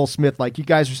performance of Will Smith. Like you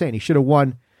guys are saying, he should have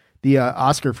won the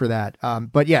Oscar for that.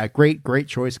 But yeah, great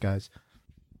choice, guys.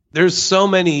 There's so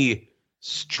many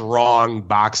strong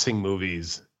boxing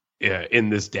movies in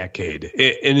this decade,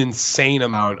 an insane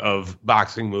amount of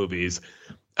boxing movies.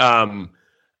 And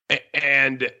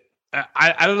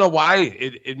I don't know why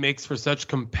it makes for such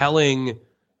compelling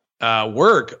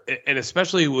work. And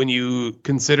especially when you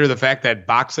consider the fact that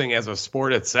boxing as a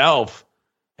sport itself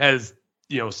has,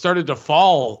 started to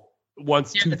fall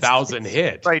once 2000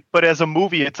 hit. Right, but as a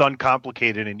movie, it's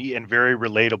uncomplicated and very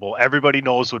relatable. Everybody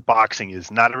knows what boxing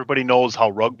is. Not everybody knows how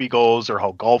rugby goes or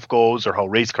how golf goes or how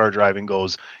race car driving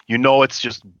goes. You know, it's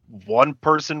just one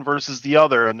person versus the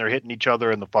other, and they're hitting each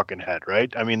other in the fucking head,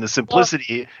 right? I mean, the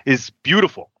simplicity is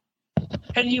beautiful.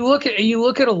 And you look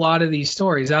at a lot of these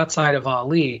stories outside of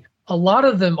Ali. A lot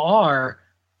of them are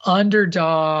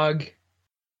underdog,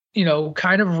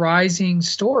 kind of rising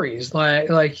stories, like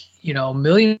 $1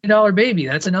 Million Baby.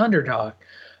 That's an underdog.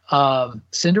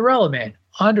 Cinderella Man,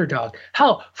 underdog.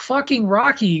 Hell, fucking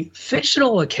Rocky,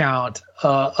 fictional account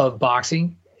of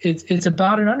boxing. It's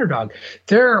about an underdog.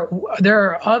 There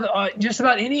are other, just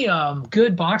about any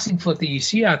good boxing flick that you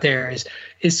see out there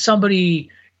is somebody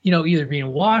either being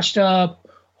washed up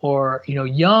or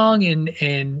young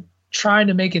and trying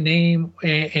to make a name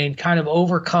and kind of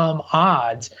overcome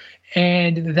odds.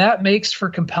 And that makes for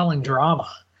compelling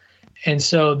drama. And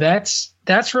so that's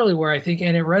really where I think,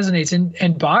 and it resonates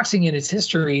and boxing in its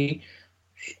history,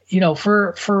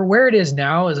 for where it is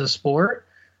now as a sport,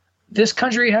 this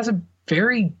country has a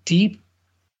very deep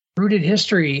rooted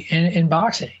history in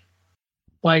boxing.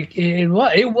 Like it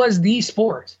was the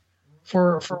sport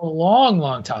for a long,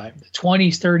 long time, the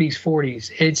 20s, 30s,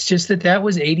 40s. It's just that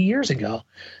was 80 years ago.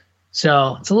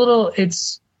 So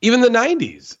it's even the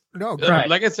 90s. No, right.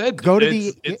 Like I said,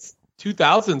 it's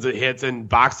 2000s it hits, and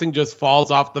boxing just falls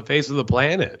off the face of the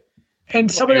planet. And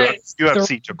some of that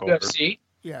UFC took over.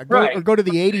 Yeah, go to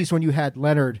the 80s when you had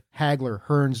Leonard, Hagler,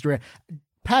 Hearns, Duran.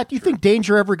 Pat, do you think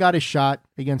Danger ever got a shot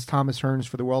against Thomas Hearns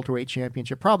for the welterweight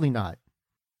championship? Probably not.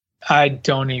 I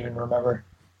don't even remember.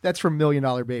 That's from $1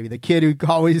 Million Baby, the kid who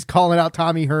always calling out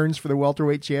Tommy Hearns for the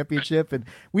welterweight championship, and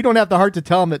we don't have the heart to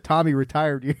tell him that Tommy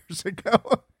retired years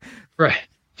ago. Right.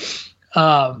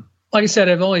 Like I said,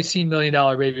 I've only seen $1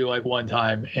 Million Baby like one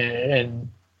time, and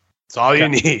it's all you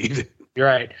need. You're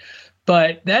right.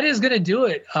 But that is going to do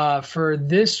it for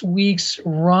this week's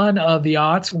run of the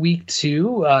Aughts Week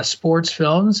 2 sports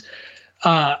films.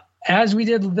 As we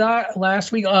did that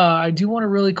last week, I do want to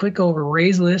really quick go over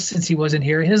Ray's list since he wasn't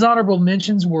here. His honorable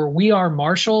mentions were We Are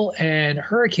Marshall and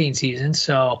Hurricane Season.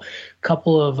 So a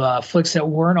couple of flicks that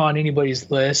weren't on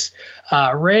anybody's list.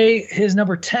 Ray, his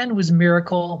number 10 was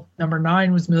Miracle. Number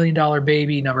 9 was $1 Million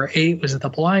Baby. Number 8 was The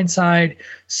Blind Side.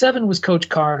 7 was Coach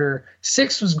Carter.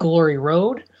 6 was Glory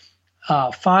Road.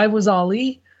 5 was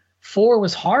Ali. 4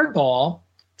 was Hardball.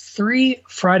 3,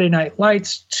 Friday Night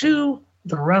Lights. 2,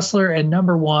 The Wrestler, and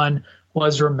number 1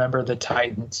 was Remember the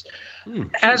Titans.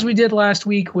 As we did last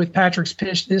week with Patrick's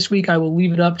pitch, this week I will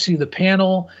leave it up to the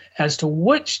panel as to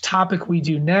which topic we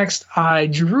do next. I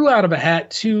drew out of a hat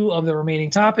 2 of the remaining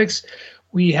topics.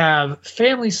 We have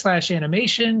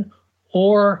family/animation,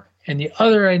 or, in the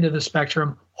other end of the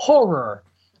spectrum, horror.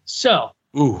 So,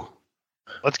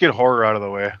 let's get horror out of the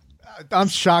way. I'm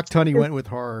shocked Tony went with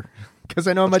horror because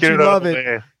I know how much you love it.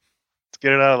 Let's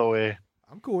get it out of the way.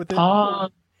 I'm cool with it.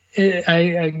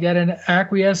 I get an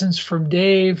acquiescence from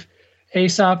Dave.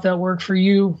 Aesop, that worked for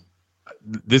you?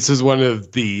 This is one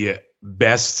of the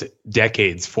best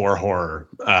decades for horror.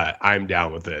 I'm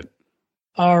down with it.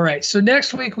 All right. So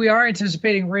next week we are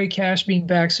anticipating Ray Cash being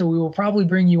back, so we will probably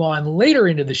bring you on later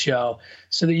into the show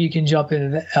so that you can jump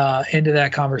into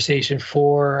that conversation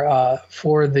for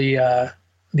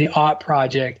the Aught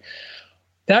project.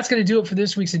 That's going to do it for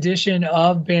this week's edition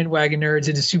of Bandwagon Nerds.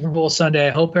 It is Super Bowl Sunday.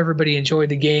 I hope everybody enjoyed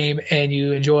the game and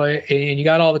you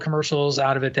got all the commercials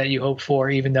out of it that you hoped for,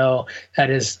 even though that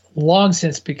has long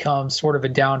since become sort of a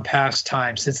down past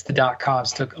time since the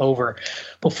 .coms took over.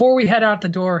 Before we head out the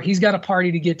door, he's got a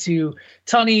party to get to.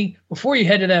 Tony, before you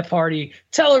head to that party,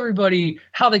 tell everybody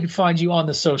how they can find you on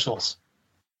the socials.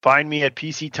 Find me at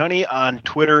PC Tunney on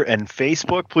Twitter and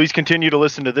Facebook. Please continue to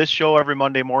listen to this show every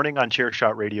Monday morning on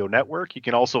Chairshot Radio Network. You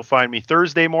can also find me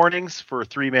Thursday mornings for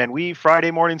Three Man Weave, Friday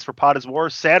mornings for Pot is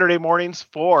War, Saturday mornings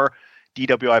for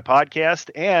DWI Podcast,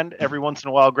 and every once in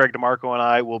a while, Greg DeMarco and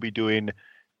I will be doing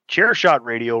Chairshot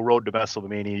Radio Road to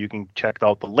WrestleMania. You can check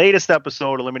out the latest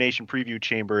episode. Elimination Preview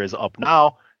Chamber is up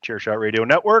now. Chairshot Radio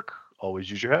Network. Always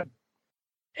use your head.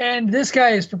 And this guy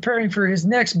is preparing for his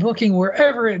next booking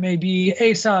wherever it may be.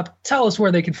 Aesop, tell us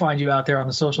where they can find you out there on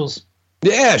the socials.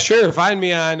 Yeah, sure. Find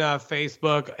me on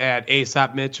Facebook at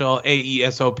Aesop Mitchell,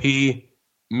 AESOP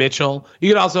Mitchell. You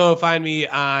can also find me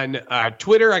on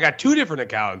Twitter. I got 2 different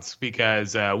accounts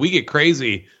because we get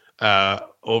crazy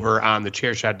over on the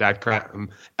chairshot.com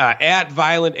at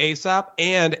Violent Aesop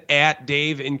and at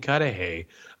Dave in Cudahy.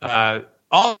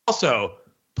 Also,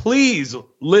 please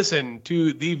listen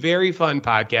to the very fun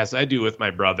podcast I do with my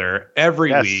brother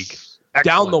every week.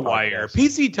 Down the Wire.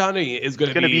 PC Tunney is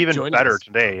going to be even better us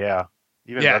today. Yeah,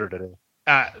 even better today.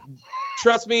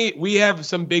 trust me, we have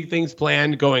some big things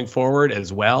planned going forward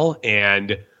as well.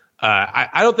 And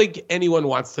I don't think anyone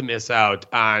wants to miss out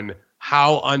on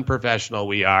how unprofessional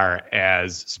we are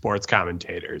as sports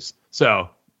commentators. So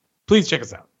please check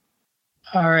us out.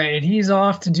 All right, and he's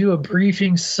off to do a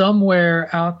briefing somewhere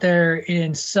out there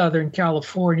in Southern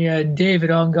California. David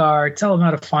Ungar, tell him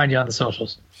how to find you on the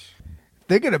socials.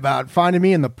 Thinking about finding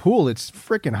me in the pool. It's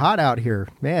freaking hot out here,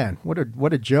 man.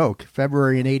 What a joke.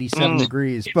 February and 87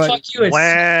 degrees. But fuck you,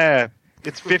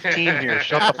 it's 15 here.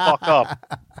 Shut the fuck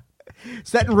up.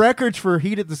 Setting records for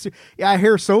heat at the. Yeah, I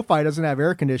hear SoFi doesn't have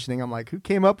air conditioning. I'm like, who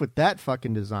came up with that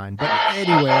fucking design? But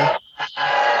anyway.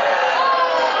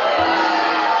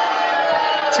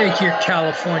 Take your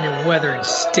California weather and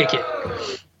stick it. All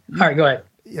right, go ahead.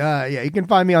 Yeah, you can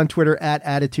find me on Twitter at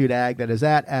AttitudeAg. That is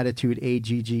at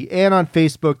AttitudeAGG. And on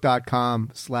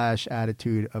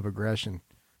Facebook.com/AttitudeOfAggression.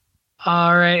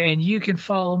 All right, and you can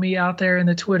follow me out there in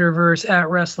the Twitterverse at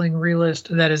Wrestling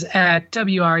Realist. That is at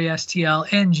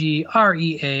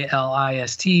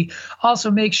WRESTLNGREALIST. Also,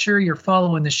 make sure you're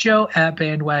following the show at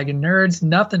Bandwagon Nerds.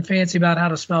 Nothing fancy about how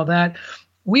to spell that.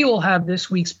 We will have this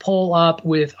week's poll up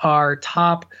with our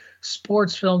top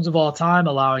sports films of all time,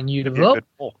 allowing you to vote.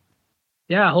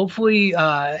 Yeah, hopefully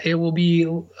it will be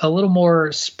a little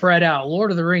more spread out. Lord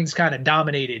of the Rings kind of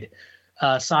dominated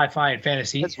sci-fi and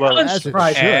fantasy. As well as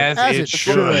it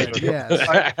should.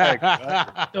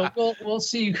 Yes. So we'll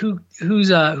see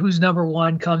who's number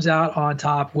one comes out on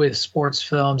top with sports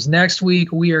films. Next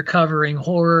week we are covering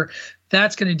horror.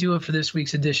 That's going to do it for this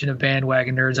week's edition of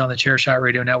Bandwagon Nerds on the Chairshot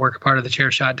Radio Network, a part of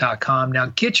thechairshot.com. Now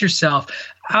get yourself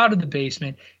out of the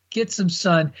basement, get some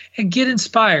sun, and get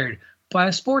inspired by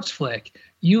a sports flick.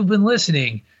 You've been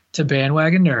listening to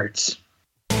Bandwagon Nerds.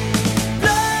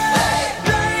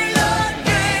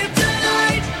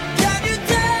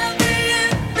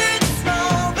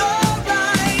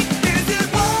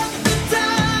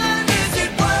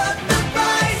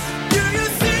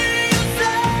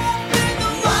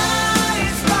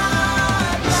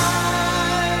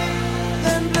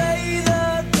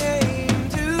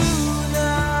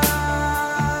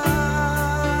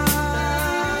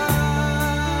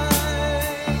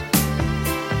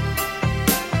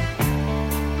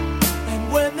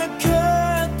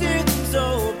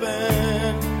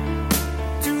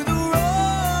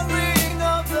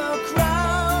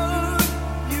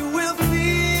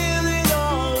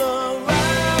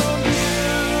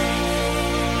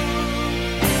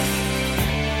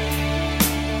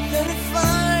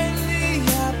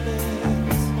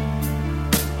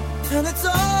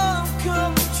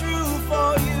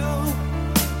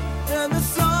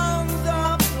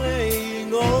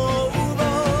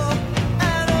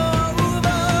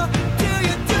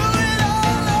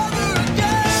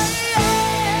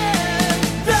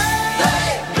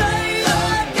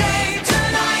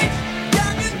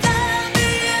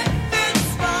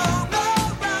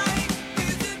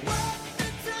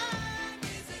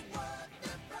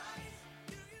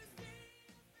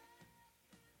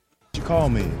 Call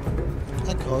me.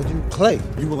 I called you Clay.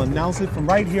 You will announce it from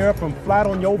right here, from flat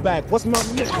on your back. What's my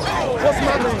name? What's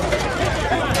my name?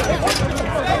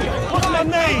 What's my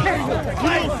name? You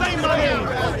don't say my name.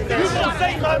 You don't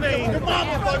say my name. Your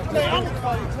mama fucking Clay. I'm gonna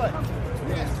call you Clay.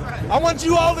 I want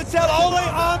you all to tell all their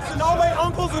aunts and all their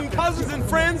uncles and cousins and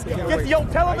friends, get to your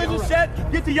television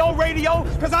set, get to your radio,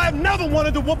 because I have never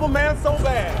wanted to whoop a man so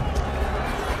bad.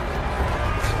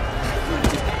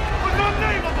 What's my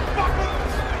name, motherfucker?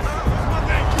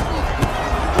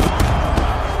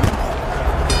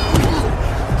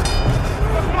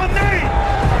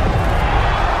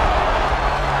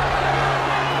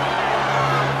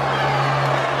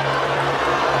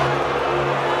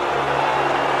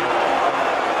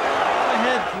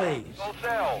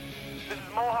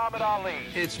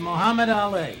 It's Muhammad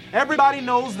Ali. Everybody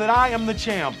knows that I am the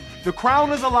champ. The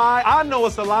crown is a lie. I know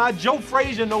it's a lie. Joe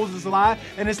Frazier knows it's a lie.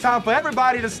 And it's time for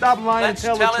everybody to stop lying and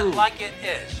tell the truth. Let's tell it like it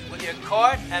is. With your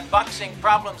court and boxing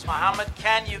problems, Muhammad,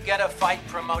 can you get a fight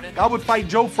promoted? I would fight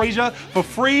Joe Frazier for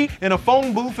free in a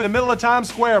phone booth in the middle of Times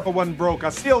Square if I wasn't broke. I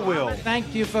still will. Muhammad,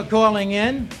 thank you for calling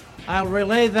in. I'll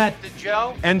relay that to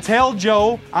Joe. And tell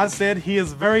Joe I said he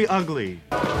is very ugly.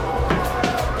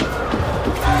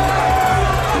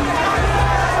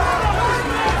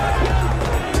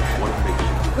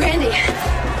 Randy.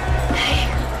 Hey.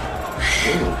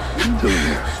 What are you doing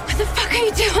here? What the fuck are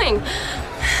you doing?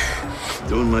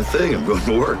 Doing my thing. I'm going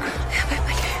to work.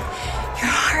 Your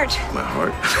heart. My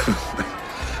heart?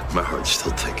 My heart's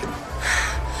still ticking.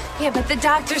 Yeah, but the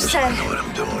doctor said... I know what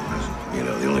I'm doing. You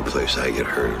know, the only place I get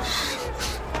hurt is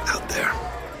out there.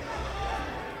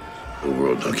 The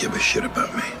world don't give a shit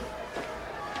about me.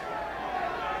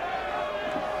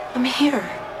 I'm here.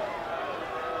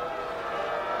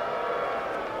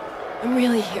 I'm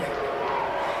really here.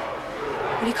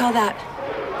 What do you call that?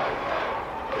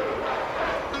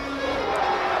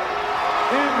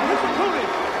 And his opponent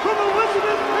from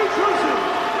Elizabeth, New Jersey,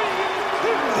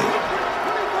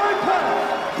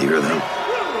 You hear them?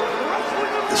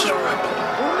 This is where I belong.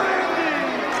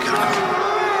 I gotta go.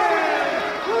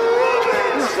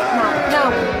 No,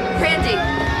 Randy.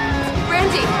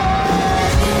 Randy.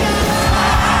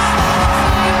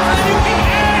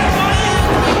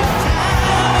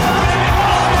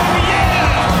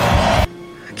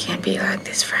 I can't be like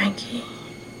this, Frankie.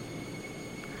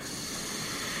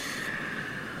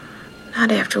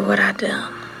 Not after what I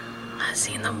done. I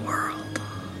seen the world.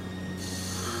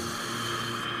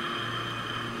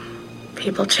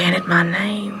 People chanted my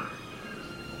name.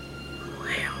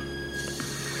 Well,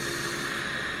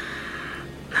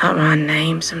 not my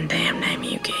name, some damn name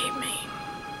you gave me.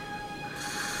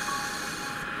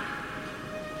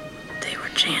 They were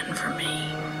chanting for me.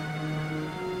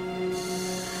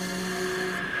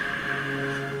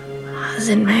 I was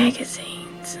in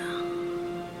magazines.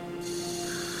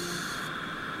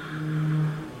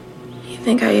 You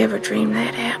think I ever dreamed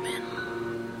that happened?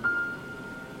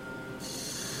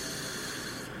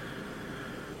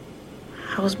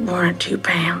 I was born at 2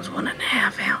 pounds,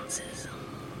 1.5 ounces.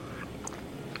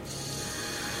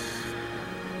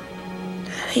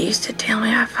 Daddy used to tell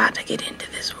me I fought to get into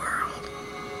this world.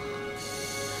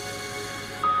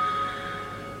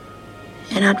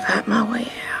 And I'd fight my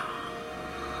way out.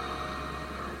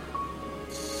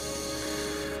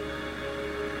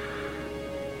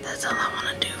 That's all I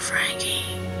want to do, Frankie.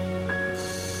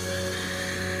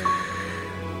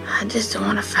 I just don't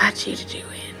want to fight you to do it.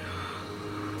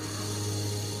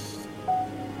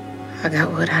 I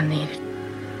got what I needed.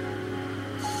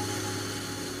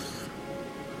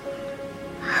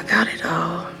 I got it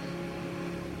all.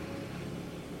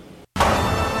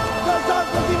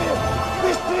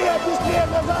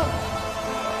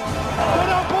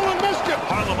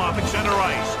 Harlamov in center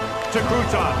ice to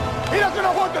Kruton. He doesn't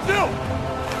know what to do.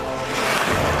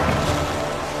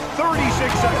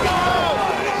 36 seconds.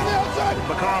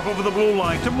 Makarov over the blue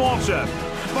line to Maltsev.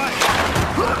 But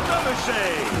another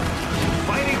save.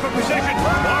 Fighting for position.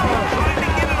 Morrow trying to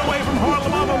get it away from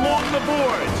Harlamov along the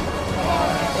boards.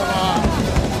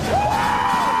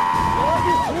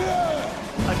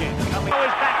 Again, coming.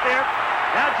 Is back there.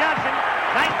 Now Johnson,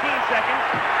 19 seconds.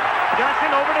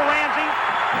 Johnson over to Ramsey.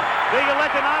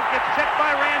 Bilyaletdinov gets checked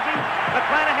by Ramsey.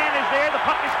 McClanahan is there. The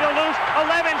puck is still loose.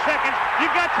 11 seconds.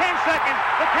 You've got 10 seconds.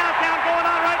 The countdown going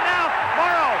on right now.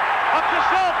 Morrow up to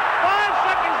Schultz. 5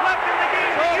 seconds left in the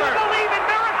game. Do you believe in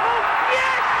miracles?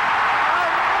 Yes!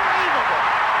 Unbelievable.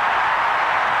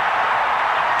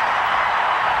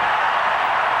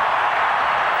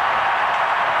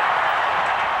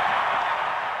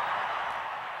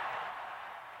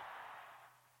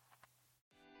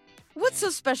 What's so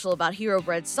special about Hero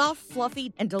Bread's soft,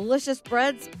 fluffy, and delicious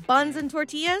breads, buns, and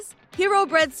tortillas? Hero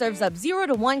Bread serves up 0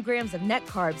 to 1 grams of net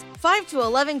carbs, 5 to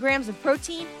 11 grams of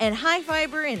protein, and high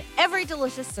fiber in every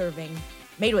delicious serving.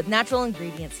 Made with natural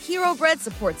ingredients, Hero Bread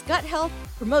supports gut health,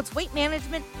 promotes weight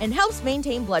management, and helps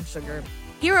maintain blood sugar.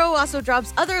 Hero also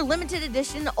drops other limited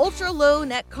edition ultra-low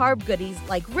net carb goodies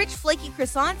like rich flaky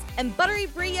croissants and buttery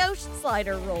brioche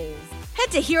slider rolls.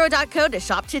 Head to hero.co to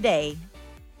shop today.